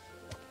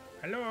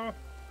 Hello.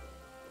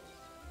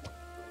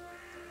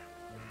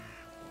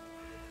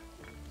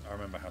 I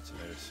remember how to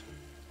do this.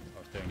 I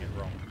was doing it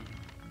wrong.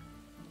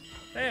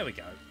 There we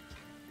go.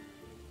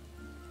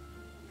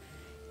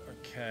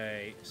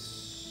 Okay,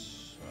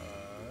 so...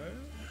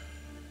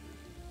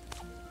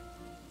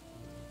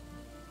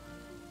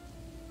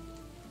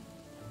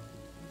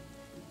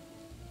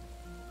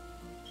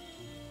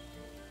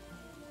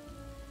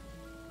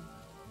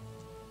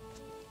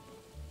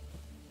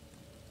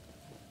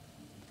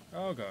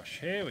 Oh gosh,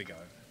 here we go.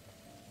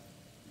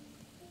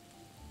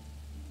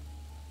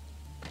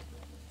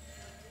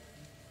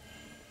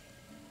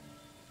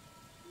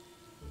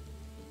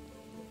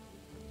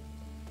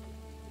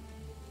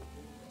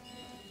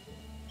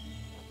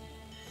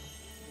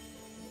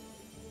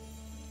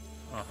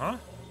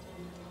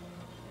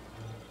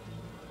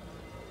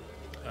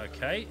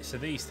 Okay, so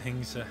these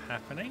things are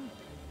happening.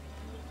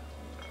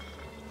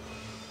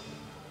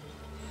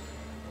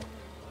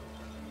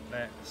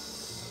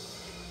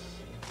 Let's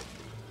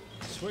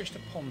switch to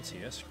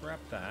Pontius, grab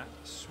that,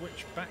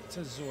 switch back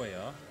to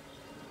Zoya,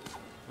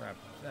 grab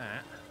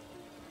that.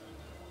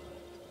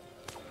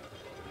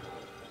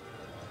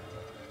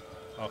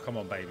 Oh, come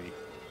on, baby.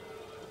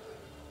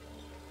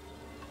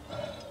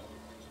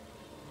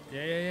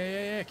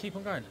 Yeah, keep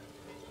on going.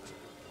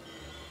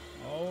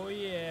 Oh,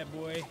 yeah,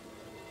 boy.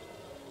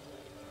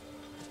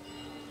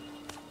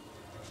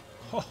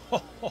 Ho,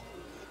 ho, ho.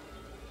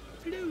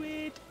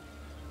 Fluid.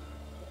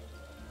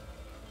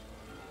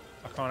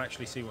 I can't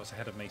actually see what's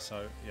ahead of me,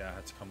 so yeah, I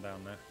had to come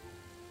down there.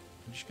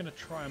 I'm just going to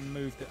try and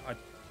move the...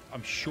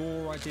 I'm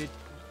sure I did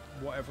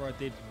whatever I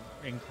did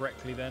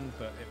incorrectly then,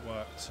 but it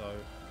worked, so...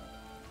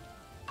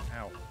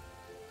 Ow.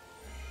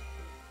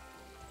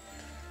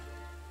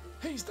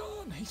 He's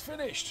done! He's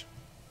finished!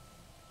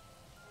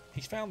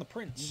 He's found the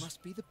prince. You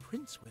must be the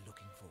prince we're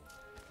looking for.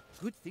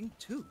 Good thing,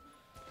 too.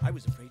 I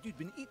was afraid you'd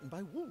been eaten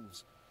by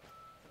wolves.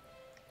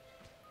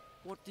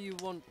 What do you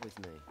want with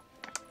me?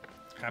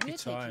 Happy We're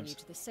taking you times.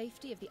 to the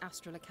safety of the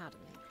Astral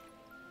Academy.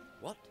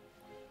 What?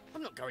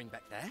 I'm not going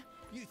back there.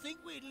 You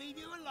think we'd leave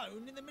you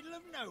alone in the middle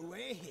of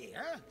nowhere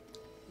here?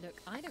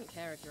 Look, I don't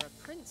care if you're a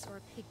prince or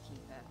a pig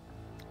keeper.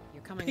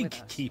 You're coming Pig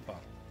with us. keeper.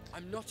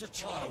 I'm not a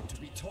child to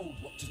be told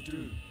what to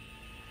do.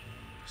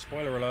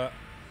 Spoiler alert.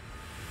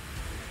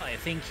 I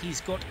think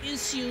he's got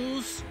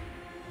issues.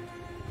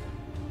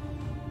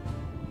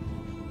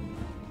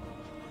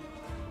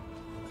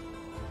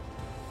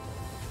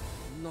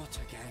 Not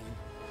again.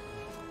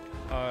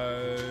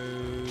 Oh,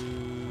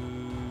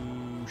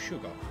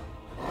 sugar.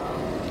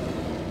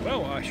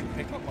 Well, I shall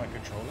pick up my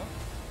controller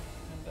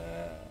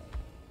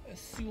and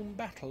assume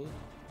battle.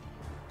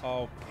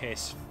 Oh,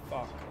 piss.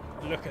 Fuck.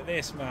 Look at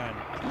this, man.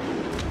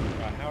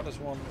 Right, how does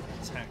one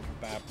attack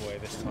bad boy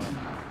this time?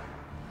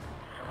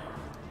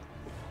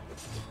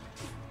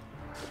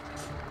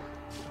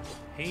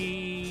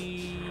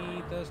 He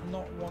does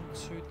not want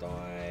to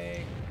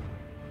die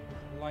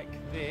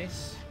like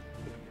this.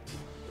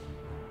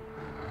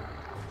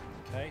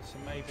 Okay, so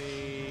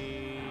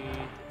maybe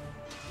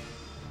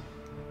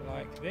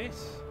like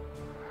this.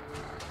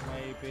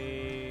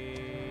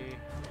 Maybe...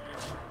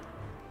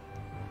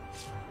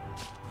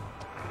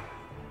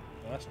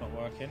 No, that's not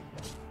working.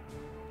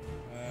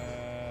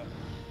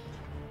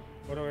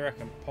 What do we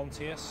reckon?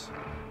 Pontius?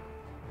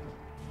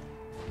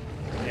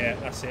 Yeah,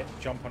 that's it.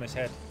 Jump on his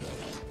head.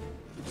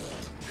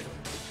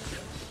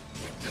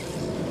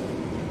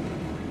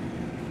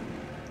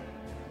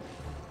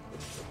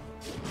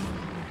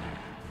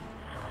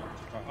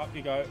 Right, up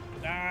you go.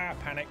 Ah,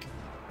 panic.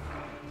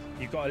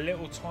 You've got a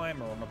little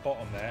timer on the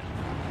bottom there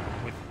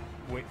with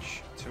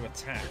which to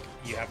attack.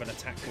 You have an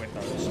attack window.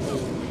 A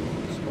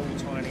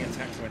small, tiny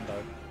attack window.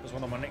 It was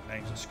one of my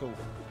nicknames at school.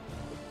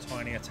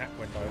 Tiny attack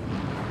window.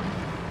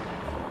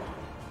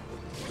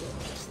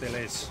 Still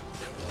is.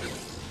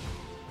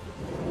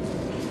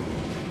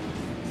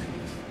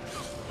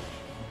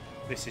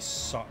 This is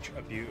such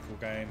a beautiful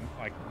game.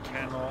 I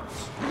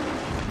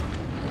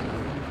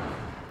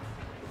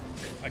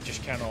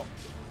just cannot.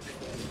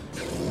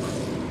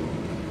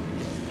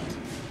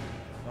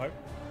 Nope.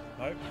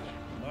 Nope.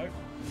 Nope.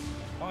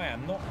 I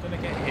am not going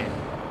to get hit.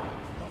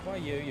 Not by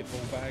you, you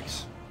ball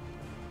bags.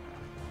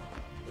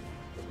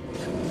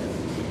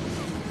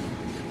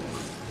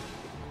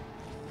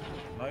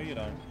 No, you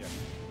don't. Yeah.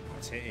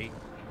 Titty.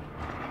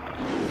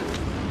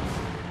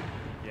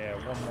 Yeah,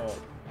 one more.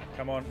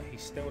 Come on,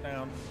 he's still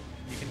down.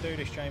 You can do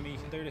this, Jamie. You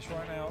can do this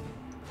right now.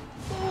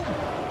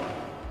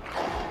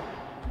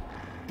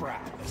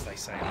 Brat, as they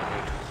say in the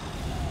hood.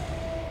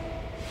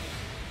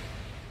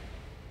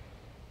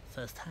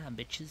 First time,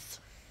 bitches.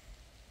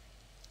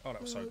 Oh,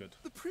 that was so good.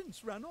 The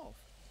prince ran off.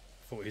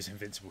 Thought he was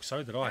invincible.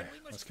 So did I. I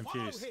was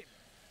confused.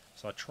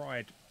 So I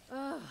tried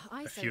I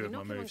a say few we of my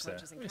knock him moves there.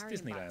 unconscious and It's carry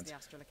him back to Disneyland. the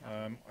Astral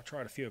Academy. I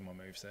tried a few of my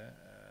moves there.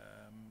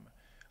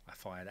 I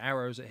fired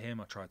arrows at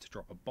him. I tried to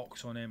drop a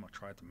box on him. I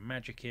tried to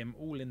magic him,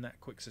 all in that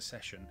quick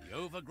succession. The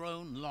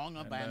overgrown,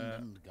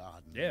 long-abandoned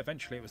garden. Yeah,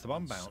 eventually it was the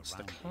bum bounce.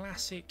 The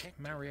classic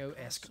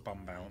Mario-esque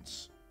bum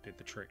bounce did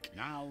the trick.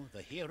 Now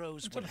the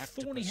heroes It's will a have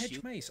to thorny hedge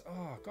pursue... maze.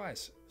 Oh,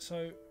 guys.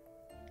 So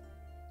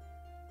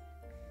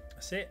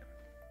that's it.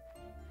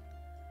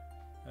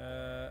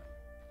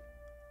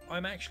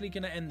 I'm actually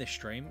going to end this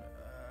stream.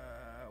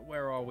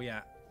 Where are we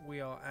at?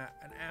 We are at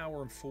an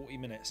hour and 40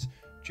 minutes.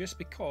 Just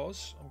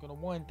because I'm going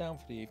to wind down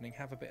for the evening,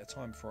 have a bit of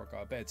time before I go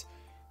to bed.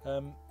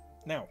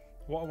 Now,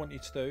 what I want you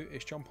to do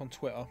is jump on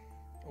Twitter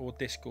or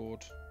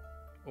Discord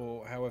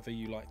or however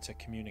you like to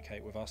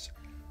communicate with us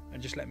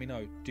and just let me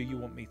know, do you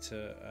want me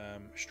to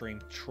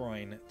stream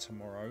Trine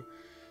tomorrow?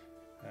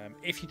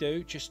 If you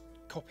do, just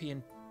copy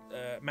in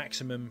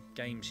Maximum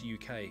Games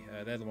UK.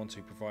 They're the ones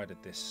who provided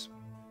this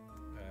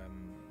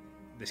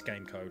this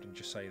game code, and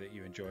just say that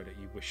you enjoyed it,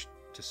 you wish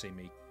to see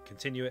me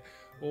continue it,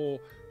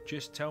 or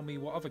just tell me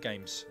what other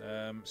games.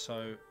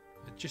 So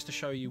just to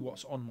show you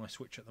what's on my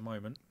Switch at the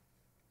moment,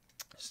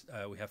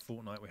 we have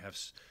Fortnite, we have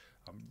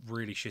I'm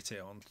really shit at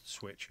it on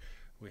Switch.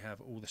 We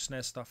have all the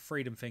SNES stuff,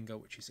 Freedom Finger,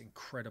 which is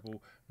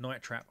incredible,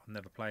 Night Trap, I've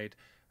never played,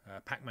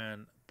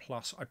 Pac-Man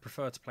Plus. I'd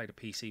prefer to play the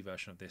PC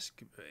version of this.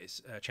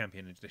 It's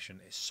Champion Edition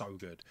is so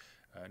good.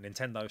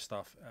 Nintendo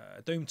stuff,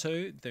 Doom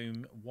 2,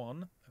 Doom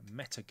 1,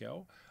 Meta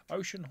Girl,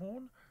 Ocean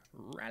Horn,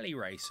 Rally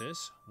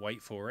Racers,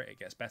 wait for it, it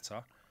gets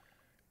better.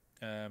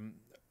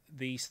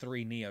 These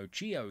 3 Neo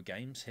Geo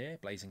games here,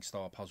 Blazing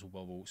Star, Puzzle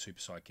Bobble, Super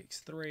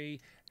Sidekicks 3,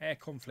 Air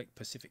Conflict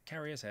Pacific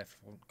Carriers, Air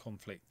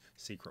Conflict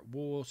Secret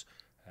Wars,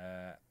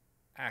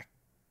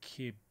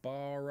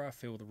 Akibara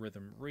Feel the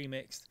Rhythm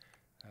Remixed,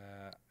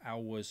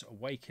 Hours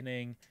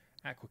Awakening,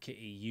 Aqua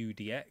Kitty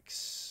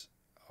UDX,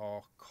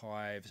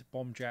 Archives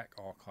Bombjack,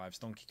 Archives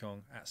Donkey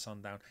Kong, At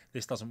Sundown.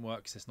 This doesn't work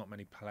because there's not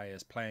many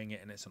players playing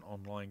it and it's an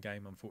online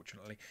game,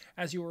 unfortunately.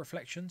 As Your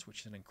Reflections,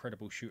 which is an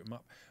incredible shoot 'em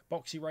up.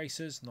 Boxy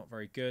Racers, not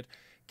very good.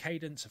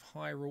 Cadence of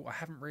Hyrule, I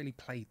haven't really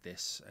played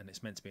this and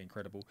it's meant to be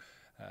incredible.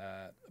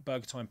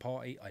 Burger Time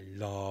Party, I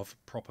love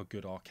proper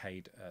good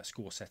arcade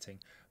score setting.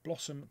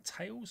 Blossom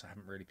Tales, I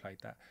haven't really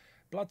played that.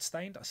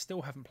 Bloodstained, I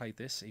still haven't played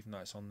this even though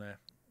it's on there.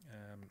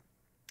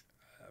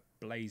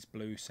 Blaze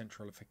Blue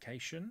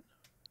Centralification,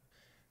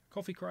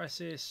 Coffee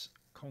Crisis,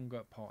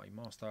 Conga Party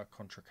Master,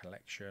 Contra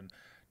Collection,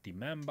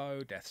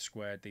 Demambo, Death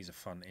Squared. These are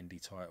fun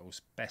indie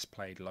titles. Best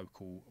played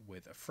local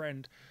with a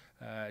friend.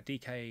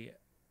 DK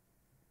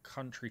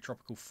Country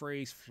Tropical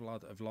Freeze,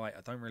 Flood of Light.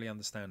 I don't really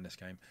understand this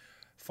game.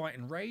 Fight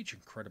and Rage,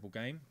 incredible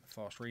game.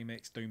 Fast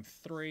Remix, Doom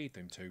 3,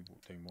 Doom 2,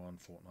 Doom 1,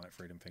 Fortnite,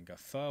 Freedom Finger.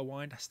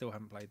 Furwind, I still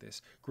haven't played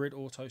this. Grid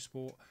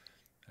Autosport,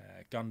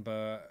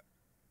 Gunbur,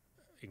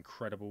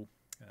 incredible.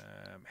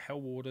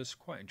 Hell Warders,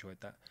 quite enjoyed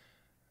that.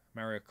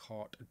 Mario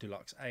Kart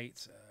Deluxe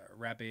 8,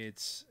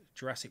 Rabbids,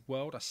 Jurassic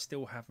World, I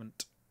still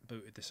haven't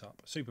booted this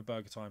up. Super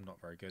Burger Time, not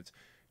very good.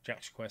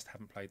 Jack's Quest,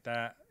 haven't played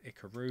that.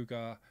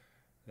 Ikaruga,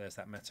 there's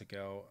that Meta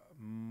Girl.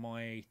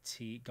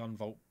 Mighty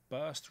Gunvolt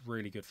Burst,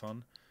 really good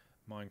fun.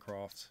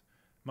 Minecraft.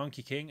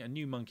 Monkey King, a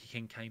new Monkey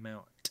King came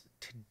out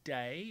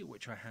today,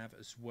 which I have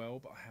as well,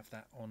 but I have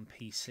that on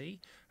PC.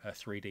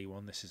 3D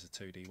one, this is a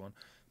 2D one.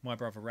 My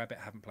Brother Rabbit,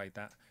 haven't played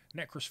that.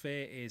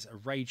 Necrosphere is a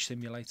rage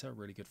simulator,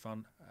 really good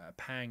fun.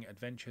 Pang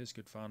Adventures,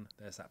 good fun.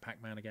 There's that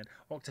Pac-Man again.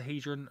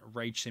 Octahedron,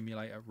 rage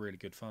simulator, really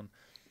good fun.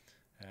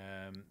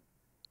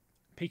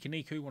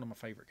 Pikuniku, one of my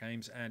favourite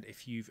games. And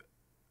if you've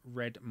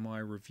read my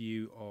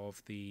review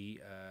of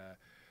the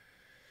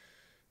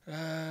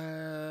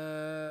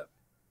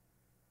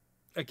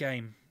a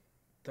game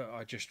that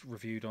I just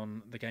reviewed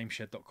on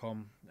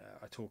thegameshed.com,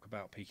 I talk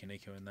about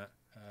Pikuniku in that.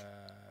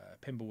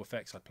 Pinball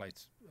Effects, I'd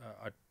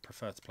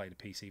prefer to play the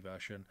PC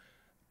version.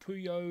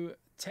 Puyo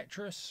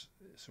Tetris,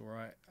 it's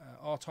alright.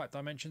 R-Type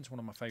Dimensions, one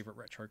of my favourite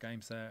retro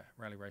games there.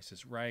 Rally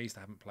Racers Raised,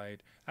 I haven't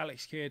played.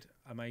 Alex Kidd,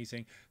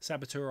 amazing.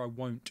 Saboteur I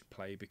won't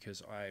play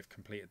because I've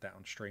completed that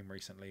on stream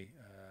recently.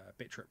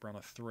 Bit Trip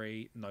Runner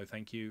 3, no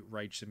thank you.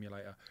 Rage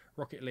Simulator.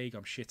 Rocket League,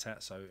 I'm shit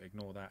at, so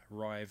ignore that.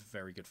 Rive,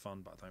 very good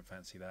fun, but I don't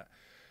fancy that.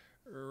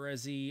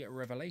 Resi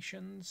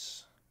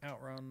Revelations,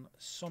 Outrun,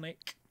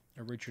 Sonic,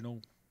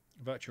 original.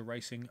 Virtual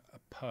Racing, a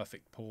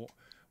perfect port.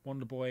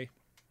 Wonder Boy,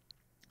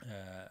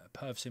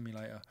 Perv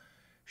Simulator,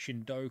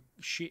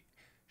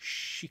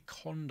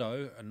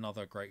 Shikondo,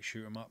 another great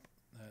shoot 'em up.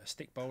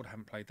 Stickbold,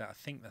 haven't played that. I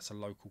think that's a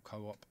local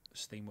co-op.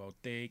 Steamworld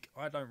Dig,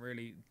 I don't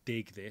really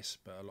dig this,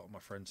 but a lot of my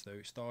friends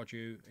do.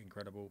 Stardew,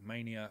 incredible.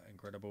 Mania,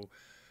 incredible.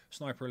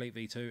 Sniper Elite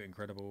V2,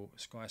 incredible.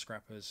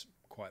 Skyscrapers,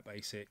 quite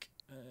basic.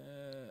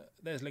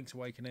 There's Link's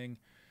Awakening.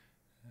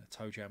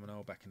 Toe Jam and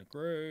Earl, Back in the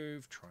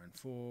Groove, Trine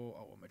 4,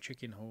 Ultimate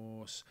Chicken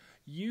Horse,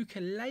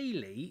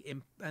 Ukulele,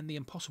 and The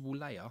Impossible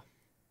Layer.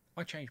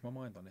 I changed my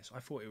mind on this. I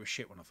thought it was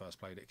shit when I first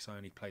played it because I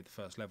only played the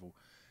first level.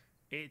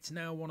 It's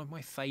now one of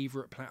my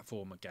favourite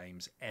platformer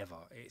games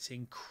ever. It's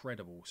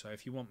incredible. So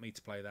if you want me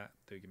to play that,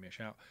 do give me a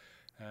shout.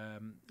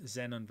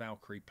 Zen and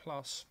Valkyrie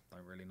Plus,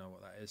 don't really know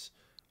what that is.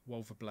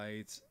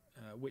 Wolverblades,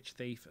 Witch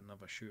Thief,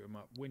 another shoot 'em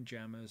up.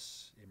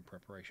 Windjammers, in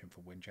preparation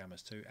for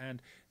Windjammers 2,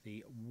 and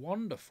the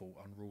wonderful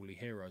Unruly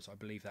Heroes. I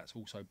believe that's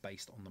also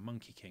based on the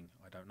Monkey King.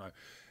 I don't know.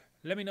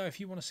 Let me know if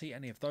you want to see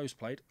any of those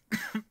played,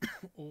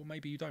 or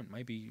maybe you don't.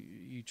 Maybe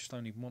you just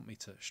don't even want me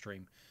to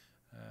stream.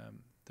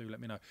 Do let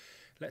me know.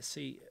 Let's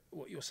see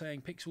what you're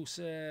saying. Pixel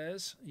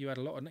says you had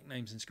a lot of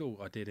nicknames in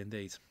school. I did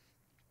indeed.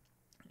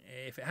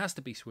 If it has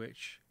to be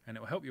Switch and it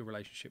will help your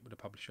relationship with the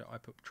publisher, I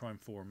put Trine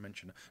 4 and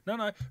mention it. No,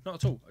 not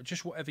at all.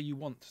 Just whatever you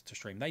want to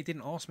stream. They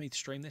didn't ask me to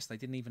stream this. They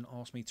didn't even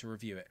ask me to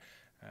review it.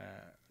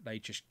 They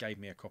just gave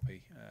me a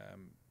copy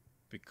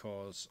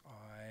because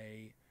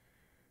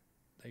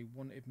they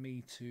wanted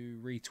me to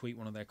retweet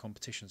one of their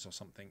competitions or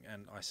something,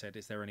 and I said,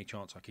 is there any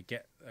chance I could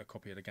get a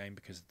copy of the game,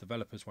 because the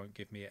developers won't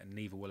give me it and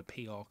neither will a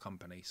PR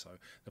company, so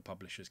the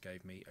publishers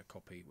gave me a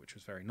copy, which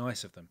was very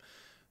nice of them.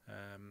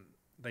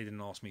 They didn't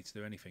ask me to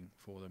do anything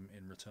for them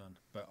in return,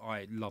 but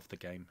I love the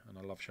game and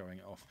I love showing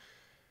it off.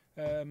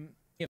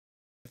 If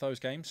those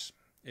games,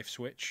 if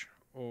Switch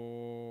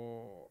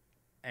or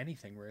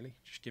anything really,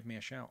 just give me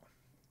a shout.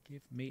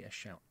 Give me a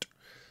shout.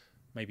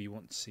 Maybe you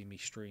want to see me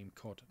stream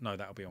COD. No,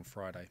 that'll be on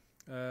Friday.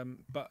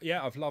 But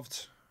yeah, I've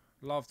loved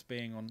Loved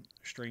being on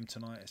stream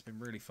tonight. It's been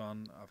really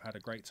fun. I've had a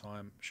great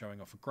time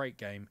showing off a great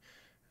game.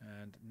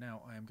 And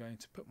now I am going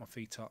to put my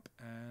feet up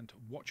and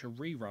watch a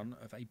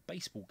rerun of a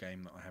baseball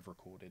game that I have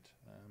recorded.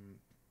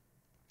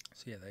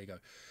 So yeah, there you go.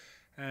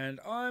 And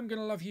I'm going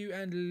to love you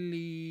and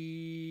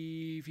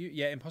leave you.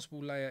 Yeah,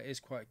 Impossible Layer is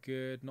quite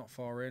good. Not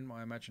far in.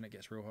 I imagine it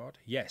gets real hard.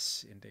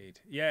 Yes,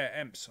 indeed. Yeah,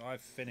 Emps,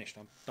 I've finished.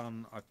 I'm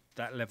done.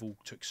 That level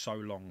took so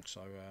long,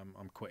 so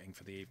I'm quitting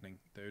for the evening,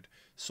 dude.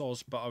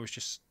 Soz, but I was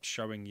just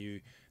showing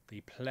you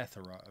the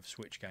plethora of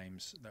Switch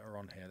games that are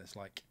on here. There's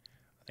like,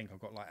 I think I've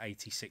got like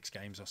 86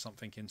 games or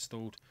something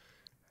installed.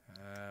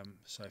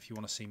 So if you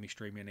want to see me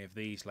stream any of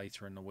these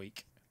later in the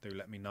week, do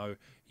let me know.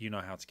 You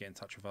know how to get in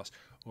touch with us.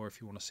 Or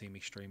if you want to see me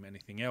stream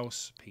anything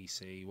else,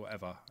 PC,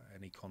 whatever,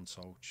 any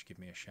console, just give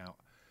me a shout.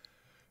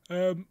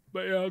 But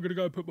yeah, I'm going to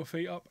go put my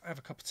feet up, have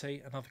a cup of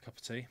tea, another cup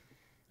of tea,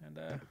 and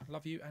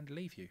love you and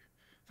leave you.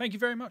 Thank you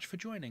very much for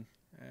joining,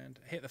 and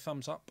hit the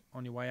thumbs up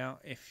on your way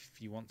out if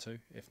you want to.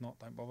 If not,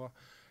 don't bother.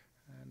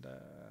 And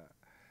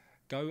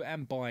go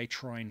and buy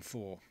Trine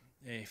 4.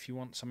 If you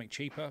want something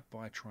cheaper,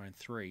 buy Trine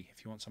 3.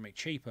 If you want something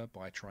cheaper,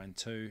 buy Trine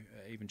 2.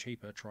 Even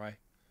cheaper, try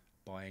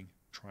buying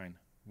Trine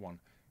 1.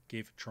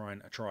 Give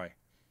Trine a try.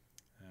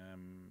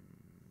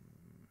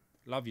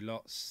 Love you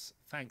lots.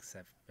 Thanks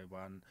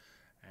everyone,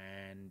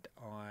 and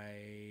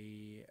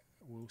I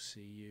will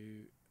see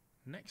you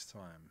next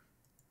time.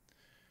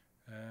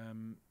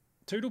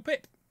 Toodle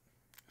pip.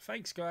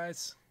 Thanks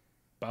guys.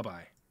 Bye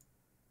bye.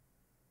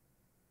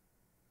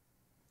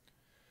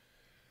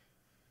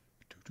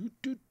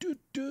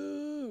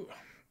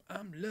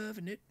 I'm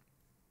loving it.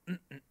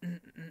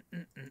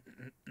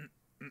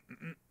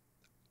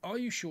 Are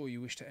you sure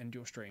you wish to end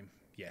your stream?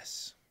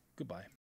 Yes. Goodbye.